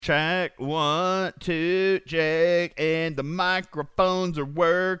Check 1, 2, check, and the microphones are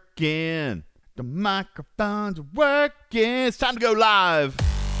working. The microphones are working. It's time to go live.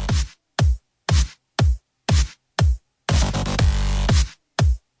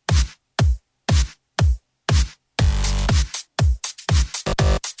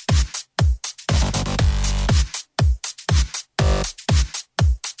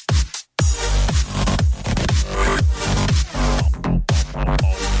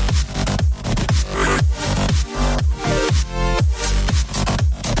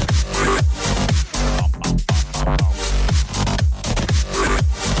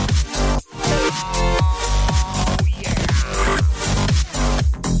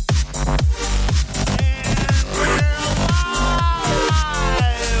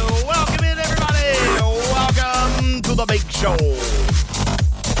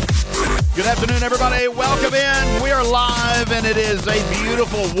 It is a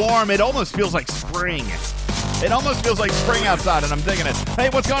beautiful, warm, it almost feels like spring. It almost feels like spring outside, and I'm digging it. Hey,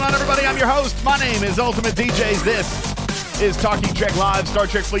 what's going on, everybody? I'm your host. My name is Ultimate DJs. This is Talking Trek Live, Star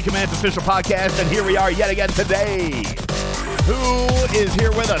Trek Fleet Command's official podcast, and here we are yet again today. Who is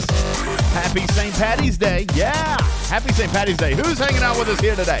here with us? Happy St. Paddy's Day. Yeah, happy St. Paddy's Day. Who's hanging out with us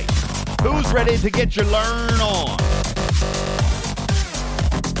here today? Who's ready to get your learn on?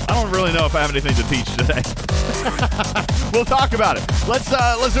 I don't really know if I have anything to teach today. We'll talk about it. Let's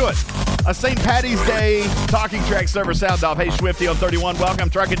do it. A St. Paddy's Day Talking Trek server sound off. Hey, Swifty on 31. Welcome.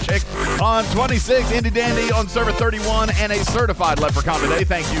 Truckin' Chick on 26. Indy Dandy on server 31. And a certified leprechaun today.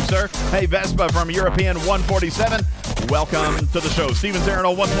 Thank you, sir. Hey, Vespa from European 147. Welcome to the show. Steven Zarin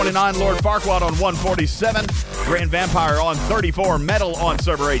on 129. Lord Farquaad on 147. Grand Vampire on 34. Metal on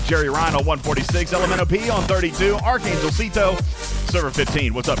server 8. Jerry Ryan on 146. Elemento P on 32. Archangel Cito, server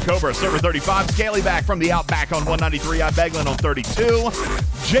 15. What's up, Cobra? Server 35. Scaly back from the Outback on 193. I Beglin on 32.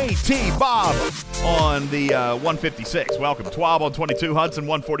 JT Bob on the 156. Welcome. Twab on 22. Hudson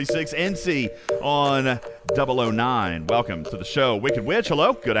 146. NC on 009. Welcome to the show. Wicked Witch,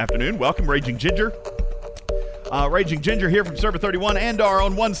 hello. Good afternoon. Welcome. Raging Ginger. Raging Ginger here from server 31. Andar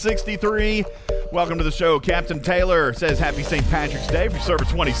on 163. Welcome to the show. Captain Taylor says happy St. Patrick's Day for server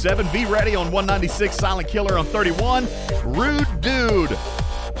 27. Be Ready on 196. Silent Killer on 31. Rude Dude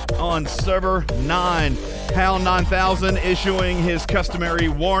on server 9. Hal 9000 issuing his customary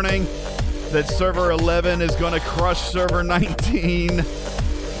warning that server 11 is going to crush server 19.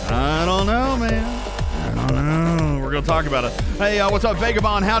 I don't know, man. I don't know. We're going to talk about it. Hey, what's up,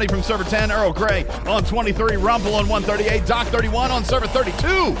 Vagabond? Howdy from server 10. Earl Grey on 23. Rumble on 138. Doc 31 on server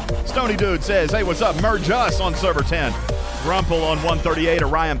 32. Stony Dude says, hey, what's up? Merge Us on server 10. Rumple on 138.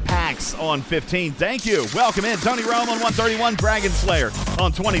 Orion Pax on 15. Thank you. Welcome in. Tony Rome on 131. Dragon Slayer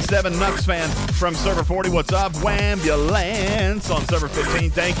on 27. Nux Fan from server 40. What's up? Wambulance on server 15.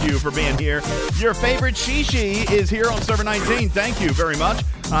 Thank you for being here. Your favorite Shishi is here on server 19. Thank you very much.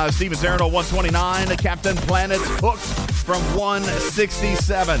 Steven Zarin on 129. Captain Planet Hooked from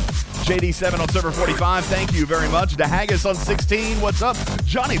 167. JD7 on server 45. Thank you very much. DeHaggis on 16. What's up?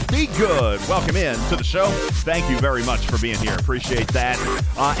 Johnny Be Good. Welcome in to the show. Thank you very much for being here. Appreciate that.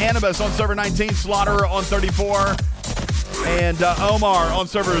 Anubis on server 19. Slaughter on 34. And Omar on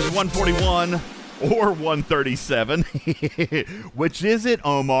servers 141 or 137. Which is it,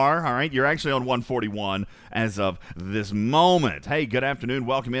 Omar? All right, you're actually on 141 as of this moment. Hey, good afternoon.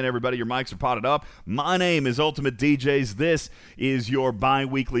 Welcome in, everybody. Your mics are potted up. My name is Ultimate DJs. This is your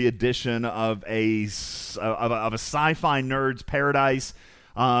bi-weekly edition of a sci-fi nerd's paradise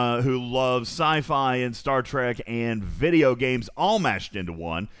who loves sci-fi and Star Trek and video games all mashed into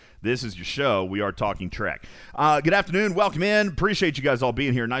one. This is your show. We are Talking Trek. Good afternoon. Welcome in. Appreciate you guys all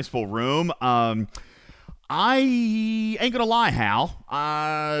being here. Nice full room. I ain't going to lie, Hal.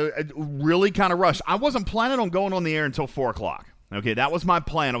 Really kind of rushed. I wasn't planning on going on the air until 4 o'clock. Okay, that was my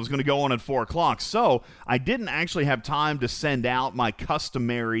plan. I was going to go on at 4 o'clock. So I didn't actually have time to send out my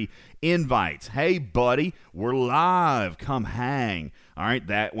customary invites. Hey, buddy, we're live. Come hang. All right,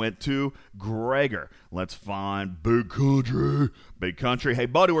 that went to Gregor. Let's find Big Country. Big Country. Hey,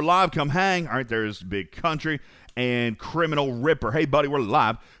 buddy, we're live. Come hang. All right, there's Big Country and Criminal Ripper. Hey, buddy, we're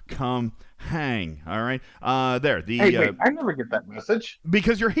live. Come hang. All right. There. Hey, wait, I never get that message.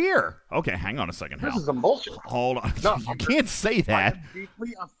 Because you're here. Okay, hang on a second, Hal. This is some bullshit. Hold on. No, you can't say that. I'm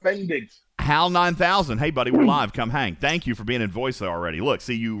deeply offended. Hal 9000. Hey, buddy, we're live. Come hang. Thank you for being in voice already. Look,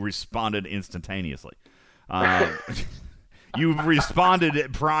 see, you responded instantaneously. You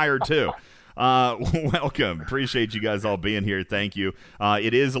responded prior to. Welcome. Appreciate you guys all being here. Thank you.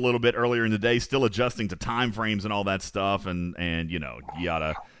 It is a little bit earlier in the day, still adjusting to time frames and all that stuff, and you know,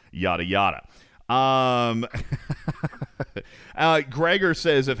 yada, yada, yada. Gregor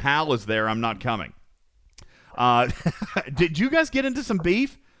says, if Hal is there, I'm not coming. Did you guys get into some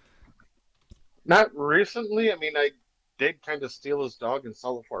beef? Not recently. I mean, I did kind of steal his dog and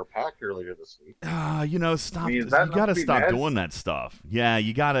sell it for a pack earlier this week. Stop. I mean, You got to stop doing that stuff. Yeah,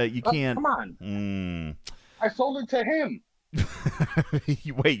 you can't. Come on. I sold it to him.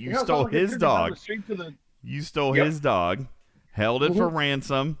 Wait, you stole his dog. You stole his dog, held it for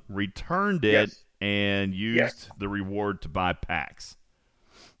ransom, returned it, and used the reward to buy packs.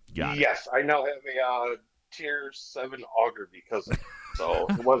 Got it. Yes, I now have a tier 7 auger because of it. So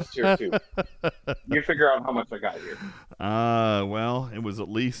it was tier 2. You figure out how much I got here. Well, it was at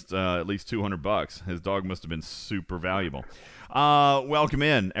least $200. His dog must have been super valuable. Welcome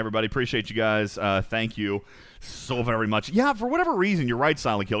in, everybody. Appreciate you guys. Thank you so very much. Yeah, for whatever reason, you're right,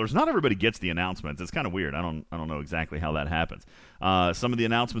 Silent Killers. Not everybody gets the announcements. It's kind of weird. I don't know exactly how that happens. Some of the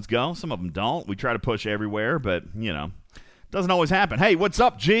announcements go, some of them don't. We try to push everywhere, but doesn't always happen. Hey, what's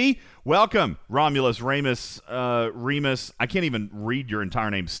up, G? Welcome, Romulus, Remus. I can't even read your entire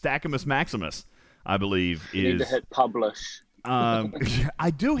name. Stackimus Maximus, I believe, is. You need to hit publish.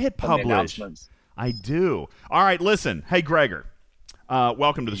 I do hit publish. I do. All right, listen. Hey, Gregor.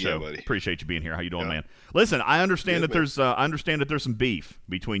 Welcome to the show. Buddy. Appreciate you being here. How you doing, man? Listen, I understand that there's some beef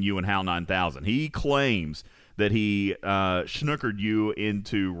between you and Hal 9000. He claims that he schnookered you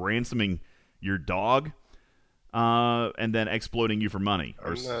into ransoming your dog. And then exploiting you for money.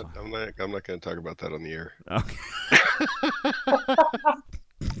 I'm not going to talk about that on the air.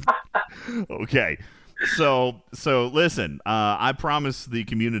 Okay. So listen, I promise the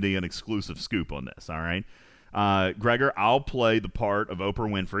community an exclusive scoop on this, all right? Gregor, I'll play the part of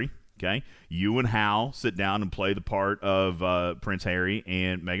Oprah Winfrey, okay? You and Hal sit down and play the part of Prince Harry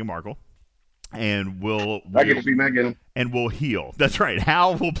and Meghan Markle. And we'll get to be Meghan. And we'll heal. That's right.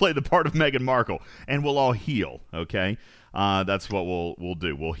 Hal will play the part of Meghan Markle, and we'll all heal. Okay, that's what we'll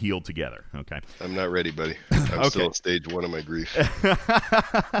do. We'll heal together. Okay. I'm not ready, buddy. I'm still at stage 1 of my grief. Come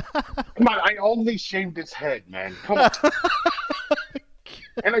on, I only shaved its head, man. Come on.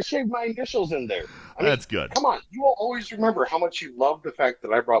 And I shaved my initials in there. I mean, that's good. Come on, you will always remember how much you love the fact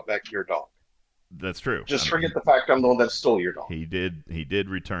that I brought back your dog. That's true. Just forget the fact I'm the one that stole your dog. He did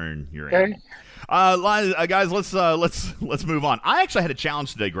return your animal. Guys, let's move on. I actually had a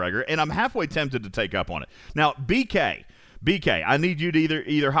challenge today, Gregor, and I'm halfway tempted to take up on it. Now, BK, I need you to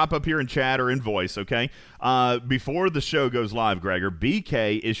either hop up here and chat or in voice, okay? Before the show goes live, Gregor,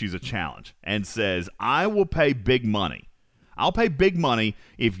 BK issues a challenge and says, I will pay big money. I'll pay big money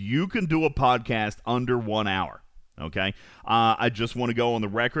if you can do a podcast under 1 hour. Okay, I just want to go on the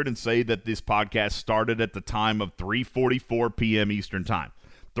record and say that this podcast started at the time of 3:44 p.m. Eastern Time,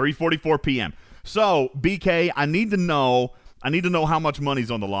 3:44 p.m. So, BK, I need to know how much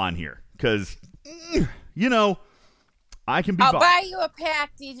money's on the line here, because I can be. I'll buy you a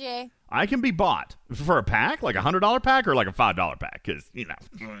pack, DJ. I can be bought for a pack, like $100 pack or like a $5 pack, because yeah.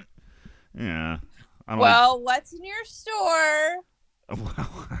 Well, what's in your store?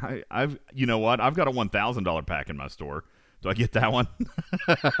 Well, I've you know what? I've got a $1,000 pack in my store. Do I get that one?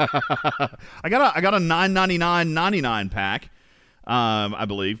 I got a $9.99.99 pack, I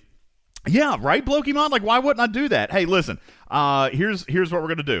believe. Yeah, right, Blokemon? Like, why wouldn't I do that? Hey, listen, here's what we're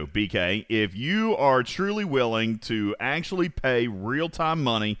going to do, BK. If you are truly willing to actually pay real-time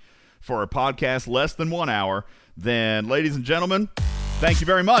money for a podcast less than 1 hour, then, ladies and gentlemen, thank you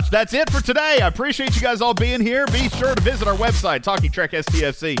very much. That's it for today. I appreciate you guys all being here. Be sure to visit our website,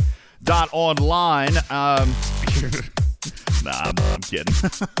 TalkingTrekSTFC.online. Nah, I'm kidding.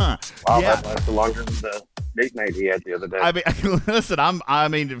 Wow, that lasted longer than the date night he had the other day. I mean, listen,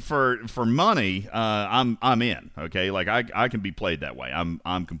 for money, I'm in. Okay, like I can be played that way.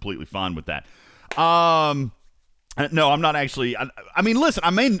 I'm completely fine with that. No, I'm not actually. I mean, listen.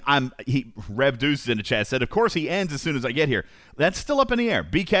 Rev Deuce in the chat said, of course he ends as soon as I get here. That's still up in the air.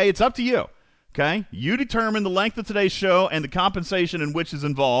 BK, it's up to you. Okay, you determine the length of today's show and the compensation in which is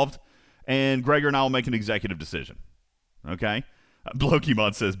involved, and Gregor and I will make an executive decision. Okay,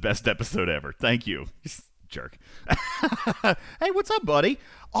 Blokemon says best episode ever. Thank you, jerk. Hey, what's up, buddy?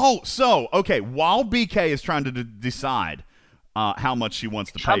 Oh, so okay. While BK is trying to decide how much she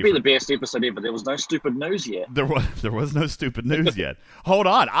wants to pay. Can't be the best episode ever. There was no stupid news yet. There was no stupid news yet. Hold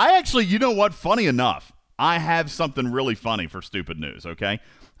on. I actually, you know what? Funny enough, I have something really funny for stupid news. Okay.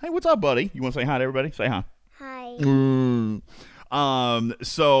 Hey, what's up, buddy? You want to say hi to everybody? Say hi. Hi.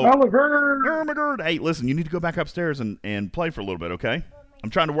 So. Oliver. Hey, listen. You need to go back upstairs and play for a little bit. Okay. I'm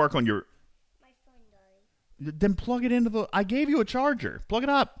trying to work on your. My phone died. Then plug it into the. I gave you a charger. Plug it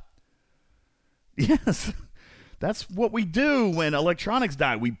up. Yes. That's what we do when electronics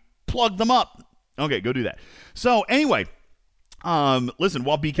die. We plug them up. Okay, go do that. So anyway, listen,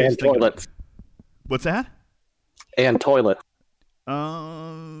 while BK's And thinking, toilets. what's that? And toilet.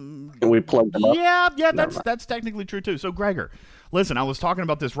 Can we plug them up? Yeah, that's technically true too. So Gregor, listen, I was talking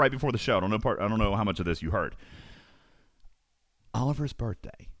about this right before the show. I don't know how much of this you heard. Oliver's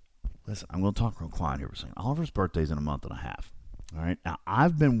birthday. Listen, I'm going to talk real quiet here for a second. Oliver's birthday's in a month and a half. All right. Now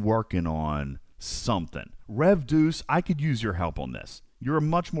I've been working on something. Rev Deuce, I could use your help on this. You're a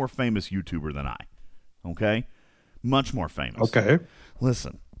much more famous YouTuber than I. Okay? Much more famous. Okay.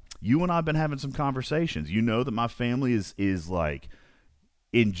 Listen, you and I have been having some conversations. You know that my family is like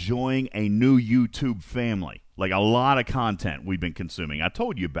enjoying a new YouTube family. Like a lot of content we've been consuming. I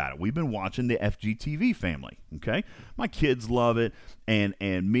told you about it. We've been watching the FGTV family. Okay? My kids love it. And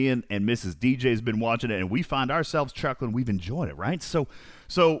me and Mrs. DJ has been watching it, and we find ourselves chuckling. We've enjoyed it, right? So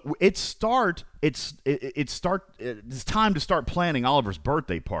it's time to start planning Oliver's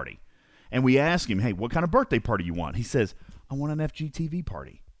birthday party. And we ask him, hey, what kind of birthday party you want? He says, I want an FGTV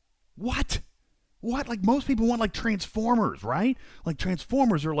party. What? Like most people want like Transformers, right? Like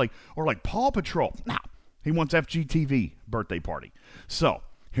Transformers or like Paw Patrol. Nah, he wants FGTV birthday party. So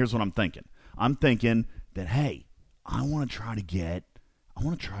here's what I'm thinking. I'm thinking that, hey, I want to try to get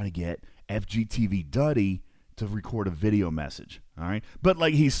FGTV Duddy to record a video message, all right? But,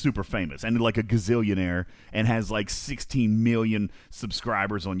 like, he's super famous and, like, a gazillionaire and has, like, 16 million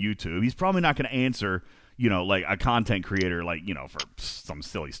subscribers on YouTube. He's probably not going to answer, you know, like, a content creator, like, you know, for some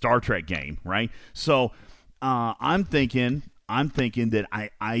silly Star Trek game, right? So, I'm thinking that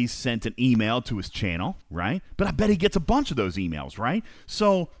I sent an email to his channel, right? But I bet he gets a bunch of those emails, right?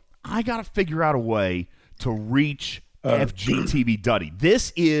 So, I got to figure out a way to reach FGTV Duddy.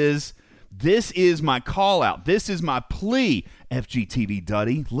 This is my call out. This is my plea, FGTV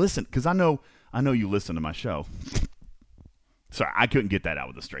Duddy. Listen, because I know you listen to my show. Sorry, I couldn't get that out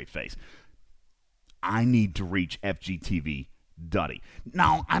with a straight face. I need to reach FGTV Duddy.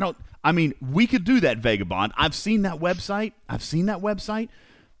 Now, we could do that, Vagabond. I've seen that website,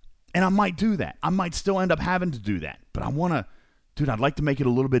 and I might do that. I might still end up having to do that. But I'd like to make it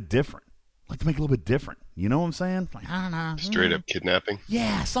a little bit different. You know what I'm saying? Like, I don't know. Straight up kidnapping?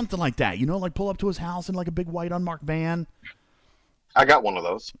 Yeah, something like that. You know, like pull up to his house in like a big white unmarked van. I got one of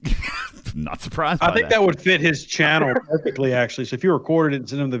those. Not surprised by I think that would fit his channel perfectly, actually. So if you recorded it and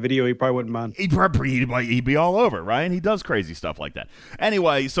sent him the video, he probably wouldn't mind. He'd be all over, right? And he does crazy stuff like that.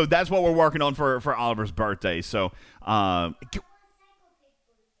 Anyway, so that's what we're working on for Oliver's birthday. So, a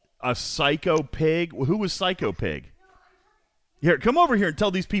Psycho Pig? Who was Psycho Pig? Here, come over here and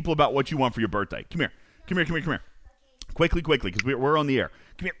tell these people about what you want for your birthday. Come here. Quickly, because we're on the air.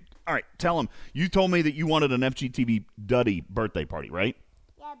 Come here. All right, tell them. You told me that you wanted an FGTV Duddy birthday party, right?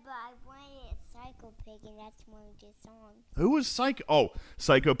 Yeah, but I wanted Psycho Pig, and that's one of his songs. Who was Psycho? Oh,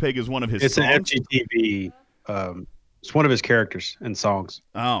 Psycho Pig is one of his songs? It's an FGTV. It's one of his characters and songs.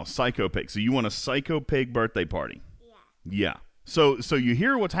 Oh, Psycho Pig. So you want a Psycho Pig birthday party? Yeah. So you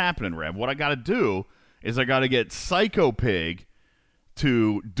hear what's happening, Rev. What I got to do is I got to get Psycho Pig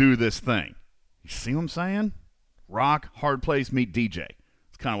to do this thing. You see what I'm saying? Rock, hard place, meet DJ.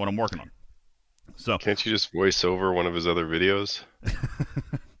 It's kind of what I'm working on. So can't you just voice over one of his other videos?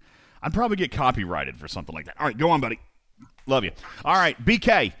 I'd probably get copyrighted for something like that. All right, go on, buddy. Love you. All right,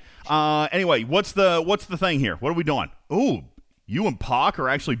 BK. Anyway, what's the thing here? What are we doing? Ooh, you and Pac are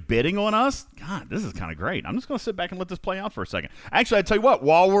actually bidding on us? God, this is kind of great. I'm just going to sit back and let this play out for a second. Actually, I tell you what,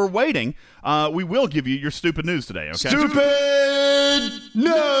 while we're waiting, we will give you your stupid news today, okay? Stupid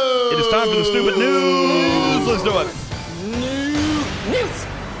news! It is time for the stupid news. Let's do it. News!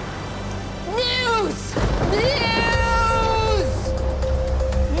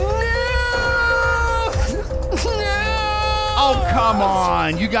 Oh, come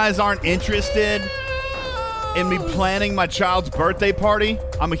on. You guys aren't interested in me planning my child's birthday party?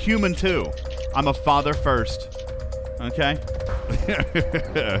 I'm a human, too. I'm a father first. Okay?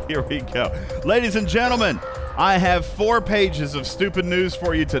 Here we go. Ladies and gentlemen, I have 4 pages of stupid news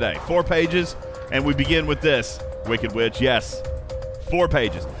for you today. 4 pages, and we begin with this. Wicked Witch, yes. 4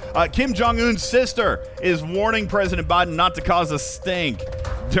 pages. Kim Jong-un's sister is warning President Biden not to cause a stink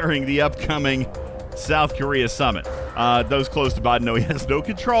during the upcoming South Korea summit. Those close to Biden know he has no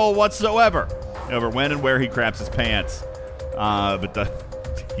control whatsoever over when and where he craps his pants.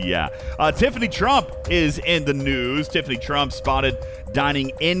 Tiffany Trump is in the news. Tiffany Trump spotted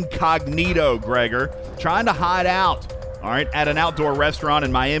dining incognito, Gregor, trying to hide out, all right, at an outdoor restaurant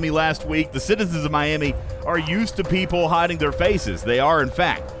in Miami last week. The citizens of Miami are used to people hiding their faces. They are, in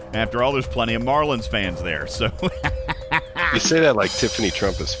fact. After all, there's plenty of Marlins fans there. So You say that like Tiffany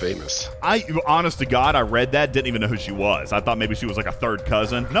Trump is famous. Honest to God, I read that, didn't even know who she was. I thought maybe she was like a third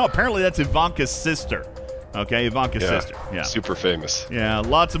cousin. No, apparently that's Ivanka's sister. Okay, Ivanka's sister. Yeah. Super famous. Yeah,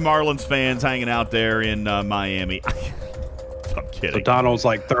 lots of Marlins fans hanging out there in Miami. I'm kidding. So Donald's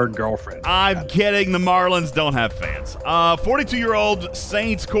like third girlfriend. I'm kidding. The Marlins don't have fans. 42-year-old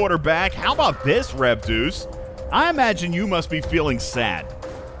Saints quarterback. How about this, Rev Deuce? I imagine you must be feeling sad.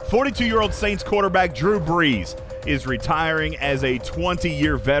 42-year-old Saints quarterback Drew Brees is retiring as a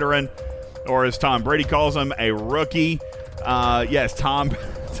 20-year veteran, or as Tom Brady calls him, a rookie. Yes, Tom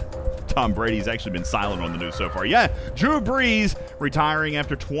Brady's actually been silent on the news so far. Yeah, Drew Brees retiring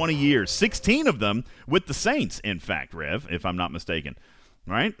after 20 years, 16 of them with the Saints, in fact, Rev, if I'm not mistaken.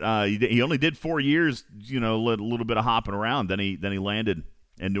 Right? He only did 4 years, a little bit of hopping around. Then he landed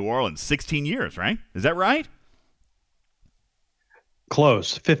in New Orleans. 16 years, right? Is that right?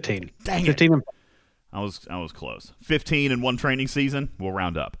 Close. 15. Dang 15 it. I was close. 15 in one training season. We'll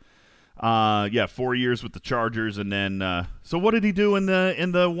round up. 4 years with the Chargers, and then so what did he do in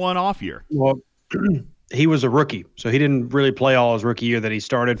the one off year? Well, he was a rookie, so he didn't really play all his rookie year. That he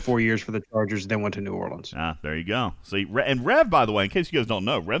started 4 years for the Chargers, then went to New Orleans. There you go. See, and Rev, by the way, in case you guys don't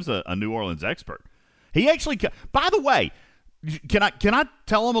know, Rev's a New Orleans expert. He actually, by the way, can I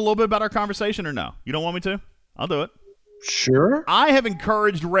tell him a little bit about our conversation or no? You don't want me to? I'll do it. Sure. I have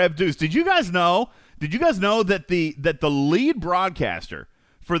encouraged Rev Deuce. Did you guys know that the lead broadcaster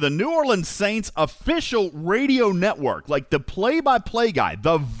for the New Orleans Saints official radio network, like the play-by-play guy,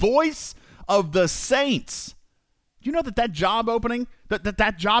 the voice of the Saints, do you know that job opening,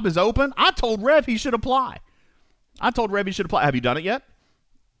 that job is open? I told Rev he should apply. Have you done it yet?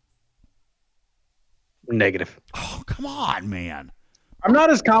 Negative. Oh, come on, man. I'm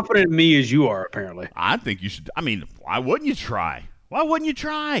not as confident in me as you are, apparently. I think you should. I mean, why wouldn't you try?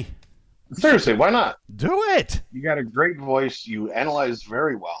 Seriously, why not? Do it. You got a great voice. You analyze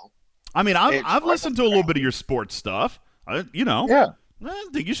very well. I mean, I've listened to a little bit of your sports stuff. Yeah. I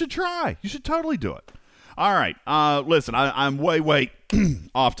think you should try. You should totally do it. All right. Listen, I'm way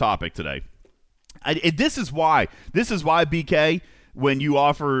off topic today. This is why, BK, when you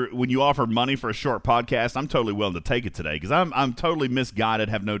offer money for a short podcast, I'm totally willing to take it today because I'm totally misguided,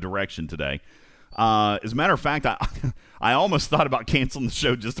 have no direction today. As a matter of fact, I almost thought about canceling the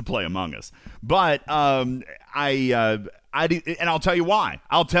show just to play Among Us, but and I'll tell you why.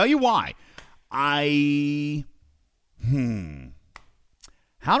 How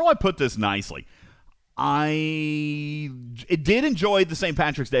do I put this nicely? I did enjoy the St.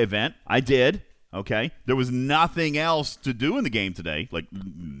 Patrick's Day event. I did. Okay, there was nothing else to do in the game today, like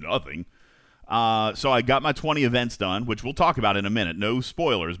nothing. So I got my 20 events done, which we'll talk about in a minute. No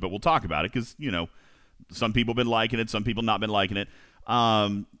spoilers, but we'll talk about it because, some people have been liking it, some people not been liking it.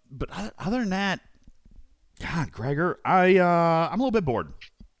 But other than that, God, Gregor, I'm a little bit bored.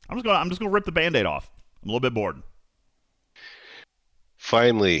 I'm just gonna rip the Band-Aid off. I'm a little bit bored.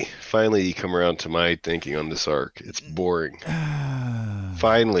 Finally, you come around to my thinking on this arc. It's boring.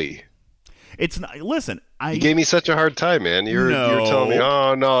 Finally. It's not. Listen, you gave me such a hard time, man. You were telling me,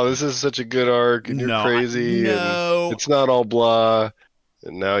 "Oh no, this is such a good arc, and you're crazy, and it's not all blah."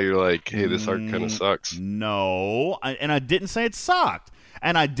 And now you're like, "Hey, this arc kind of sucks." No, I didn't say it sucked,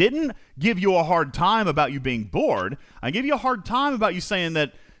 and I didn't give you a hard time about you being bored. I gave you a hard time about you saying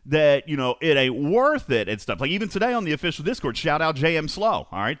that it ain't worth it and stuff. Like even today on the official Discord, shout out JM Slow.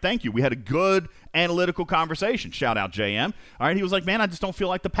 All right, thank you. We had a good analytical conversation. Shout out JM. All right, he was like, "Man, I just don't feel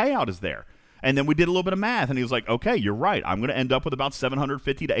like the payout is there." And then we did a little bit of math, and he was like, "Okay, you're right. I'm going to end up with about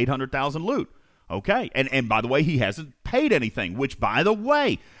 750 to 800,000 loot." Okay, and by the way, he hasn't paid anything, which, by the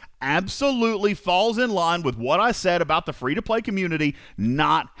way, absolutely falls in line with what I said about the free-to-play community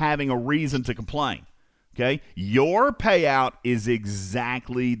not having a reason to complain. Okay, your payout is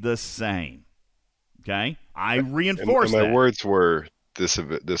exactly the same. Okay, I reinforced and my that. words were,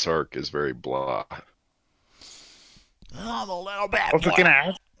 this arc is very blah. I'm a little bit. Also, can I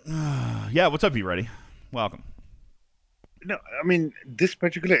ask? Yeah, what's up, you ready? Welcome. No, I mean, this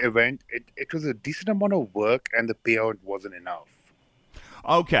particular event, it was a decent amount of work and the payout wasn't enough.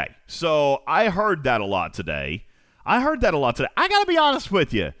 Okay, so I heard that a lot today. I got to be honest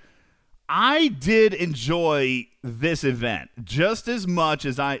with you. I did enjoy this event just as much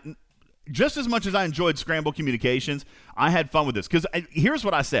as I enjoyed Scramble Communications. I had fun with this because here's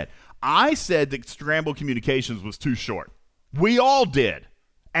what I said. I said that Scramble Communications was too short. We all did.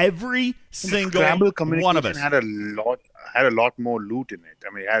 Every single one of us had a lot more loot in it.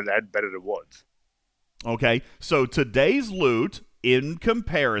 I mean, it had better rewards. Okay, so today's loot in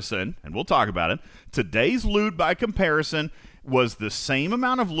comparison, and we'll talk about it, today's loot by comparison was the same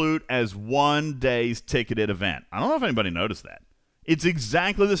amount of loot as one day's ticketed event. I don't know if anybody noticed that. It's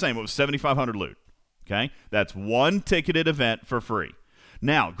exactly the same. It was 7,500 loot. Okay? That's one ticketed event for free.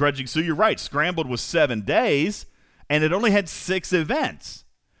 Now, Grudging Sue, you're right. Scrambled was 7 days, and it only had 6 events.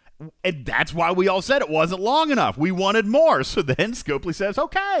 And that's why we all said it wasn't long enough. We wanted more. So then Scopely says,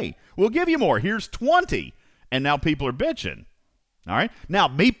 okay, we'll give you more. Here's 20. And now people are bitching. All right? Now,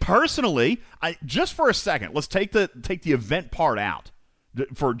 me personally, just for a second, let's take the event part out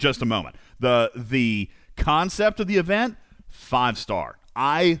for just a moment. The concept of the event, 5-star.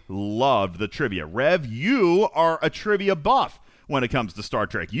 I loved the trivia. Rev, you are a trivia buff when it comes to Star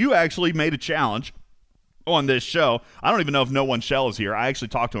Trek. You actually made a challenge on this show. I don't even know if No One Shell is here. I actually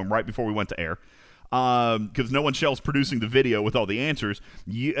talked to him right before we went to air because No One Shell's producing the video with all the answers,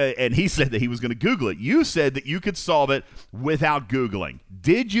 and he said that he was going to Google it. You said that you could solve it without Googling.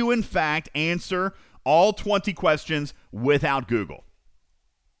 Did you, in fact, answer all 20 questions without Google?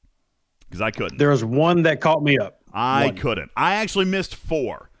 Because I couldn't. There was one that caught me up. I couldn't. I actually missed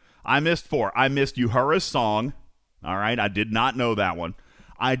 4. I missed Uhura's song. All right, I did not know that one.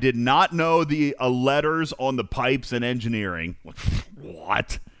 I did not know the letters on the pipes in engineering.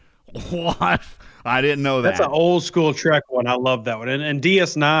 What? I didn't know that. That's an old school Trek one. I love that one. And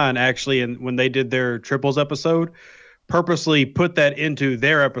DS9 actually, when they did their triples episode, purposely put that into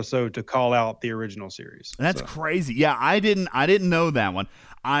their episode to call out the original series. That's crazy. Yeah, I didn't know that one.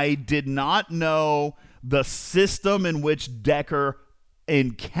 I did not know the system in which Decker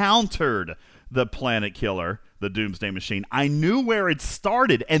encountered the Planet Killer, the Doomsday Machine. I knew where it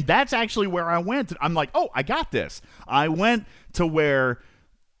started, and that's actually where I went. I'm like, oh, I got this. I went to where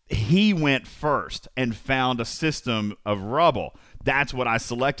he went first and found a system of rubble. That's what I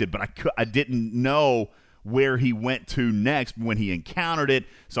selected, but I didn't know where he went to next when he encountered it,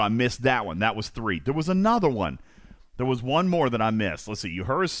 so I missed that one. That was 3. There was another one. There was one more that I missed. Let's see. You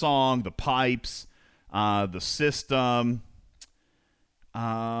heard his song, the pipes, the system.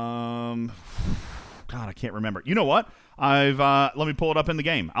 God, I can't remember. You know what? Let me pull it up in the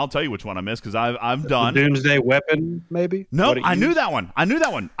game. I'll tell you which one I missed because I've done. The Doomsday Weapon, maybe? No, I knew that one.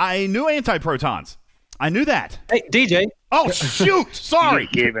 I knew anti-protons. I knew that. Hey, DJ. Oh, shoot. Sorry.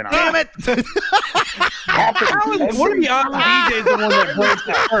 Damn it. What are the odds DJ's the one that breaks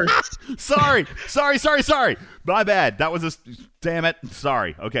it first? Sorry. My bad. That was damn it.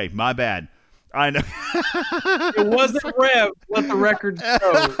 Sorry. Okay, my bad. I know. It wasn't Rev. Let the record show.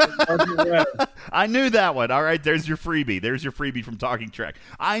 It wasn't Rev. I knew that one. All right, there's your freebie. There's your freebie from Talking Trek.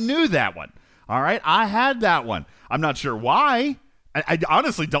 I knew that one. All right, I had that one. I'm not sure why. I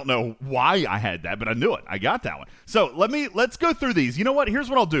honestly don't know why I had that, but I knew it. I got that one. So let's go through these. You know what? Here's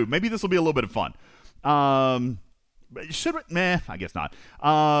what I'll do. Maybe this will be a little bit of fun. Should we? I guess not.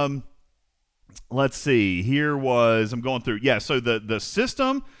 Let's see. I'm going through. Yeah. So the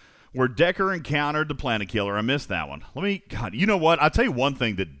system where Decker encountered the Planet Killer. I missed that one. God, you know what? I'll tell you one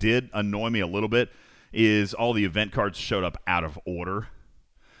thing that did annoy me a little bit is all the event cards showed up out of order.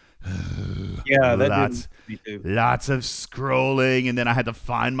 Yeah, lots of scrolling, and then I had to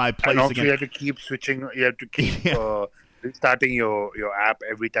find my place and also again. You have to keep switching. You have to keep restarting your app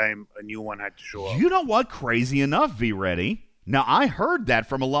every time a new one had to show up. You know what? Crazy enough, V-Ready. Now, I heard that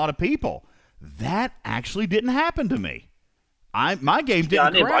from a lot of people. That actually didn't happen to me. My game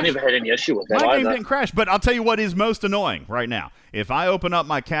didn't crash. I never had any issue with that My either. game didn't crash, but I'll tell you what is most annoying right now. If I open up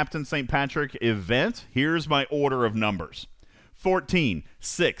my Captain St. Patrick event, here's my order of numbers. 14,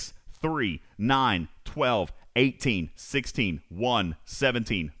 6, 3, 9, 12, 18, 16, 1,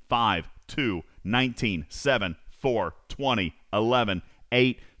 17, 5, 2, 19, 7, 4, 20, 11,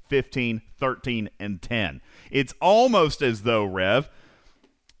 8, 15, 13, and 10. It's almost as though, Rev,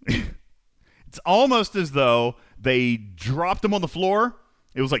 they dropped them on the floor.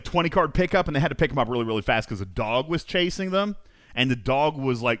 It was like 20-card pickup, and they had to pick them up really, really fast because a dog was chasing them, and the dog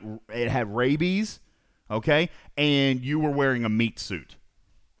was like, it had rabies, okay? And you were wearing a meat suit.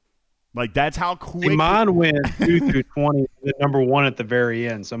 Like, that's how quick. See, mine went 2 through 20, the number 1 at the very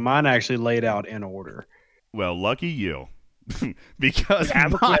end. So mine actually laid out in order. Well, lucky you. because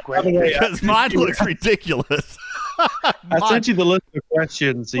mine looks ridiculous. I sent you the list of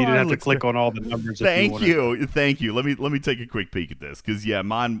questions so you didn't have to click on all the numbers. Thank you. Let me take a quick peek at this because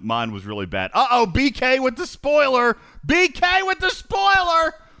mine was really bad. BK with the spoiler.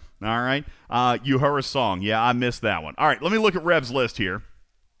 All right, Uhura's song. Yeah, I missed that one. All right, let me look at Rev's list here.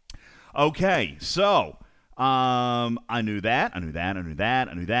 Okay, so I knew that.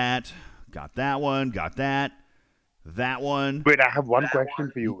 Got that one. Got that. That one. Wait, I have one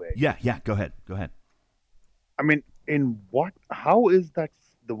question for you, Wade. Yeah. Go ahead. I mean, how is that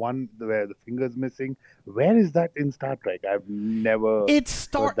the one where the finger's missing. Where is that in Star Trek? I've never. It's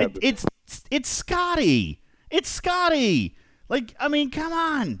Scotty. It's Scotty. Like, I mean, come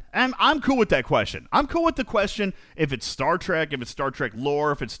on. I'm cool with that question. I'm cool with the question if it's Star Trek, if it's Star Trek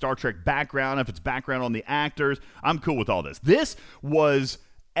lore, if it's Star Trek background, if it's background on the actors. I'm cool with all this. This was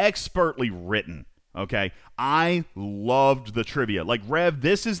expertly written, okay? I loved the trivia. Like, Rev,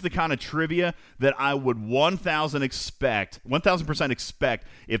 this is the kind of trivia that I would 1,000% expect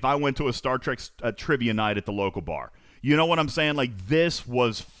if I went to a Star Trek trivia night at the local bar. You know what I'm saying? Like, this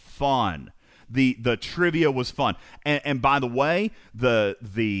was fun. The trivia was fun. And by the way,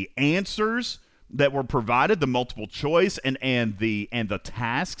 the answers that were provided, the multiple choice and the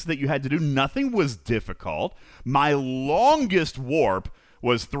tasks that you had to do, nothing was difficult. My longest warp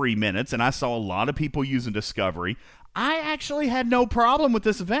was 3 minutes, and I saw a lot of people using Discovery. I actually had no problem with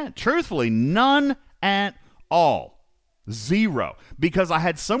this event. Truthfully, none at all. Zero. Because I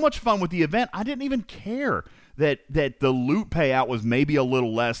had so much fun with the event, I didn't even care that the loot payout was maybe a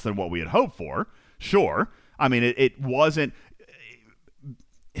little less than what we had hoped for. Sure. I mean, it wasn't,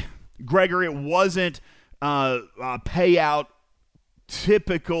 Gregor, it wasn't a payout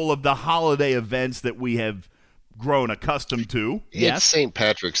typical of the holiday events that we have grown accustomed to. It's St.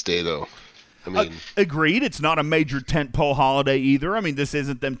 Patrick's Day, though. I mean, agreed. It's not a major tentpole holiday either. I mean, this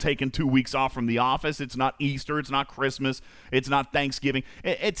isn't them taking 2 weeks off from the office. It's not Easter. It's not Christmas. It's not Thanksgiving.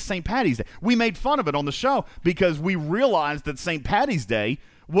 It's St. Patty's Day. We made fun of it on the show because we realized that St. Patty's Day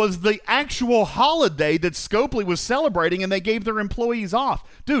was the actual holiday that Scopely was celebrating, and they gave their employees off.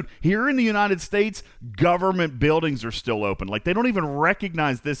 Dude, here in the United States, government buildings are still open. Like, they don't even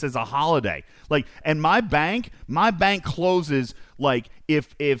recognize this as a holiday. Like, and my bank closes, like,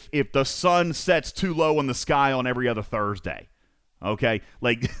 if the sun sets too low in the sky on every other Thursday. Okay?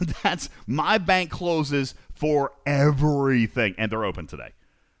 Like, that's, my bank closes for everything, and they're open today.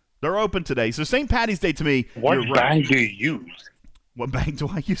 They're open today. So St. Patty's Day, to me, what bank do you use? What bank do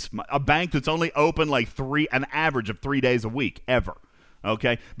I use? A bank that's only open like an average of 3 days a week ever.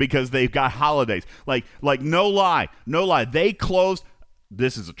 Okay? Because they've got holidays. Like no lie. They closed.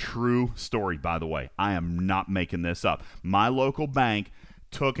 This is a true story, by the way. I am not making this up. My local bank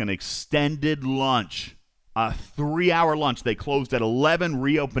took an extended lunch, a 3-hour lunch. They closed at 11,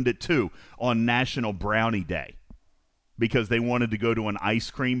 reopened at 2 on National Brownie Day because they wanted to go to an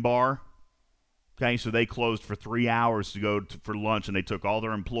ice cream bar. Okay, so they closed for 3 hours to go for lunch, and they took all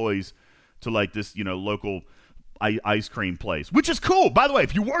their employees to, like, this, local ice cream place, which is cool. By the way,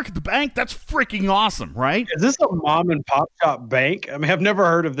 if you work at the bank, that's freaking awesome, right? Is this a mom and pop shop bank? I mean, I've never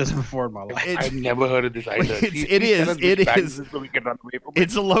heard of this before in my life. I've never heard of this either. It is.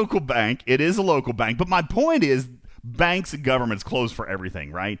 It's a local bank. It is a local bank. But my point is, banks and governments close for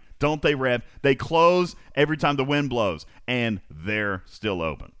everything, right? Don't they, Rev? They close every time the wind blows, and they're still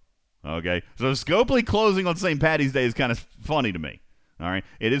open. Okay, so Scopely closing on St. Patty's Day is kind of funny to me. All right,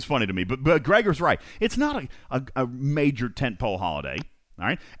 it is funny to me, but Gregor's right. It's not a major tentpole holiday. All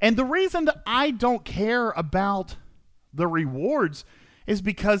right, and the reason that I don't care about the rewards is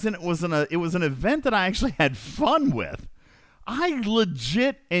because it was an event that I actually had fun with. I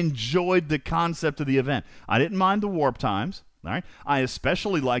legit enjoyed the concept of the event. I didn't mind the warp times. All right, I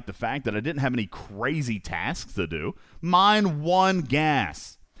especially liked the fact that I didn't have any crazy tasks to do. Mine won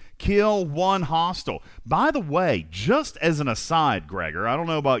gas. Kill one hostile. By the way, just as an aside, Gregor, I don't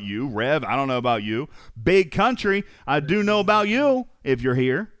know about you. Rev, I don't know about you. Big country, I do know about you if you're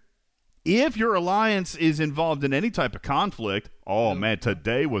here. If your alliance is involved in any type of conflict, oh man,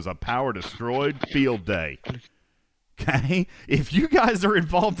 today was a power destroyed field day. Okay? If you guys are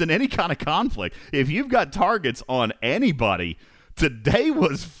involved in any kind of conflict, if you've got targets on anybody, today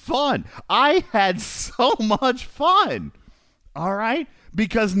was fun. I had so much fun. All right?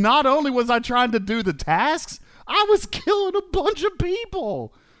 Because not only was I trying to do the tasks, I was killing a bunch of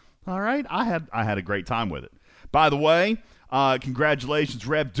people. All right? I had a great time with it. By the way, congratulations,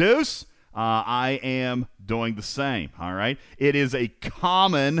 Rev Deuce. I am doing the same. All right? It is a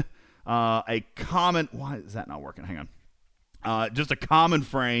common, why is that not working? Hang on. Just a common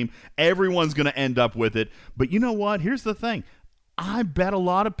frame. Everyone's going to end up with it. But you know what? Here's the thing. I bet a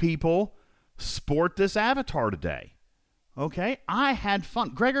lot of people sport this avatar today. Okay, I had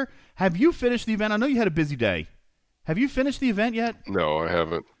fun. Gregor, have you finished the event? I know you had a busy day. Have you finished the event yet? No, I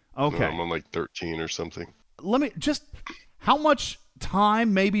haven't. Okay. No, I'm on like 13 or something. Let me just, how much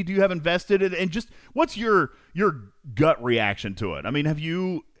time maybe do you have invested in, and just what's your gut reaction to it? I mean, have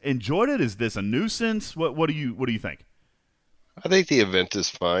you enjoyed it? Is this a nuisance? What do you think? I think the event is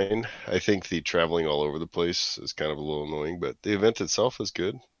fine. I think the traveling all over the place is kind of a little annoying, but the event itself is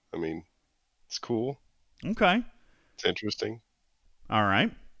good. I mean, it's cool. Okay. It's interesting. All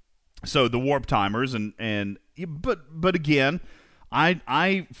right. So the warp timers but again,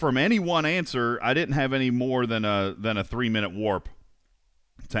 I from any one answer, I didn't have any more than a 3-minute warp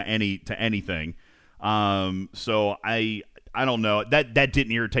to anything. So I don't know. That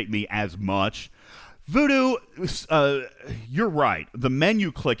didn't irritate me as much. Voodoo, you're right. The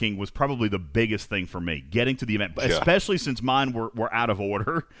menu clicking was probably the biggest thing for me, getting to the event, especially since mine were out of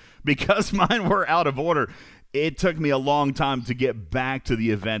order. Because mine were out of order, it took me a long time to get back to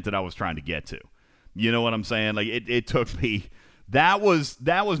the event that I was trying to get to. You know what I'm saying? Like it took me. That was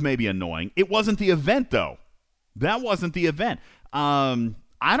maybe annoying. It wasn't the event though. That wasn't the event. I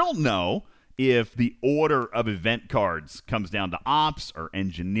don't know if the order of event cards comes down to ops or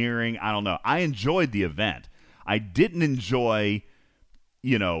engineering. I don't know. I enjoyed the event. I didn't enjoy,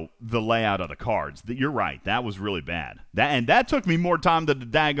 the layout of the cards. You're right. That was really bad. That took me more time than the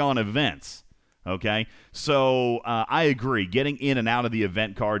daggone events. Okay? So I agree. Getting in and out of the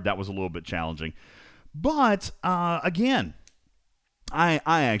event card, that was a little bit challenging. But, again, I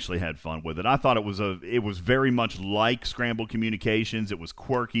actually had fun with it. I thought it was very much like Scrambled Communications. It was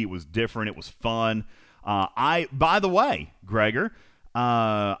quirky. It was different. It was fun. By the way, Gregor,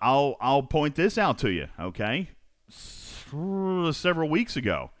 I'll point this out to you. Okay, several weeks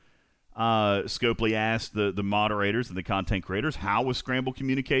ago, Scopely asked the moderators and the content creators, how was Scrambled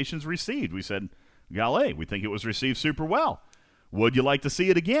Communications received? We said, golly, we think it was received super well. Would you like to see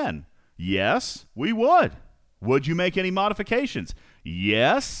it again? Yes, we would. Would you make any modifications?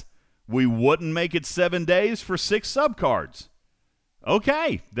 Yes, we wouldn't make it 7 days for 6 subcards.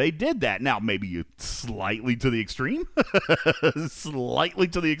 Okay, they did that. Now, maybe slightly to the extreme. Slightly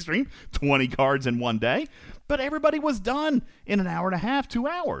to the extreme. 20 cards in 1 day. But everybody was done in an hour and a half, 2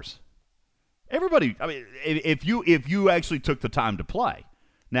 hours. Everybody, I mean, if you actually took the time to play.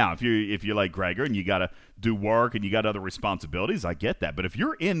 Now, if you're like Gregor and you got to do work and you got other responsibilities, I get that. But if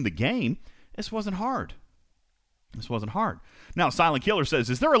you're in the game, this wasn't hard. This wasn't hard. Now, Silent Killer says,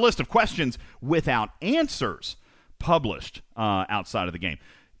 is there a list of questions without answers published outside of the game?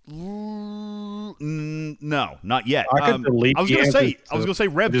 No, not yet. I was going to say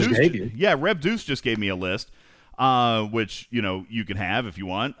Rev Deuce. Yeah, Rev Deuce just gave me a list, which you can have if you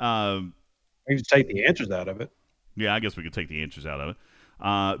want. We can take the answers out of it. Yeah, I guess we could take the answers out of it.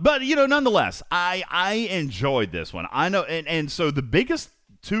 But nonetheless, I enjoyed this one. I know, and so the biggest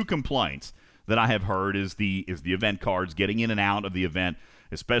 2 complaints that I have heard is the event cards, getting in and out of the event,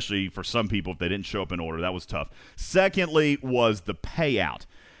 especially for some people if they didn't show up in order. That was tough. Secondly was the payout.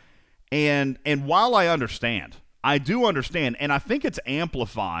 And while I do understand, and I think it's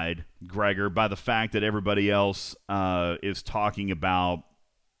amplified, Gregor, by the fact that everybody else is talking about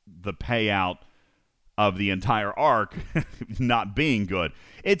the payout of the entire arc not being good.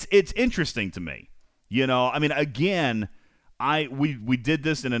 It's interesting to me. I mean, again, we did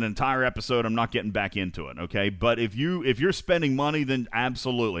this in an entire episode. I'm not getting back into it, okay? But if you're spending money, then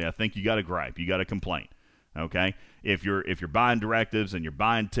absolutely, I think you got to gripe. You got to complain, okay? If you're buying directives and you're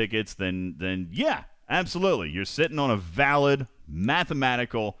buying tickets, then yeah, absolutely. You're sitting on a valid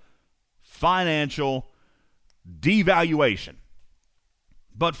mathematical, financial devaluation.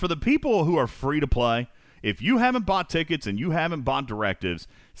 But for the people who are free to play, if you haven't bought tickets and you haven't bought directives,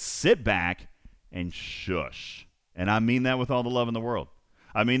 sit back and shush. And I mean that with all the love in the world.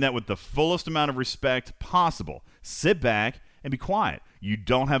 I mean that with the fullest amount of respect possible. Sit back and be quiet. You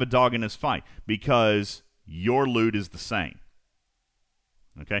don't have a dog in this fight because your loot is the same.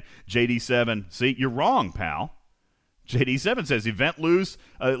 Okay? JD7, see, you're wrong, pal. JD7 says event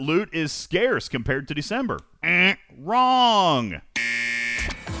loot is scarce compared to December. Wrong.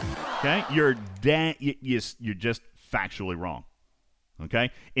 Okay? You're just factually wrong.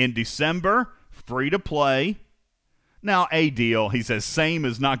 Okay? In December, free to play. Now, a deal, he says, same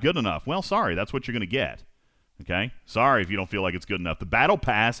is not good enough. Well, sorry, that's what you're going to get. Okay? Sorry if you don't feel like it's good enough. The Battle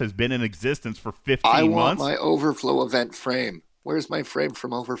Pass has been in existence for 15 months. I want my Overflow event frame. Where's my frame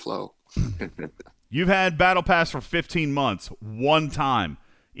from Overflow? You've had Battle Pass for 15 months. One time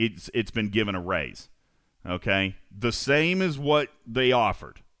it's been given a raise. Okay? The same as what they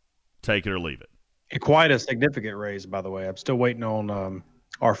offered. Take it or leave it. Quite a significant raise, by the way. I'm still waiting on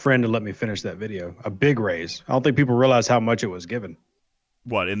our friend to let me finish that video. A big raise. I don't think people realize how much it was given.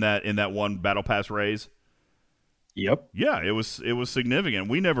 What, in that one Battle Pass raise? Yep. Yeah, it was significant.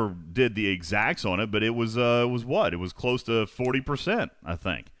 We never did the exacts on it, but it was what? It was close to 40%, I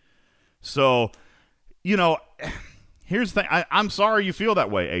think. So, here's the thing. I'm sorry you feel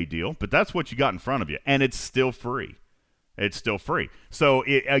that way, A-Deal, but that's what you got in front of you, and it's still free. It's still free. So,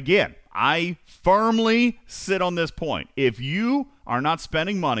 again, I firmly sit on this point. If you are not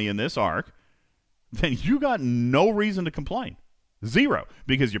spending money in this arc, then you got no reason to complain. Zero,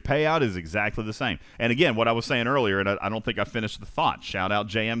 because your payout is exactly the same. And again, what I was saying earlier, and I don't think I finished the thought. Shout out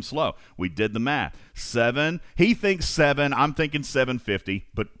JM Slow. We did the math. 7. He thinks 7. I'm thinking 750,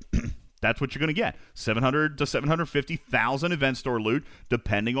 but that's what you're going to get. 700 to 750,000 event store loot,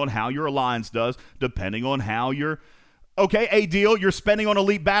 depending on how your alliance does, depending on how your okay, a deal you're spending on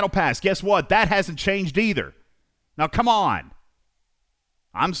Elite Battle Pass. Guess what? That hasn't changed either. Now, come on.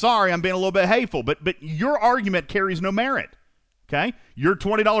 I'm sorry, I'm being a little bit hateful, but your argument carries no merit. Okay? Your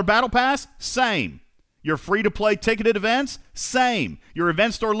 $20 Battle Pass, same. Your free-to-play ticketed events, same. Your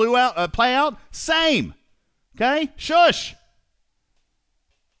event store payout, same. Okay? Shush.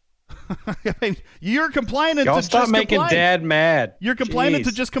 I mean, you're complaining Y'all to stop just making complain. Dad mad. You're complaining Jeez.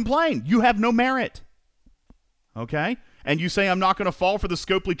 to just complain. You have no merit. Okay? And you say I'm not going to fall for the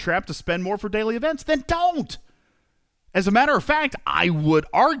Scopely trap to spend more for daily events? Then don't. As a matter of fact, I would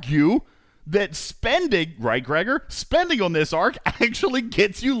argue that spending, right, Gregor? Spending on this arc actually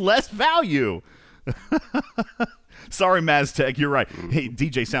gets you less value. Sorry, Maztec, you're right. Hey,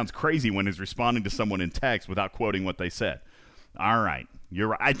 DJ sounds crazy when he's responding to someone in text without quoting what they said. All right, you're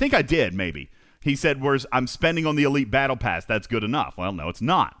right. I think I did, maybe. He said, I'm spending on the Elite Battle Pass. That's good enough. Well, no, it's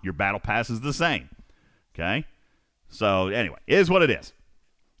not. Your Battle Pass is the same. Okay? So, anyway, it is what it is.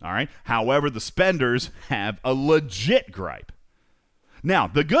 All right? However, the spenders have a legit gripe. Now,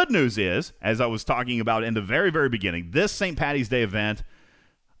 the good news is, as I was talking about in the very, very beginning, this St. Paddy's Day event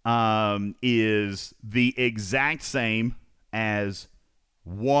is the exact same as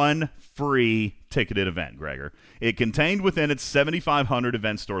one free ticketed event, Gregor. It contained within its 7,500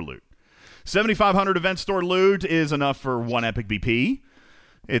 event store loot. 7,500 event store loot is enough for one Epic BP.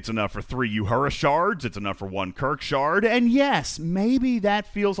 It's enough for 3 Uhura shards. It's enough for 1 Kirk shard. And yes, maybe that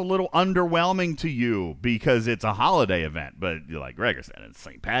feels a little underwhelming to you because it's a holiday event. But like Gregor said, it's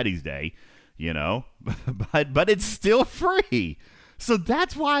St. Paddy's Day, you know. but it's still free. So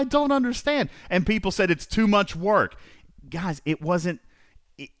that's why I don't understand. And people said it's too much work. Guys, it wasn't.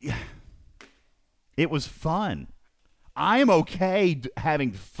 It was fun. I am okay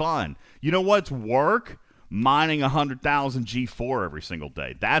having fun. You know what's work? Mining 100,000 G4 every single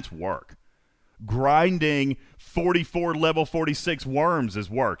day. That's work. Grinding 44 level 46 worms is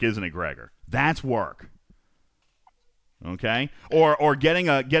work, isn't it, Gregor? That's work. Okay? Or getting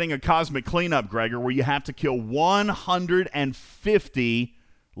a cosmic cleanup, Gregor, where you have to kill 150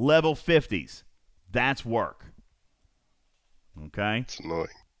 level 50s. That's work. Okay? It's annoying.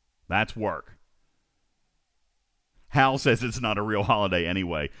 That's work. Hal says it's not a real holiday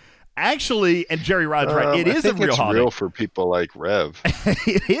anyway. Actually, and Jerry Rod's right, it is a real holiday. It's real for people like Rev.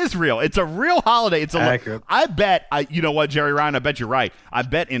 It is real. It's a real holiday. It's accurate. I bet, you know what, Jerry Ryan, I bet you're right. I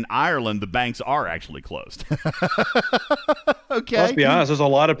bet in Ireland the banks are actually closed. Okay. Let's be honest, there's a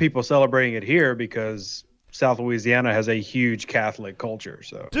lot of people celebrating it here because South Louisiana has a huge Catholic culture.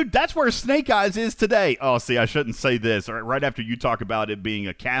 So, dude, that's where Snake Eyes is today. Oh, see, I shouldn't say this. Right after you talk about it being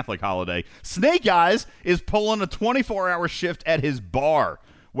a Catholic holiday, Snake Eyes is pulling a 24-hour shift at his bar,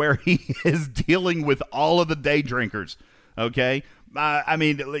 where he is dealing with all of the day drinkers, okay? I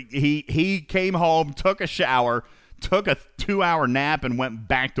mean, he came home, took a shower, took a 2-hour nap, and went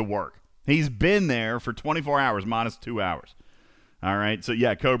back to work. He's been there for 24 hours minus 2 hours. All right? So,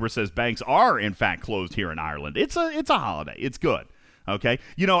 yeah, Cobra says banks are, in fact, closed here in Ireland. It's a holiday. It's good, okay?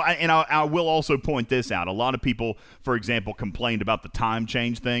 You know, I will also point this out. A lot of people, for example, complained about the time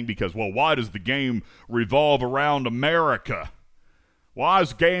change thing because, well, why does the game revolve around America? Why does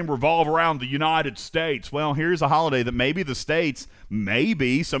the game revolve around the United States? Well, here's a holiday that maybe the States,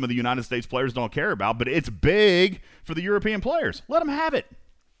 maybe some of the United States players don't care about, but it's big for the European players. Let them have it.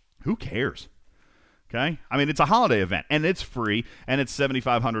 Who cares? Okay? I mean, it's a holiday event, and it's free, and it's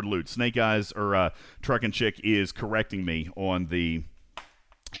 7,500 loot. Snake Eyes, or Truckin' Chick, is correcting me on the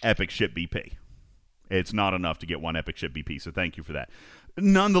Epic Ship BP. It's not enough to get 1 Epic Ship BP, so thank you for that.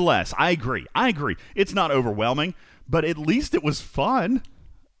 Nonetheless, I agree. It's not overwhelming, but at least it was fun.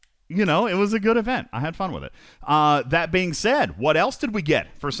 You know, it was a good event. I had fun with it. That being said, what else did we get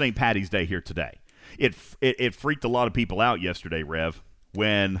for St. Paddy's Day here today? It freaked a lot of people out yesterday, Rev,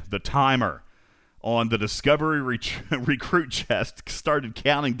 when the timer on the Discovery Recruit chest started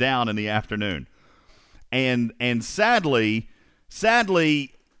counting down in the afternoon. And sadly,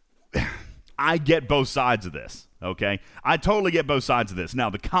 I get both sides of this, okay? I totally get both sides of this. Now,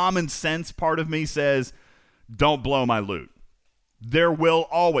 the common sense part of me says, don't blow my loot. There will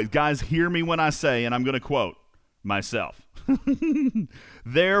always, guys, hear me when I say, and I'm going to quote myself,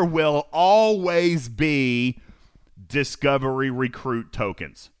 there will always be Discovery Recruit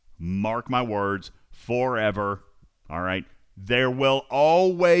tokens. Mark my words, forever, all right? There will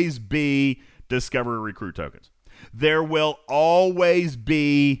always be Discovery Recruit tokens. There will always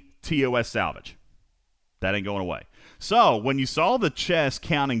be TOS salvage. That ain't going away. So when you saw the chest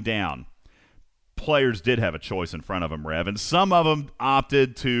counting down, players did have a choice in front of them, Rev, and some of them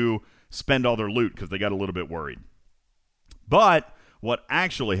opted to spend all their loot because they got a little bit worried. But what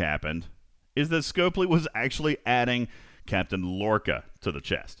actually happened is that Scopely was actually adding Captain Lorca to the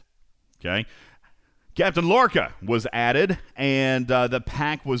chest. Okay? Captain Lorca was added, and the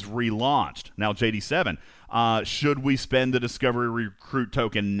pack was relaunched. Now, JD7, should we spend the Discovery Recruit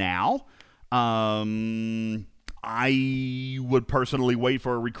token now? I would personally wait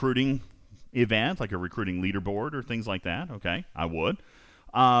for a recruiting event, like a recruiting leaderboard or things like that. Okay, I would.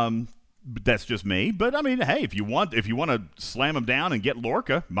 But that's just me. But I mean, hey, if you want to slam them down and get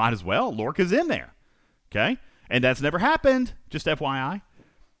Lorca, might as well. Lorca's in there. Okay, and that's never happened. Just FYI,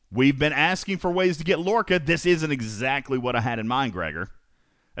 we've been asking for ways to get Lorca. This isn't exactly what I had in mind, Gregor.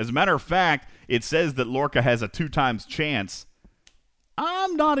 As a matter of fact, it says that Lorca has a 2x chance.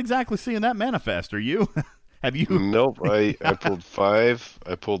 I'm not exactly seeing that manifest. Are you? Have you? Nope. I pulled 5.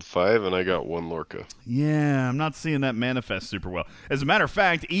 I pulled 5, and I got 1 Lorca. Yeah, I'm not seeing that manifest super well. As a matter of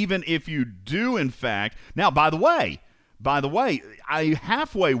fact, even if you do, in fact, now, by the way, I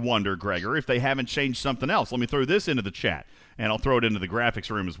halfway wonder, Gregor, if they haven't changed something else. Let me throw this into the chat, and I'll throw it into the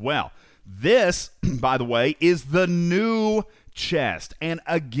graphics room as well. This, by the way, is the new chest, and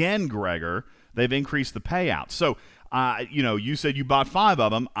again, Gregor, they've increased the payout. So. You said you bought 5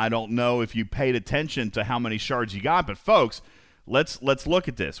 of them. I don't know if you paid attention to how many shards you got, but folks, let's look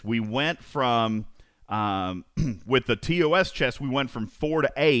at this. We went from with the TOS chest, we went from 4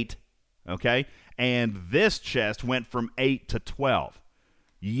 to 8, okay, and this chest went from 8 to 12.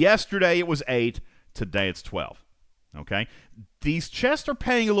 Yesterday it was 8. Today it's 12. Okay, these chests are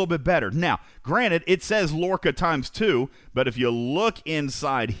paying a little bit better. Now, granted, it says Lorca ×2, but if you look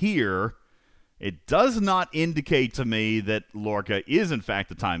inside here. It does not indicate to me that Lorca is, in fact,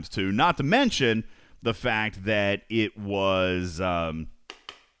 the ×2, not to mention the fact that it was,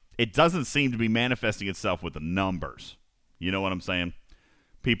 it doesn't seem to be manifesting itself with the numbers. You know what I'm saying?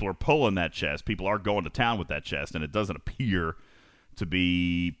 People are pulling that chest. People are going to town with that chest, and it doesn't appear to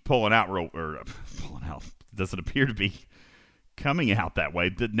be pulling out. It doesn't appear to be coming out that way.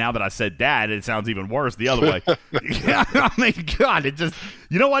 Now that I said that, it sounds even worse the other way. I mean, God, it just,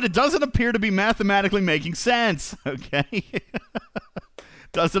 you know what? It doesn't appear to be mathematically making sense, okay?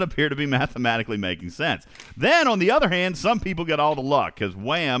 Doesn't appear to be mathematically making sense. Then, on the other hand, some people get all the luck because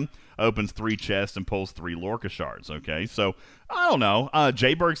Wham opens 3 chests and pulls 3 Lorca shards, okay? So, I don't know.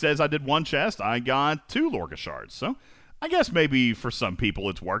 Jayberg says I did 1 chest. I got 2 Lorca shards. So, I guess maybe for some people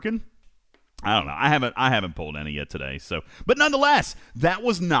it's working. I don't know. I haven't pulled any yet today. So, but nonetheless, that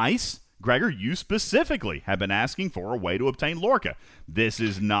was nice. Gregor, you specifically have been asking for a way to obtain Lorca. This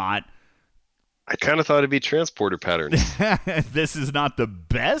is not. I kind of thought it'd be transporter patterns. This is not the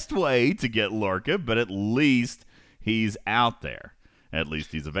best way to get Lorca, but at least he's out there. At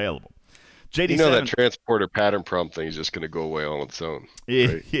least he's available. JD7, you know that transporter pattern prompt thing is just going to go away on its own.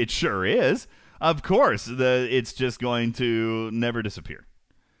 Right? It sure is. Of course, it's just going to never disappear.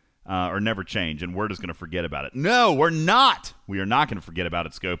 Or never change, and we're just going to forget about it. No, we're not. We are not going to forget about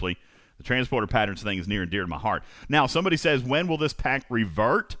it, Scopely. The transporter patterns thing is near and dear to my heart. Now, somebody says, when will this pack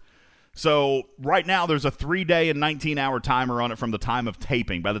revert? So, right now, there's a 3-day and 19-hour timer on it from the time of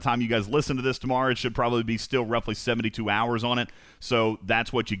taping. By the time you guys listen to this tomorrow, it should probably be still roughly 72 hours on it. So,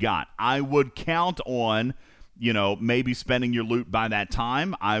 that's what you got. I would count on, maybe spending your loot by that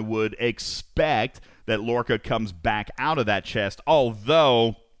time. I would expect that Lorca comes back out of that chest,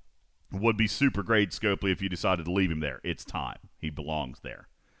 although would be super great, Scopely, if you decided to leave him there. It's time. He belongs there.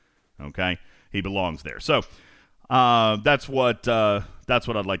 Okay? He belongs there. So, that's what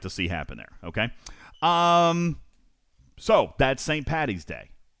I'd like to see happen there. Okay? So, that's St. Paddy's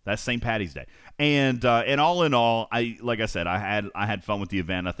Day. And all in all, like I said, I had fun with the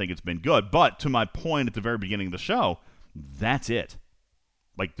event. I think it's been good. But to my point at the very beginning of the show, that's it.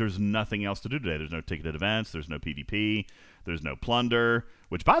 Like, there's nothing else to do today. There's no ticketed events. There's no PvP. There's no plunder.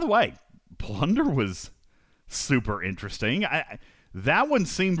 Which, by the way, plunder was super interesting. That one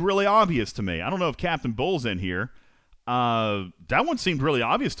seemed really obvious to me. I don't know if Captain Bull's in here. That one seemed really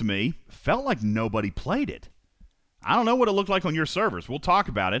obvious to me. Felt like nobody played it. I don't know what it looked like on your servers. We'll talk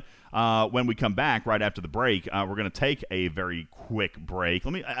about it when we come back right after the break. We're going to take a very quick break.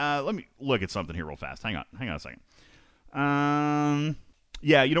 Let me look at something here real fast. Hang on a second.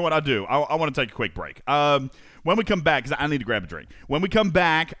 Yeah, you know what I'll do? I want to take a quick break. When we come back, because I need to grab a drink. When we come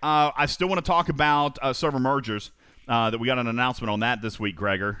back, I still want to talk about server mergers. That we got an announcement on that this week,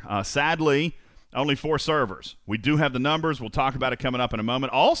 Gregor. Sadly, Only 4 servers. We do have the numbers. We'll talk about it coming up in a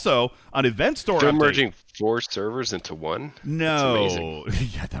moment. Also, an event store They're update. merging 4 servers into one? No.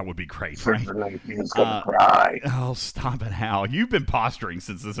 Yeah, that would be great, right? Oh, stop it, Hal. You've been posturing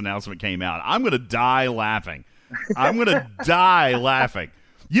since this announcement came out. I'm going to die laughing.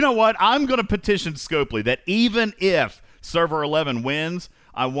 You know what? I'm going to petition Scopely that even if Server 11 wins,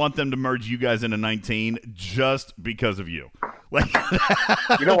 I want them to merge you guys into 19 just because of you.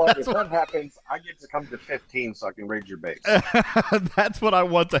 You know what? If that happens, I get to come to 15 so I can raid your base. That's what I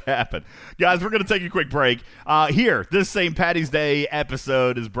want to happen. Guys, we're going to take a quick break. This St. Patty's Day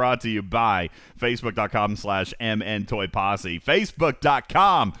episode is brought to you by Facebook.com/MNToyPosse.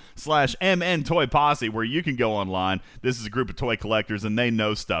 Facebook.com/MNToyPosse, where you can go online. This is a group of toy collectors, and they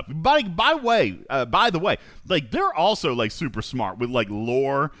know stuff. By the way, like they're also like super smart with like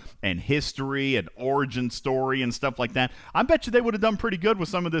lore and history and origin story and stuff like that. I bet you they would have done pretty good with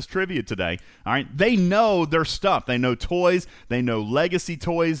some of this trivia today. All right, they know their stuff. They know toys. They know legacy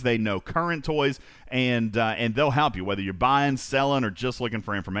toys. They know current toys, and they'll help you whether you're buying, selling, or just looking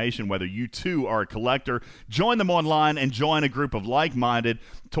for information. Whether you too are a collector, join them online and join a group of like-minded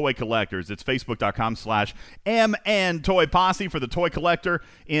toy collectors. It's Facebook.com/MNToyPosse for the toy collector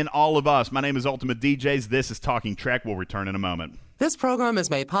in all of us. My name is Ultimate DJs. This is Talking Trek. We'll return in a moment. This program is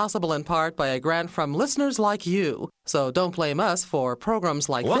made possible in part by a grant from listeners like you. So don't blame us for programs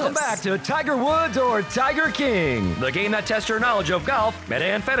like Welcome this. back to Tiger Woods or Tiger King, the game that tests your knowledge of golf,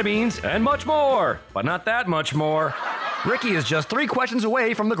 methamphetamines, and much more. But not that much more. Ricky is just 3 questions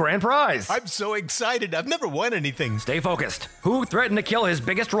away from the grand prize. I'm so excited. I've never won anything. Stay focused. Who threatened to kill his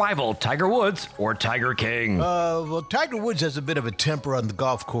biggest rival, Tiger Woods or Tiger King? Well, Tiger Woods has a bit of a temper on the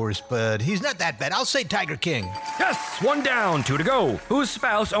golf course, but he's not that bad. I'll say Tiger King. Yes, 1 down, 2 to go. Whose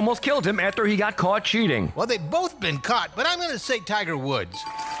spouse almost killed him after he got caught cheating? Well, they've both been caught, but I'm going to say Tiger Woods.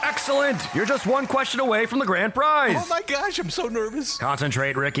 Excellent. You're just 1 question away from the grand prize. Oh my gosh, I'm so nervous.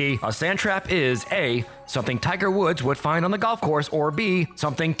 Concentrate, Ricky. A sand trap is A, something Tiger Woods would find on the golf course, or B,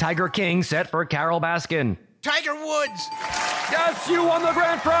 something Tiger King set for Carol Baskin. Tiger Woods! Yes, you won the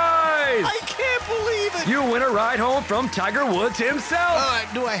grand prize! I can't believe it! You win a ride home from Tiger Woods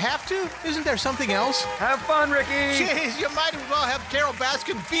himself! Do I have to? Isn't there something else? Have fun, Ricky! Jeez, you might as well have Carol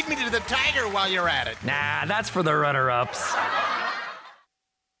Baskin feed me to the tiger while you're at it. Nah, that's for the runner-ups.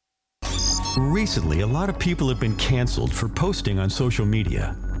 Recently, a lot of people have been canceled for posting on social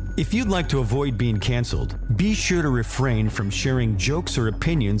media. If you'd like to avoid being canceled, be sure to refrain from sharing jokes or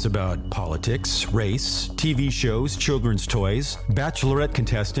opinions about politics, race, TV shows, children's toys, bachelorette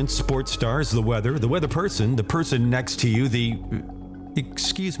contestants, sports stars, the weather person, the person next to you,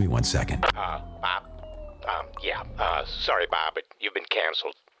 Excuse me 1 second. Bob. Sorry, Bob, but you've been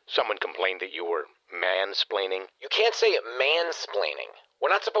canceled. Someone complained that you were mansplaining. You can't say it mansplaining. We're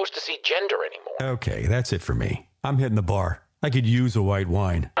not supposed to see gender anymore. Okay, that's it for me. I'm hitting the bar. I could use a white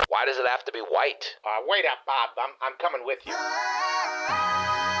wine. Why does it have to be white? Wait up, Bob. I'm coming with you.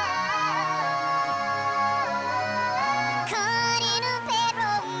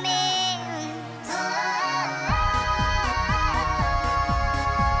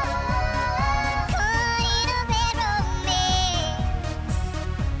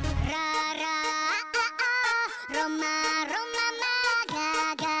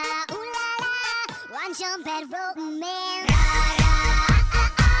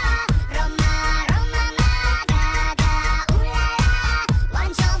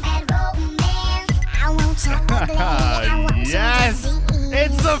 Yes!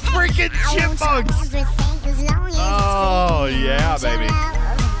 It's the freaking Chipmunks! Oh, yeah, baby.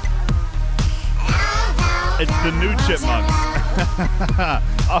 It's the new Chipmunks.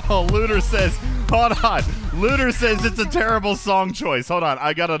 Oh, Looter says, hold on. Looter says it's a terrible song choice. Hold on,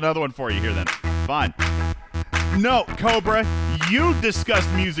 I got another one for you here then. Fine. No, Cobra, you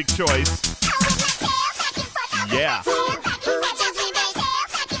discussed music choice. Yeah.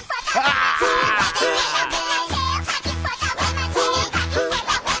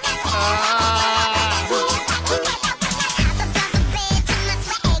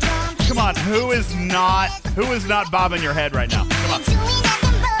 Come on, who is not bobbing your head right now? Come on.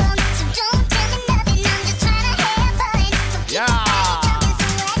 Yeah.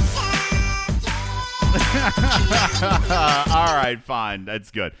 All right, fine.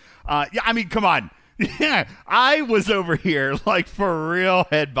 That's good. Yeah, I mean, come on. Yeah, I was over here like for real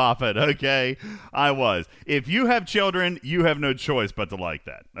head bopping, okay? I was. If you have children, you have no choice but to like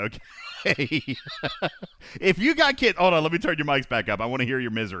that, okay? If you got kids, hold on, let me turn your mics back up. I want to hear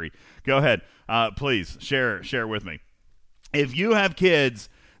your misery. Go ahead. Please, share with me. If you have kids,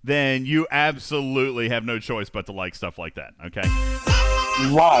 then you absolutely have no choice but to like stuff like that, okay?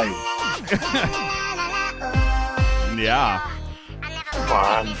 Why? Yeah. Come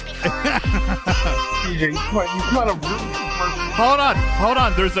on. You kind of rude. Hold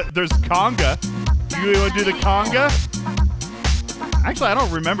on. There's conga. You want to do the conga? Actually, I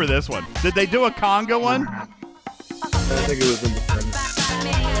don't remember this one. Did they do a conga one? I think it was in the front.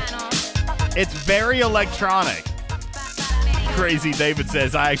 It's very electronic. Crazy David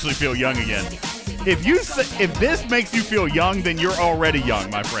says, I actually feel young again. If this makes you feel young, then you're already young,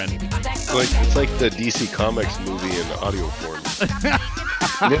 my friend. It's like the DC Comics movie in audio form.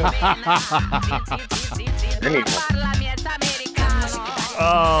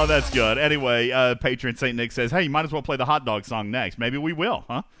 Oh, that's good. Anyway, patron St. Nick says, hey, you might as well play the hot dog song next. Maybe we will,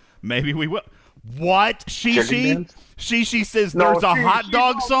 huh? Maybe we will. What? Shishi says there's a hot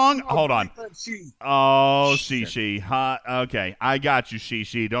dog song? Hold on. Oh, Shishi. Hot. Okay, I got you,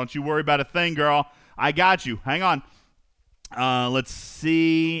 Shishi. Don't you worry about a thing, girl. I got you. Hang on. Let's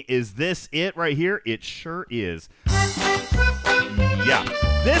see. Is this it right here? It sure is. Yeah.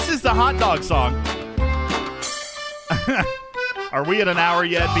 This is the hot dog song. Are we at an hour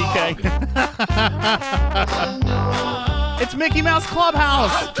yet, BK? It's Mickey Mouse Clubhouse.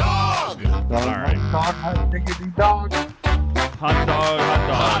 Hot dog. All right. Hot diggity dog. Hot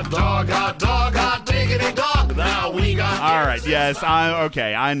dog. Hot diggity dog. Now we got. All right. Yes.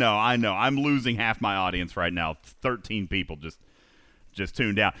 I know. I'm losing half my audience right now. 13 people just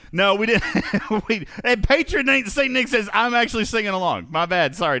tuned out. No, we didn't. And patron St. Nick says, I'm actually singing along. My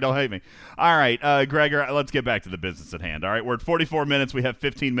bad. Sorry, don't hate me. All right, Gregor, let's get back to the business at hand. All right, we're at 44 minutes. We have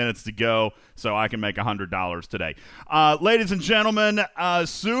 15 minutes to go, so I can make $100 today. Ladies and gentlemen,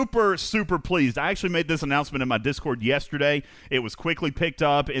 super, super pleased. I actually made this announcement in my Discord yesterday. It was quickly picked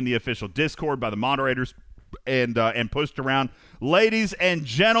up in the official Discord by the moderators and pushed around. Ladies and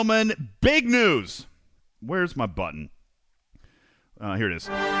gentlemen, big news. Where's my button? Here it is.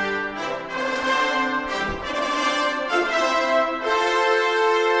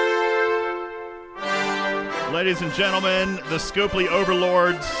 Ladies and gentlemen, the Scopely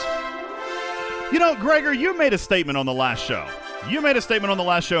overlords. You know, Gregor, you made a statement on the last show.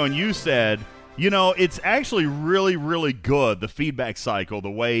 And you said, you know, it's actually really, really good, the feedback cycle,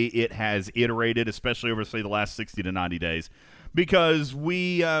 the way it has iterated, especially over, say, the last 60 to 90 days, because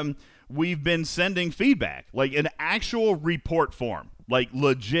we've been sending feedback, like an actual report form, like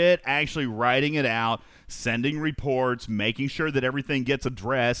legit actually writing it out, sending reports, making sure that everything gets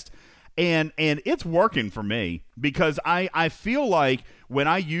addressed. And it's working for me because I feel like when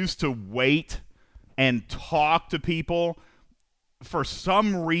I used to wait and talk to people, for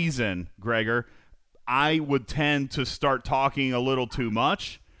some reason, Gregor, I would tend to start talking a little too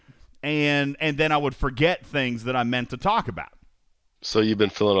much, and then I would forget things that I meant to talk about. So you've been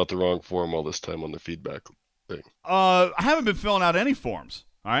filling out the wrong form all this time on the feedback thing. I haven't been filling out any forms.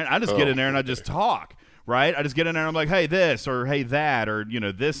 All right, I just get in there and I just talk. Right? I just get in there and I'm like, hey, this, or hey, that, or, you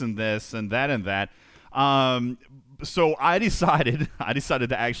know, this and this and that and that. So I decided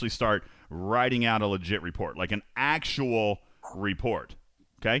to actually start writing out a legit report, like an actual report.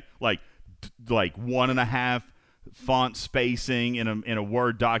 Okay? Like 1.5 font spacing in a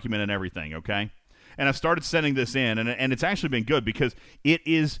Word document and everything. Okay? And I started sending this in, and it's actually been good because it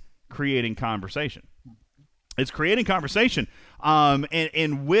is creating conversation. It's creating conversation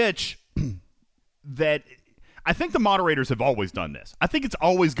in which that I think the moderators have always done this. I think it's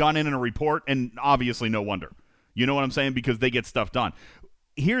always gone in a report, and obviously no wonder. You know what I'm saying? Because they get stuff done.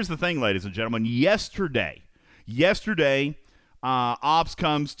 Here's the thing, ladies and gentlemen. Yesterday, Ops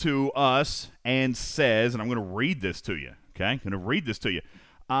comes to us and says, and I'm going to read this to you, okay? I'm going to read this to you.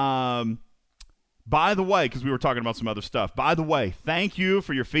 By the way, because we were talking about some other stuff, by the way, thank you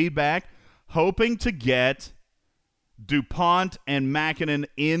for your feedback. Hoping to get DuPont and Mackinnon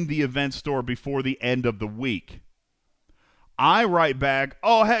in the event store before the end of the week. I write back,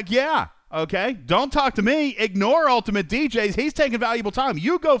 oh, heck yeah. Okay, don't talk to me. Ignore Ultimate DJs. He's taking valuable time.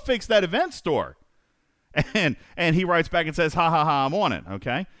 You go fix that event store. And he writes back and says, ha, ha, ha, I'm on it.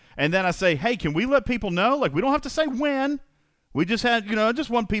 Okay. And then I say, hey, can we let people know? Like, we don't have to say when. We just just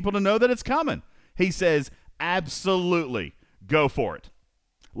want people to know that it's coming. He says, absolutely. Go for it.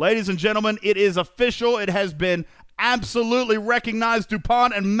 Ladies and gentlemen, it is official. It has been absolutely recognized.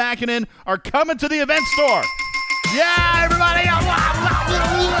 DuPont and Mackinnon are coming to the event store. Yeah, everybody.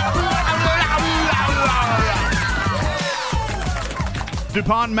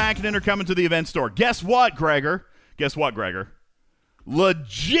 DuPont and Mackinnon are coming to the event store. Guess what, Gregor?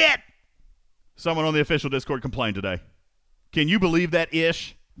 Legit. Someone on the official Discord complained today. Can you believe that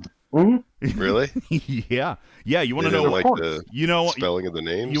ish? Mm-hmm. Really? Yeah. You want to know like the spelling of the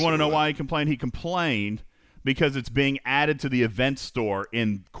names? You want to know why he complained? He complained because it's being added to the event store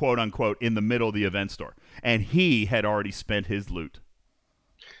in quote unquote in the middle of the event store, and he had already spent his loot.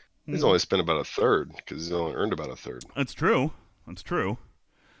 He's only spent about a third because he's only earned about a third. That's true.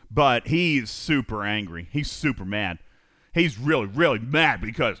 But he's super angry. He's super mad. He's really, really mad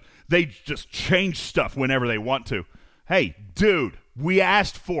because they just change stuff whenever they want to. Hey, dude, we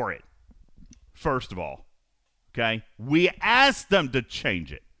asked for it. First of all, okay? We asked them to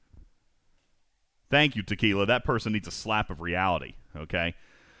change it. Thank you, Tequila. That person needs a slap of reality, okay?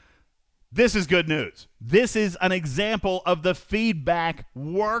 This is good news. This is an example of the feedback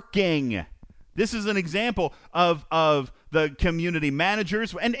working. This is an example of the community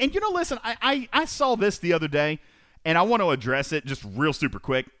managers. And listen, I saw this the other day, and I want to address it just real super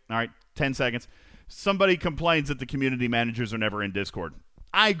quick. All right, 10 seconds. Somebody complains that the community managers are never in Discord.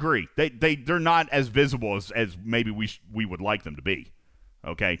 I agree. They're not as visible as maybe we would like them to be.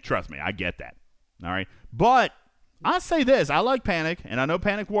 Okay, trust me, I get that. All right, but I say this: I like Panic, and I know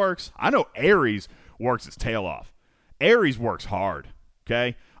Panic works. I know Aries works his tail off. Aries works hard.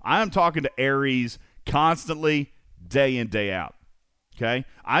 Okay, I am talking to Aries constantly, day in, day out. Okay,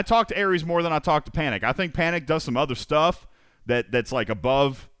 I talk to Aries more than I talk to Panic. I think Panic does some other stuff that's like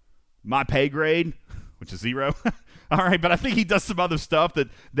above my pay grade, which is 0. All right, but I think he does some other stuff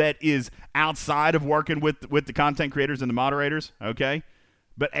that is outside of working with the content creators and the moderators. Okay,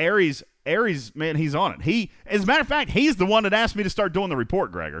 but Aries, man, he's on it. As a matter of fact, he's the one that asked me to start doing the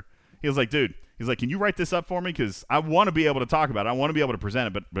report, Gregor. He was like, dude, can you write this up for me? Because I want to be able to talk about it. I want to be able to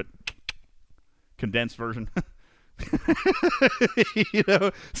present it, but condensed version.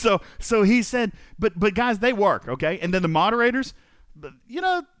 So he said, but guys, they work, okay? And then the moderators,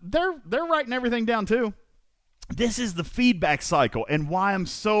 they're writing everything down too. This is the feedback cycle and why I'm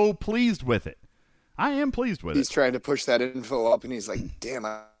so pleased with it. I am pleased with it. He's trying to push that info up, and he's like, damn,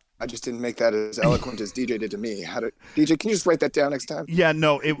 I just didn't make that as eloquent as DJ did to me. DJ, can you just write that down next time? Yeah,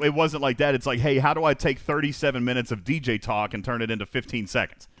 no, it wasn't like that. It's like, hey, how do I take 37 minutes of DJ talk and turn it into 15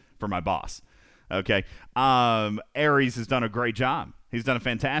 seconds for my boss? Okay. Aries has done a great job. He's done a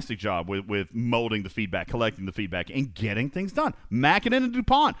fantastic job with molding the feedback, collecting the feedback, and getting things done. Mackinnon and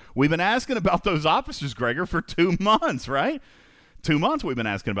DuPont. We've been asking about those officers, Gregor, for 2 months, right? 2 months we've been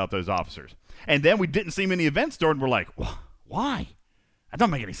asking about those officers. And then we didn't see them in the event store, and we're like, why? That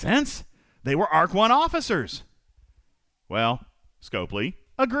doesn't make any sense. They were ARC 1 officers. Well, Scopely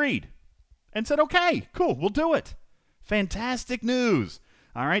agreed and said, okay, cool, we'll do it. Fantastic news.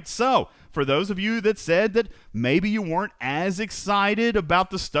 All right, so for those of you that said that maybe you weren't as excited about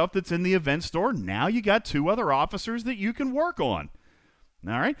the stuff that's in the event store, now you got 2 other officers that you can work on.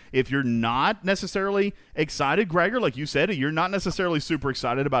 All right, if you're not necessarily excited, Gregor, like you said, you're not necessarily super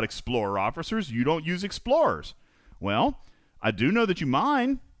excited about Explorer officers, you don't use Explorers. Well, I do know that you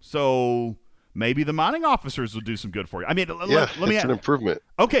mine, so maybe the mining officers will do some good for you. I mean, let me it's an improvement.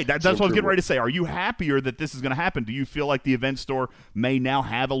 Okay, that's what I was getting ready to say. Are you happier that this is going to happen? Do you feel like the event store may now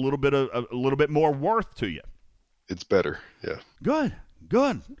have a little bit more worth to you? It's better, yeah.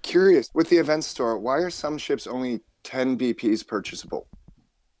 Good. Curious, with the event store, why are some ships only 10 BPs purchasable?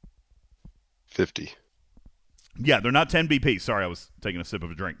 50. Yeah, they're not 10 BPs. Sorry, I was taking a sip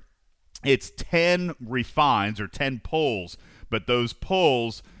of a drink. It's 10 refines or 10 pulls, but those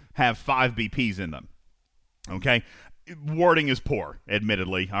pulls have 5 BPs in them. Okay? Wording is poor,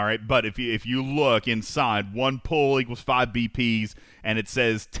 admittedly, all right? But if you look inside, 1 pull equals 5 BPs, and it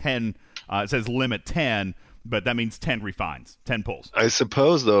says 10, it says limit 10, but that means 10 refines, 10 pulls. I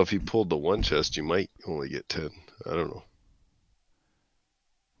suppose, though, if you pulled the 1 chest, you might only get 10. I don't know.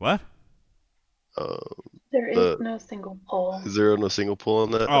 What? There is no single pull. Is there no single pull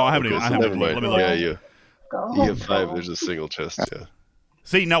on that? Oh, I haven't even. Never mind. Let me look. Yeah, you have 5. There's a single chest. Yeah.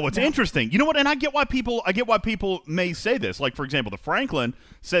 See, now what's interesting, you know what? And I get why people may say this. Like, for example, the Franklin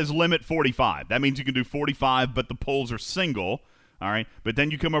says limit 45. That means you can do 45, but the pulls are single. All right. But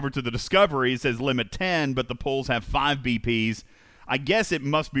then you come over to the Discovery. It says limit 10, but the pulls have 5 BPs. I guess it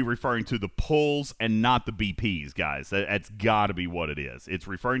must be referring to the pulls and not the BPs, guys. That's got to be what it is. It's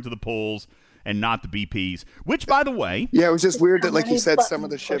referring to the pulls and not the BPs, which, by the way... Yeah, it was just weird that, like you said, some of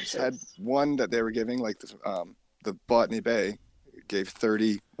the ships had 1 that they were giving, like the Botany Bay gave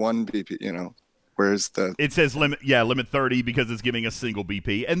 31 BP, whereas the... It says limit 30 because it's giving a single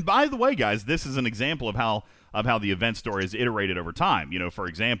BP. And by the way, guys, this is an example of how the event store is iterated over time. For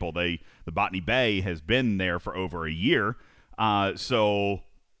example, the Botany Bay has been there for over a year. So,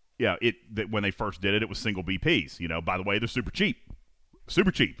 yeah, when they first did it, it was single BPs. By the way, they're super cheap.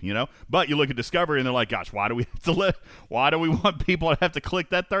 But you look at Discovery and they're like, gosh, why do we want people to have to click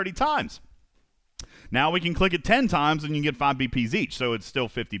that 30 times? Now we can click it 10 times and you can get 5 BPs each, so it's still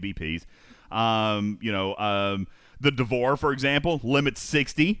 50 BPs. The Devore, for example, limits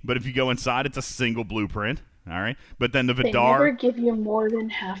 60, but if you go inside, it's a single blueprint. All right, but then the Vidar. They never give you more than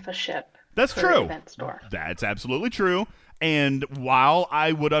half a ship. That's per true. Event store. That's absolutely true. And while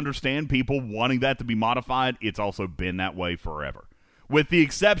I would understand people wanting that to be modified, it's also been that way forever, with the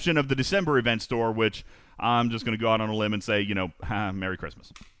exception of the December event store, which I'm just going to go out on a limb and say, Merry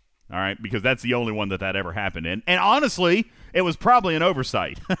Christmas. All right, because that's the only one that ever happened in. And honestly, it was probably an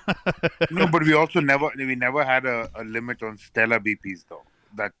oversight. No, but we also never had a limit on Stella BPs, though.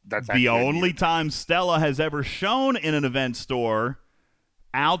 That's the only time Stella has ever shown in an event store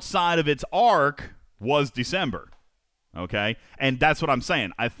outside of its arc was December. Okay? And that's what I'm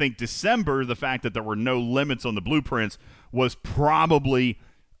saying. I think December, the fact that there were no limits on the blueprints, was probably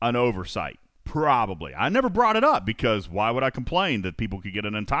an oversight. Probably. I never brought it up because why would I complain that people could get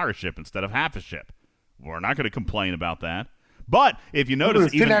an entire ship instead of half a ship? We're not going to complain about that. But if you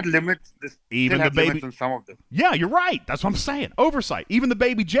notice, still had limits. Even the baby limits on some of them. Yeah, you're right. That's what I'm saying. Oversight. Even the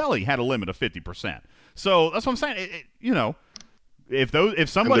baby jelly had a limit of 50%. So that's what I'm saying. If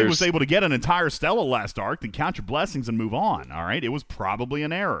somebody was able to get an entire Stella last arc, then count your blessings and move on. All right. It was probably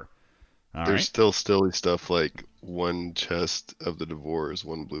an error. There's still silly stuff like one chest of the Devore is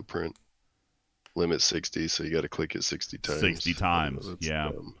one blueprint. Limit 60, so you got to click it 60 times. 60 times, yeah.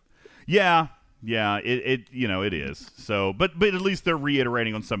 Dumb. Yeah, it is. So, but at least they're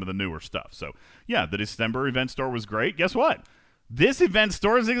reiterating on some of the newer stuff. So, yeah, the December event store was great. Guess what? This event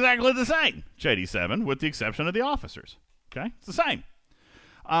store is exactly the same, JD7, with the exception of the officers. Okay? It's the same.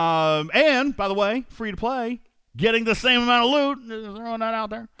 And, by the way, free to play, getting the same amount of loot, throwing that out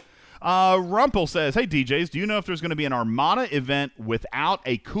there. Rumpel says, hey, DJs, do you know if there's going to be an Armada event without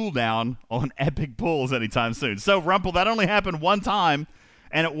a cooldown on epic pulls anytime soon? So, Rumpel, that only happened one time,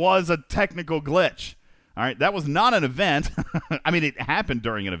 and it was a technical glitch. All right, that was not an event. I mean, it happened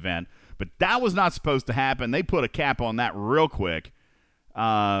during an event, but that was not supposed to happen. They put a cap on that real quick.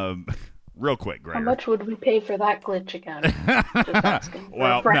 Real quick, Gregor. How much would we pay for that glitch again? Just asking.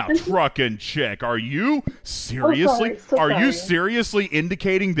 Well, now, truckin' chick, are you seriously? Are you seriously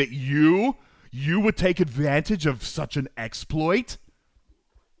indicating that you would take advantage of such an exploit?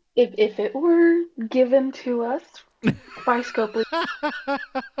 If it were given to us by Scopely.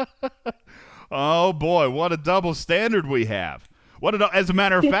 Oh boy, what a double standard we have. As a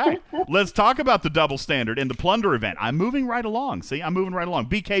matter of fact, let's talk about the double standard in the plunder event. I'm moving right along. See, I'm moving right along.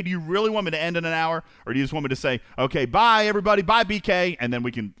 BK, do you really want me to end in an hour? Or do you just want me to say, okay, bye, everybody, bye, BK, and then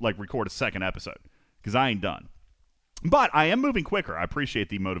we can, record a second episode? Because I ain't done. But I am moving quicker. I appreciate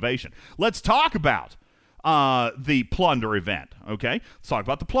the motivation. Let's talk about the plunder event, okay? Let's talk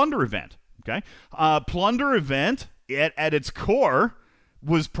about the plunder event, okay? Plunder event, at its core,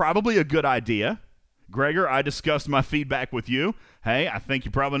 was probably a good idea. Gregor, I discussed my feedback with you. Hey, I think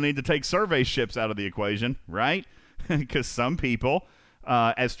you probably need to take survey ships out of the equation, right? Because some people,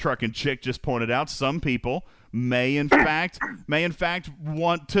 as Truckin' Chick just pointed out, some people may in fact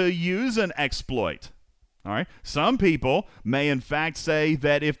want to use an exploit. All right? Some people may in fact say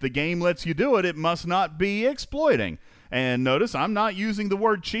that if the game lets you do it, it must not be exploiting. And notice I'm not using the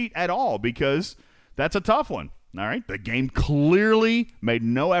word cheat at all because that's a tough one. All right? The game clearly made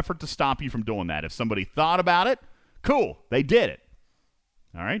no effort to stop you from doing that. If somebody thought about it, cool, they did it.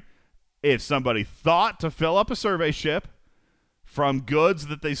 All right? If somebody thought to fill up a survey ship from goods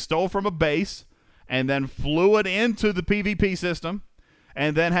that they stole from a base and then flew it into the PvP system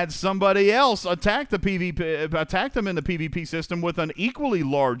and then had somebody else attack them in the PvP system with an equally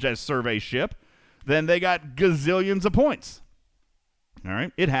large as survey ship, then they got gazillions of points. All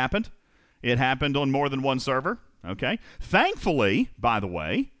right? It happened. It happened on more than one server, okay? Thankfully, by the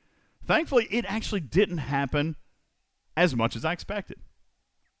way, it actually didn't happen as much as I expected.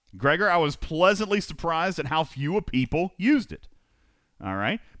 Gregor, I was pleasantly surprised at how few people used it, all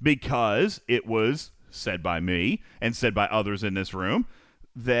right? Because it was said by me and said by others in this room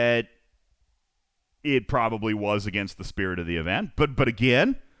that it probably was against the spirit of the event. But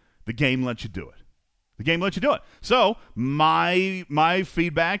again, the game lets you do it. The game lets you do it. So my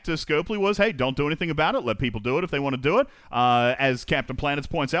feedback to Scopely was, hey, don't do anything about it. Let people do it if they want to do it. As Captain Planets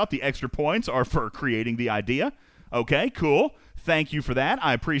points out, the extra points are for creating the idea. Okay, cool. Thank you for that.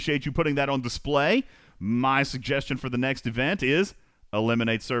 I appreciate you putting that on display. My suggestion for the next event is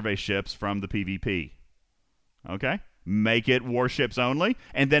eliminate survey ships from the PvP. Okay? Make it warships only.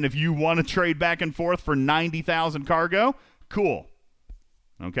 And then if you want to trade back and forth for 90,000 cargo, cool.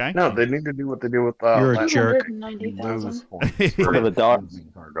 Okay. No, they need to do what they do with. You're a jerk. The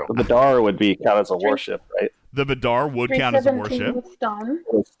Vidar would be count as a warship, right? The Vidar would count as a warship. Stone.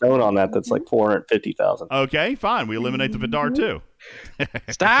 Stone on that's like 450,000. Okay, fine. We eliminate the Vidar too.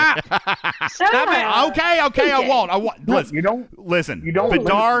 Stop. Okay, I won't. Listen. You don't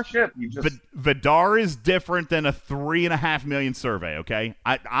Vidar. ship. You just... Vidar is different than a 3.5 million survey. Okay,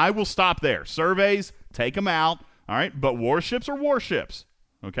 I will stop there. Surveys, take them out. All right, but warships are warships.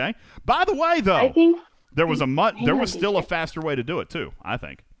 Okay. By the way, though, I think there was still a faster way to do it too. I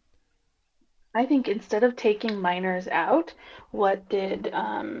think instead of taking miners out, what did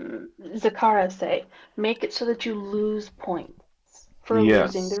Zakara say? Make it so that you lose points for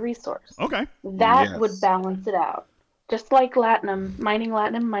losing the resource. Okay. That would balance it out. Just like Mining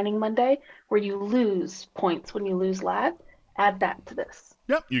Monday, where you lose points when you lose lat, add that to this.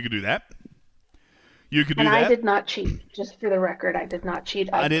 Yep, you could do that. And I did not cheat. Just for the record, I did not cheat.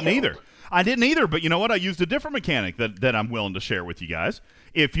 I didn't either. But you know what? I used a different mechanic that I'm willing to share with you guys.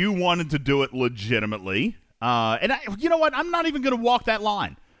 If you wanted to do it legitimately, you know what? I'm not even going to walk that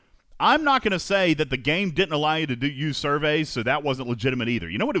line. I'm not going to say that the game didn't allow you to use surveys, so that wasn't legitimate either.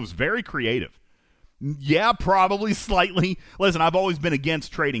 You know what? It was very creative. Yeah, probably slightly. Listen, I've always been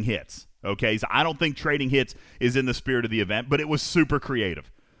against trading hits. Okay, so I don't think trading hits is in the spirit of the event, but it was super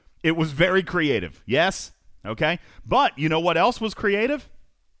creative. It was very creative, yes? Okay? But you know what else was creative?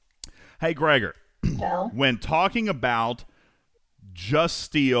 Hey, Gregor, when talking about Just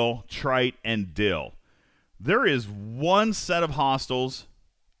Steel, Trite, and Dill, there is one set of hostiles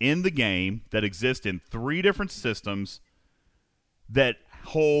in the game that exist in 3 different systems that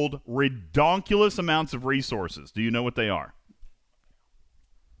hold redonkulous amounts of resources. Do you know what they are?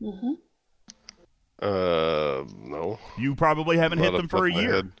 Mm-hmm. No. You probably haven't hit them for a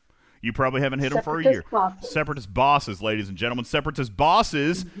year. You probably haven't hit them for a year. Bosses. Separatist bosses, ladies and gentlemen. Separatist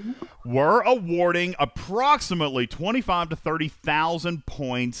bosses were awarding approximately 25 to 30,000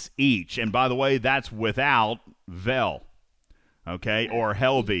 points each. And by the way, that's without Vel, okay, or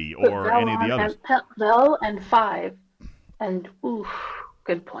Helvi, or any of the others. Vel and 5, and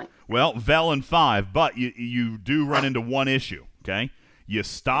good point. Well, Vel and 5, but you do run into one issue, okay? You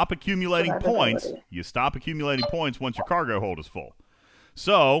stop accumulating points. You stop accumulating points once your cargo hold is full.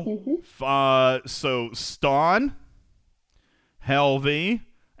 So, so Ston, Helvi,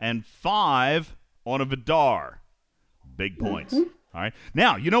 and 5 on a Vidar. Big points. All right.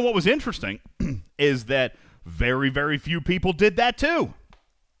 Now, you know what was interesting is that very, very few people did that too.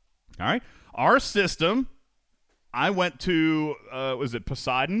 All right. Our system, I went to, was it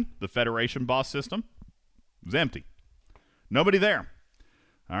Poseidon, the Federation boss system? It was empty. Nobody there.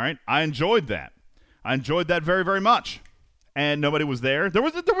 All right. I enjoyed that. I enjoyed that very, very much. And nobody was there. There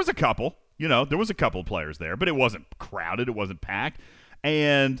was a couple, there was a couple of players there, but it wasn't crowded. It wasn't packed.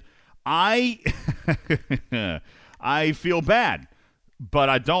 And I feel bad, but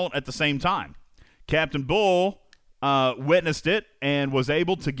I don't at the same time. Captain Bull witnessed it and was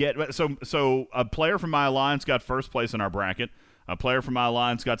able to get so a player from my alliance got first place in our bracket. A player from my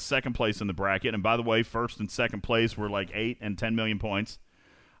alliance got second place in the bracket. And by the way, first and second place were like 8 and 10 million points.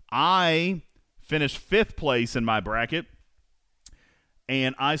 I finished 5th place in my bracket.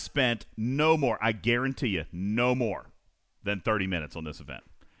 And I spent no more, I guarantee you, no more than 30 minutes on this event.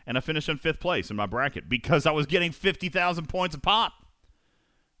 And I finished in 5th place in my bracket because I was getting 50,000 points a pop.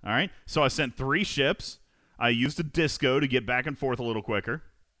 All right? So I sent 3 ships. I used a disco to get back and forth a little quicker.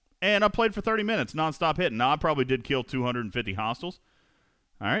 And I played for 30 minutes, nonstop hitting. Now, I probably did kill 250 hostiles.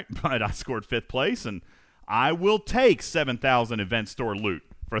 All right? But I scored 5th place, and I will take 7,000 event store loot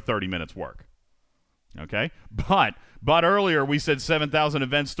for 30 minutes work. Okay? But earlier we said 7,000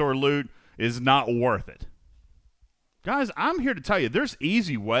 event store loot is not worth it. Guys, I'm here to tell you there's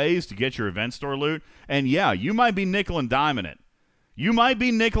easy ways to get your event store loot. And yeah, you might be nickel and diming it.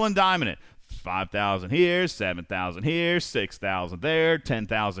 5,000 here, 7,000 here, 6,000 there,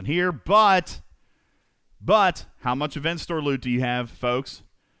 10,000 here. But how much event store loot do you have, folks?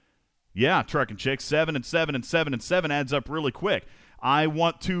 Yeah, Truck and Chick, 7 and 7 and 7 and 7 adds up really quick. I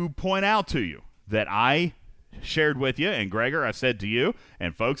want to point out to you that I shared with you, and Gregor, I said to you,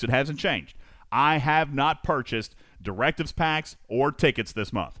 and folks, it hasn't changed. I have not purchased directives packs or tickets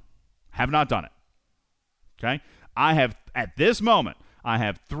this month. Have not done it. Okay? I have, at this moment, I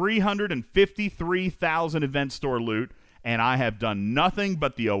have 353,000 event store loot, and I have done nothing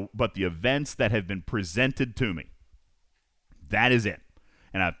but the events that have been presented to me. That is it.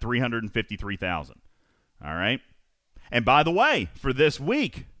 And I have 353,000. All right? And by the way, for this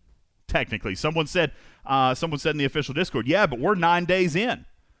week, technically, someone said in the official Discord, yeah, but we're 9 days in.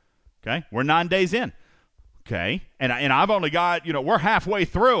 Okay? We're 9 days in. Okay? And I've only got, we're halfway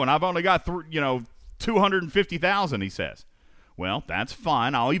through, and I've only got, 250,000, he says. Well, that's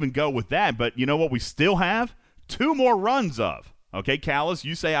fine. I'll even go with that. But you know what we still have? 2 more runs of. Okay, Callis,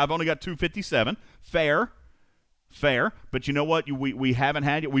 you say I've only got 257. Fair. But you know what? We haven't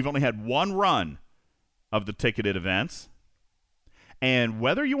had yet. We've only had 1 run of the ticketed events. And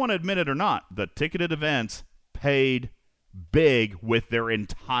whether you want to admit it or not, the ticketed events paid big with their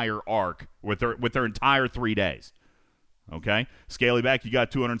entire arc, with their entire 3 days. Okay? Scaly back, you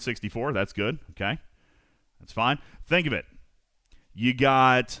got 264. That's good. Okay? That's fine. Think of it. You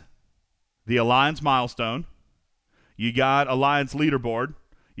got the Alliance milestone. You got Alliance leaderboard.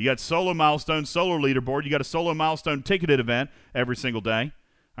 You got solo milestone, solo leaderboard. You got a solo milestone ticketed event every single day.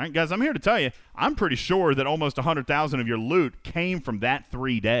 All right, guys, I'm here to tell you, I'm pretty sure that almost 100,000 of your loot came from that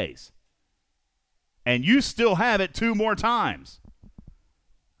 3 days. And you still have it 2 more times.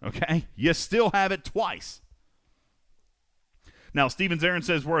 Okay? You still have it twice. Now, Stevens Aaron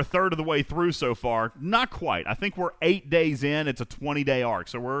says we're a third of the way through so far. Not quite. I think we're 8 days in. It's a 20-day arc.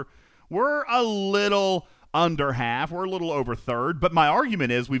 So we're a little under half. We're a little over third. But my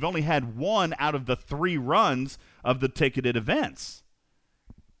argument is we've only had 1 out of the 3 runs of the ticketed events.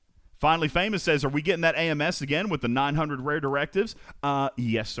 Finally Famous says, are we getting that AMS again with the 900 rare directives?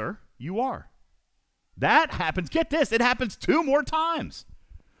 Yes, sir, you are. That happens. Get this. It happens 2 more times.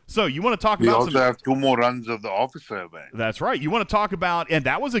 So you want to talk about We also have 2 more runs of the officer event. That's right. You want to talk about, and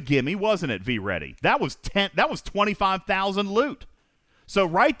that was a gimme, wasn't it, V-Ready? That was 25,000 loot. So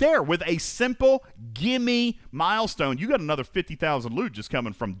right there, with a simple gimme milestone, you got another 50,000 loot just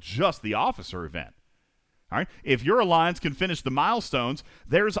coming from just the officer event. All right. If your alliance can finish the milestones,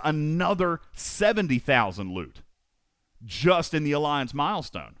 there's another 70,000 loot just in the alliance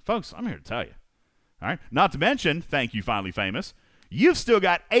milestone. Folks, I'm here to tell you. All right. Not to mention, thank you, Finally Famous, you've still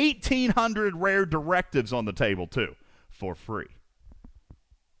got 1,800 rare directives on the table, too, for free.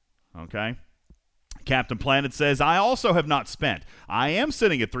 Okay. Captain Planet says, I also have not spent. I am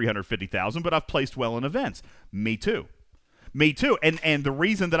sitting at 350,000, but I've placed well in events. Me too. Me too. And the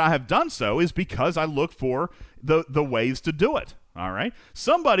reason that I have done so is because I look for the ways to do it. All right?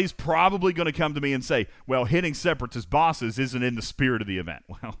 Somebody's probably going to come to me and say, well, hitting Separatist bosses isn't in the spirit of the event.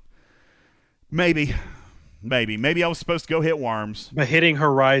 Well, maybe. Maybe I was supposed to go hit worms. But hitting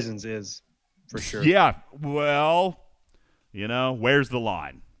Horizons is, for sure. Yeah. Well, where's the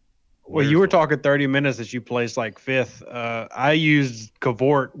line? Well, you were talking 30 minutes that you placed like 5th. I used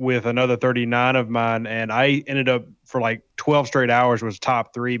Cavort with another 39 of mine, and I ended up for like 12 straight hours was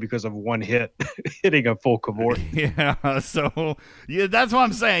top 3 because of 1 hit, hitting a full Cavort. Yeah, so that's what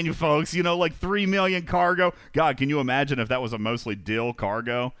I'm saying, you folks. Like 3 million cargo. God, can you imagine if that was a mostly dill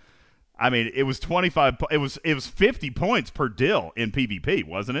cargo? I mean, it was 25. It was 50 points per dill in PvP,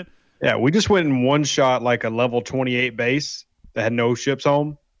 wasn't it? Yeah, we just went in one shot like a level 28 base that had no ships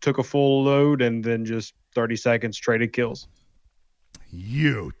home. Took a full load, and then just 30 seconds traded kills.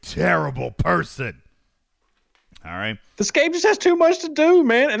 You terrible person. All right. This game just has too much to do,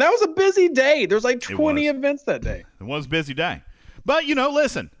 man. And that was a busy day. There's like 20 events that day. It was a busy day. But,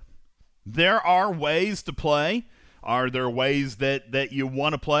 listen, there are ways to play. Are there ways that you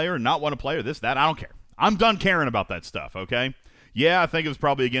want to play or not want to play or this, that? I don't care. I'm done caring about that stuff, okay? Yeah, I think it was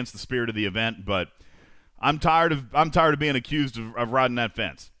probably against the spirit of the event, but I'm tired of being accused of riding that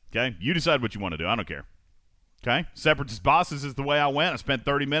fence. Okay, you decide what you want to do. I don't care. Okay, Separatist bosses is the way I went. I spent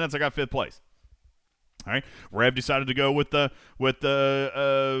 30 minutes. I got 5th place. All right, Rev decided to go with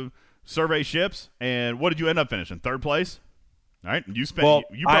the survey ships, and what did you end up finishing? 3rd place. All right, you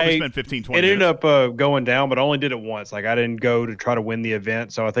probably spent 15, 20 It minutes. ended up going down, but I only did it once. Like I didn't go to try to win the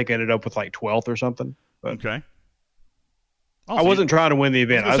event, so I think I ended up with like 12th or something. But okay. I wasn't trying to win the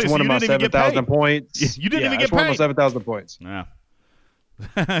event. I just wanted my 7,000 points. You didn't even get paid. I just wanted my 7,000 points. Yeah.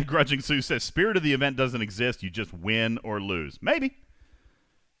 Grudging Sue says, spirit of the event doesn't exist. You just win or lose. Maybe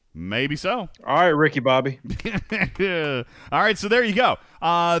so. All right, Ricky Bobby. All right, so there you go.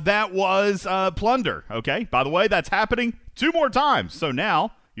 That was Plunder, okay? By the way, that's happening 2 more times. So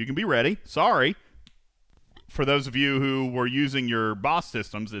now you can be ready. Sorry. For those of you who were using your boss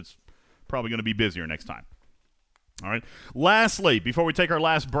systems, it's probably going to be busier next time. All right. Lastly, before we take our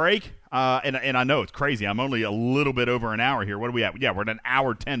last break, and I know it's crazy. I'm only a little bit over an hour here. What are we at? Yeah, we're at an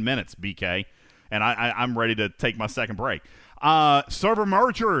hour, 10 minutes, BK. And I'm ready to take my second break. Server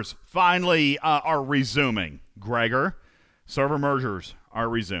mergers finally are resuming, Gregor. Server mergers are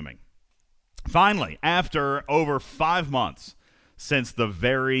resuming. Finally, after over 5 months since the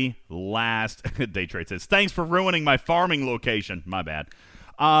very last day trade says, thanks for ruining my farming location. My bad.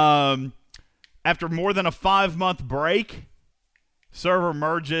 After more than a 5-month break, server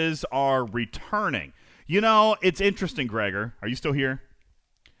merges are returning. It's interesting, Gregor. Are you still here?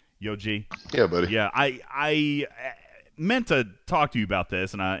 Yo, G? Yeah, buddy. Yeah, I meant to talk to you about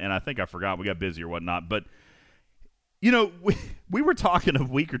this, and I think I forgot. We got busy or whatnot. But we were talking a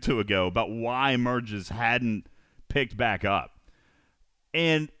week or two ago about why merges hadn't picked back up.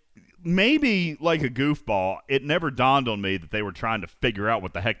 And maybe like a goofball, it never dawned on me that they were trying to figure out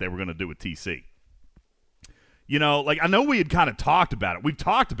what the heck they were going to do with TC. I know we had kind of talked about it. We've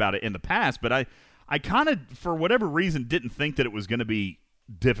talked about it in the past, but I kind of, for whatever reason, didn't think that it was going to be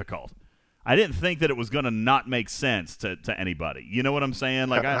difficult. I didn't think that it was going to not make sense to anybody. You know what I'm saying?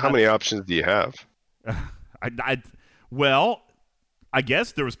 Like, how many options do you have? Well, I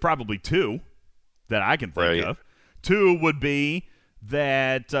guess there was probably two that I can think of. Two would be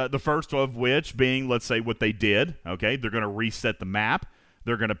that the first of which being, let's say, what they did. Okay, they're going to reset the map.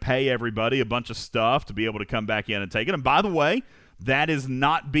 They're going to pay everybody a bunch of stuff to be able to come back in and take it. And by the way, that is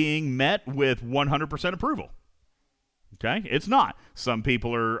not being met with 100% approval. Okay, it's not. Some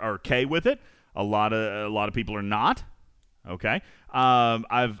people are okay with it. A lot of people are not. Okay,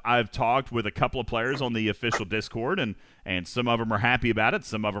 I've talked with a couple of players on the official Discord, and some of them are happy about it.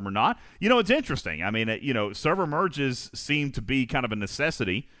 Some of them are not. It's interesting. I mean, server merges seem to be kind of a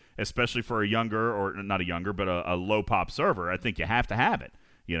necessity, especially for a younger, or not a younger, but a low pop server. I think you have to have it.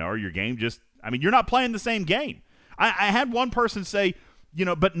 Or your game you're not playing the same game. I had one person say,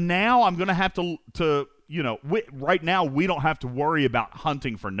 but now I'm going to have to right now we don't have to worry about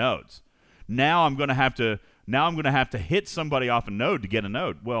hunting for nodes. Now I'm going to have to hit somebody off a node to get a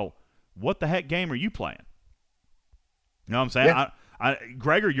node. Well, what the heck game are you playing? You know what I'm saying? Yeah.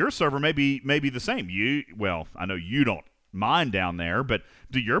 Gregor, your server may be the same. I know you don't mind down there, but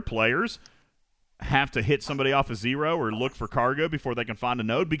do your players have to hit somebody off a zero or look for cargo before they can find a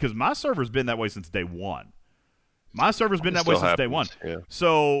node? Because my server's been that way since day one. My server's been that way since day one. Yeah.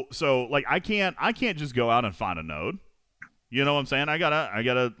 So like I can't just go out and find a node. You know what I'm saying? I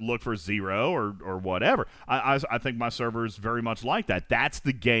gotta look for zero or whatever. I think my server is very much like that. That's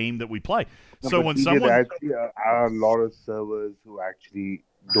the game that we play. So when someone actually are a lot of servers who actually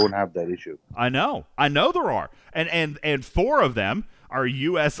don't have that issue. I know there are, and four of them are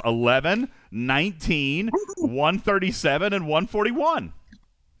US 11, 19, 137, and 141.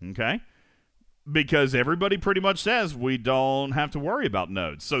 Okay. Because everybody pretty much says we don't have to worry about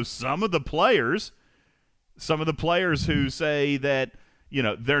nodes. So some of the players who say that,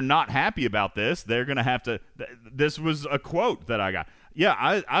 they're not happy about this, they're going to have to – this was a quote that I got. Yeah,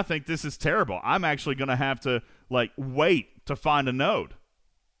 I think this is terrible. I'm actually going to have to, wait to find a node.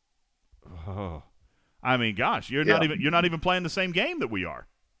 Oh. I mean, gosh, you're not even playing the same game that we are.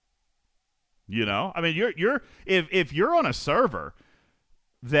 I mean, if you're on a server –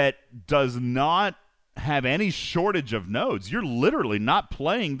 that does not have any shortage of nodes, you're literally not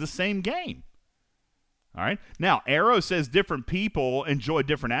playing the same game. All right? Now, Arrow says different people enjoy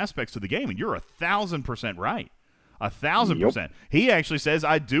different aspects of the game, and you're 1,000% right. 1,000%. Yep. He actually says,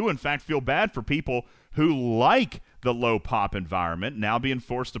 I do, in fact, feel bad for people who like the low pop environment now being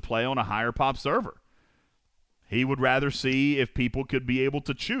forced to play on a higher pop server. He would rather see if people could be able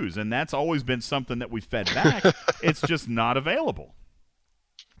to choose, and that's always been something that we fed back. It's just not available.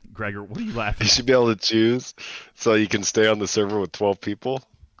 Gregor, what are you laughing at? You should be able to choose so you can stay on the server with 12 people.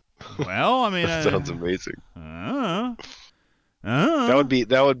 Well, I mean, that sounds amazing. That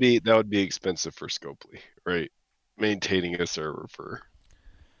would be expensive for Scopely, right? Maintaining a server for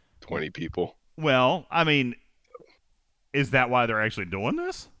 20 people. Well, I mean, is that why they're actually doing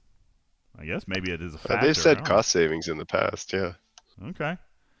this? I guess maybe it is a factor. They've said cost savings in the past, yeah. Okay.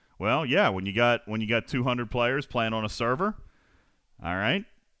 Well, yeah, when you got 200 players playing on a server, all right.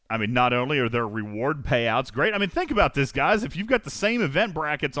 I mean, not only are there reward payouts great. I mean, think about this, guys. If you've got the same event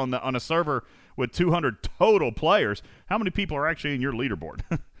brackets on a server with 200 total players, how many people are actually in your leaderboard?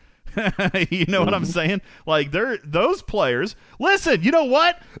 You know what I'm saying? Like, those players. Listen, you know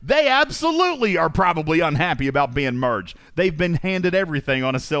what? They absolutely are probably unhappy about being merged. They've been handed everything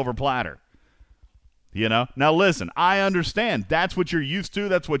on a silver platter. Now listen, I understand. That's what you're used to.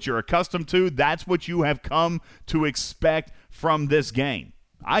 That's what you're accustomed to. That's what you have come to expect from this game.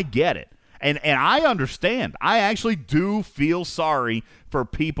 I get it. And I understand. I actually do feel sorry for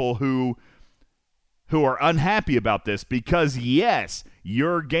people who are unhappy about this because, yes,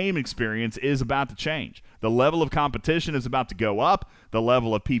 your game experience is about to change. The level of competition is about to go up. The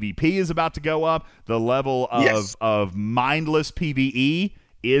level of PvP is about to go up. The level of mindless PvE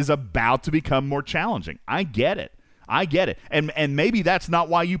is about to become more challenging. I get it. And maybe that's not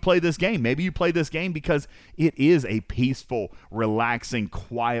why you play this game. Maybe you play this game because it is a peaceful, relaxing,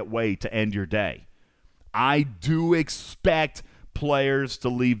 quiet way to end your day. I do expect players to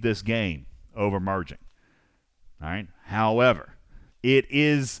leave this game over merging. All right? However, it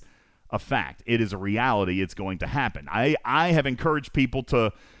is a fact. It is a reality. It's going to happen. I have encouraged people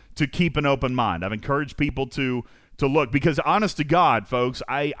to keep an open mind. I've encouraged people to look, because honest to God, folks,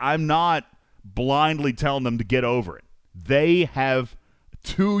 I'm not blindly telling them to get over it. They have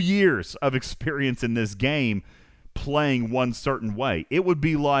 2 years of experience in this game playing one certain way. It would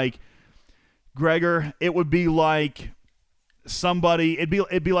be like, Gregor, it would be like somebody,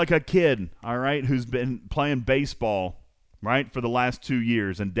 it'd be like a kid, all right, who's been playing baseball, right, for the last 2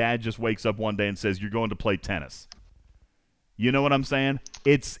 years, and dad just wakes up one day and says, you're going to play tennis. You know what I'm saying?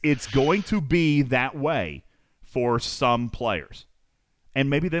 It's going to be that way for some players. And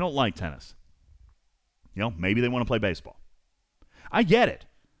maybe they don't like tennis. You know, maybe they want to play baseball. I get it.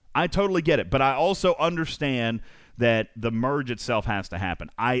 I totally get it. But I also understand that the merge itself has to happen.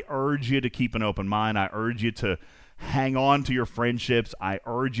 I urge you to keep an open mind. I urge you to hang on to your friendships. I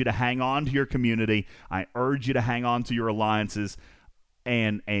urge you to hang on to your community. I urge you to hang on to your alliances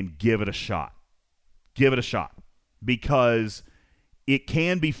and give it a shot. Give it a shot. Because it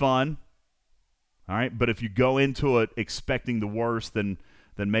can be fun. All right, but if you go into it expecting the worst, then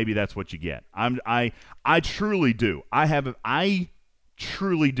maybe that's what you get. I truly do. I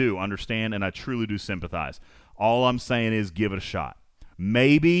truly do understand, and I truly do sympathize. All I'm saying is give it a shot.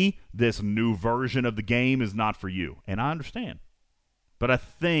 Maybe this new version of the game is not for you, and I understand. But I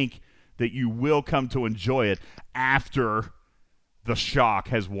think that you will come to enjoy it after the shock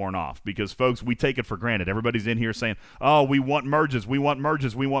has worn off, because, folks, we take it for granted. Everybody's in here saying, oh, we want merges, we want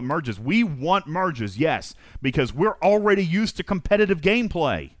merges, we want merges. We want merges, yes, because we're already used to competitive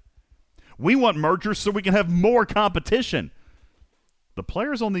gameplay. We want mergers so we can have more competition. The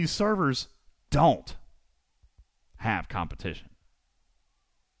players on these servers don't have competition.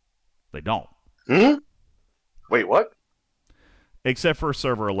 They don't. Wait, what? Except for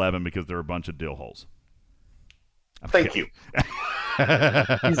Server 11, because they're a bunch of dill holes. Thank you.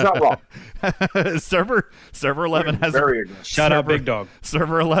 He's not wrong. Server 11 has shout out Big Dog.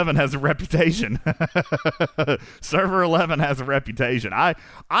 Server 11 has a reputation. Server 11 has a reputation. I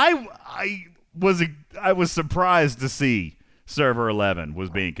was surprised to see Server 11 was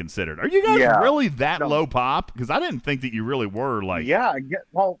being considered. Are you guys really that low pop? Because I didn't think that you really were like. Yeah,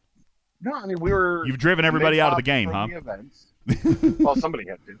 well, no, I mean we were. You've driven everybody out of the game, huh? Well, somebody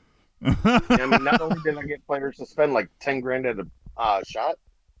had to. I mean, not only did I get players to spend like $10,000 at a shot,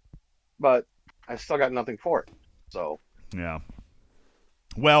 but I still got nothing for it. So yeah.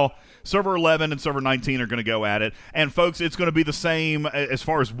 Well, Server 11 and Server 19 are going to go at it, and folks, it's going to be the same as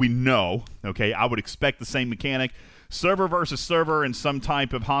far as we know. Okay, I would expect the same mechanic: server versus server in some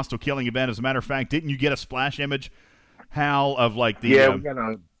type of hostile killing event. As a matter of fact, didn't you get a splash image, Hal, of like the? Yeah, we got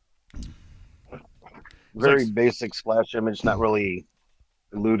a very basic splash image, not really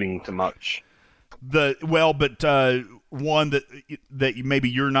alluding to much. One that maybe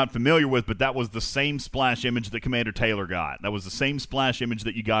you're not familiar with, but that was the same splash image that Commander Taylor got. That was the same splash image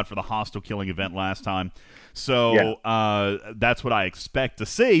that you got for the hostile killing event last time. So that's what I expect to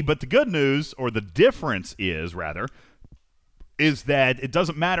see. But the good news, or the difference is that it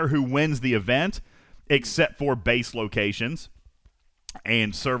doesn't matter who wins the event, except for base locations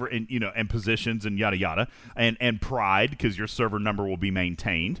and server and positions and yada yada and pride, because your server number will be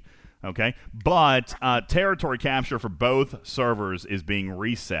maintained. Okay, but territory capture for both servers is being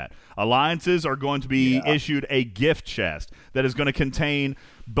reset. Alliances are going to be issued a gift chest that is going to contain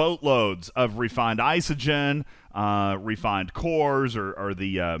boatloads of refined isogen, refined cores, or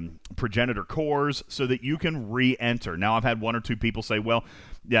the progenitor cores, so that you can re-enter. Now, I've had one or two people say, well,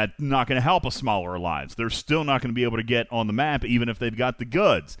 yeah, not going to help a smaller alliance. They're still not going to be able to get on the map even if they've got the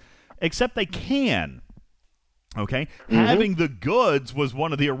goods. Except they can. Okay? Having the goods was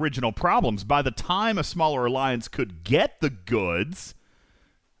one of the original problems. By the time a smaller alliance could get the goods,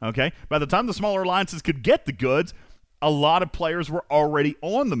 a lot of players were already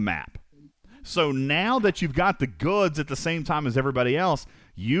on the map. So now that you've got the goods at the same time as everybody else,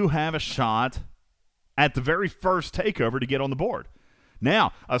 you have a shot at the very first takeover to get on the board.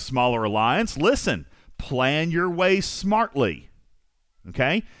 Now, a smaller alliance, listen, plan your way smartly.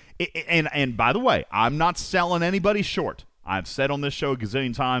 Okay? And by the way, I'm not selling anybody short. I've said on this show a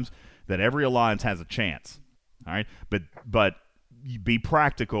gazillion times that every alliance has a chance. All right? But be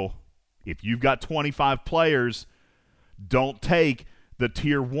practical. If you've got 25 players, don't take the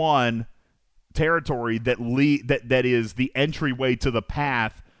tier 1 territory that is the entryway to the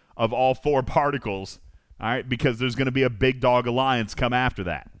path of all 4 particles. All right? Because there's going to be a big dog alliance come after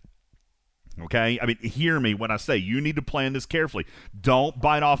that. Okay? I mean, hear me when I say you need to plan this carefully. Don't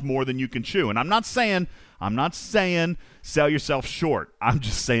bite off more than you can chew. And I'm not saying sell yourself short. I'm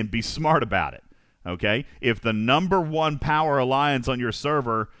just saying be smart about it. Okay? If the number 1 power alliance on your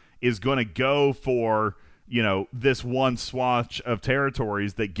server is going to go for, this one swatch of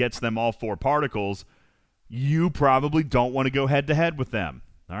territories that gets them all 4 particles, you probably don't want to go head-to-head with them.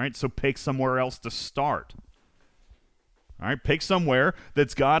 All right, so pick somewhere else to start. All right, pick somewhere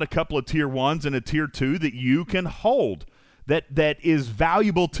that's got a couple of tier 1s and a tier 2 that you can hold, that is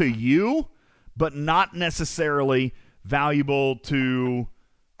valuable to you, but not necessarily valuable to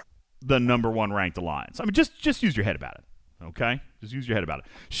the number 1 ranked alliance. I mean, just use your head about it, okay? Just use your head about it.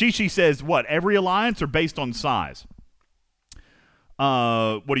 Shishi says, what, every alliance or based on size?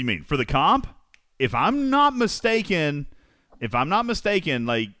 What do you mean? For the comp? If I'm not mistaken,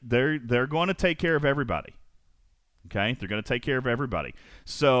 like they're going to take care of everybody. Okay? They're going to take care of everybody.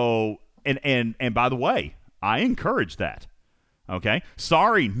 So, and by the way, I encourage that. Okay?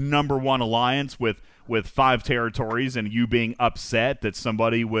 Sorry, number 1 alliance with 5 territories and you being upset that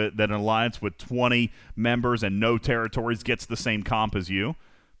an alliance with 20 members and no territories gets the same comp as you.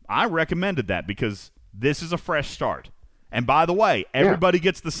 I recommended that because this is a fresh start. And by the way, everybody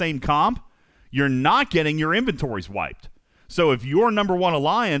gets the same comp. You're not getting your inventories wiped. So if your number 1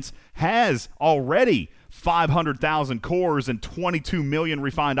 alliance has already 500,000 cores and 22 million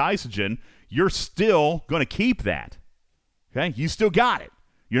refined isogen, you're still going to keep that. Okay? You still got it.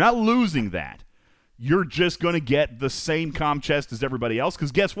 You're not losing that. You're just going to get the same comp chest as everybody else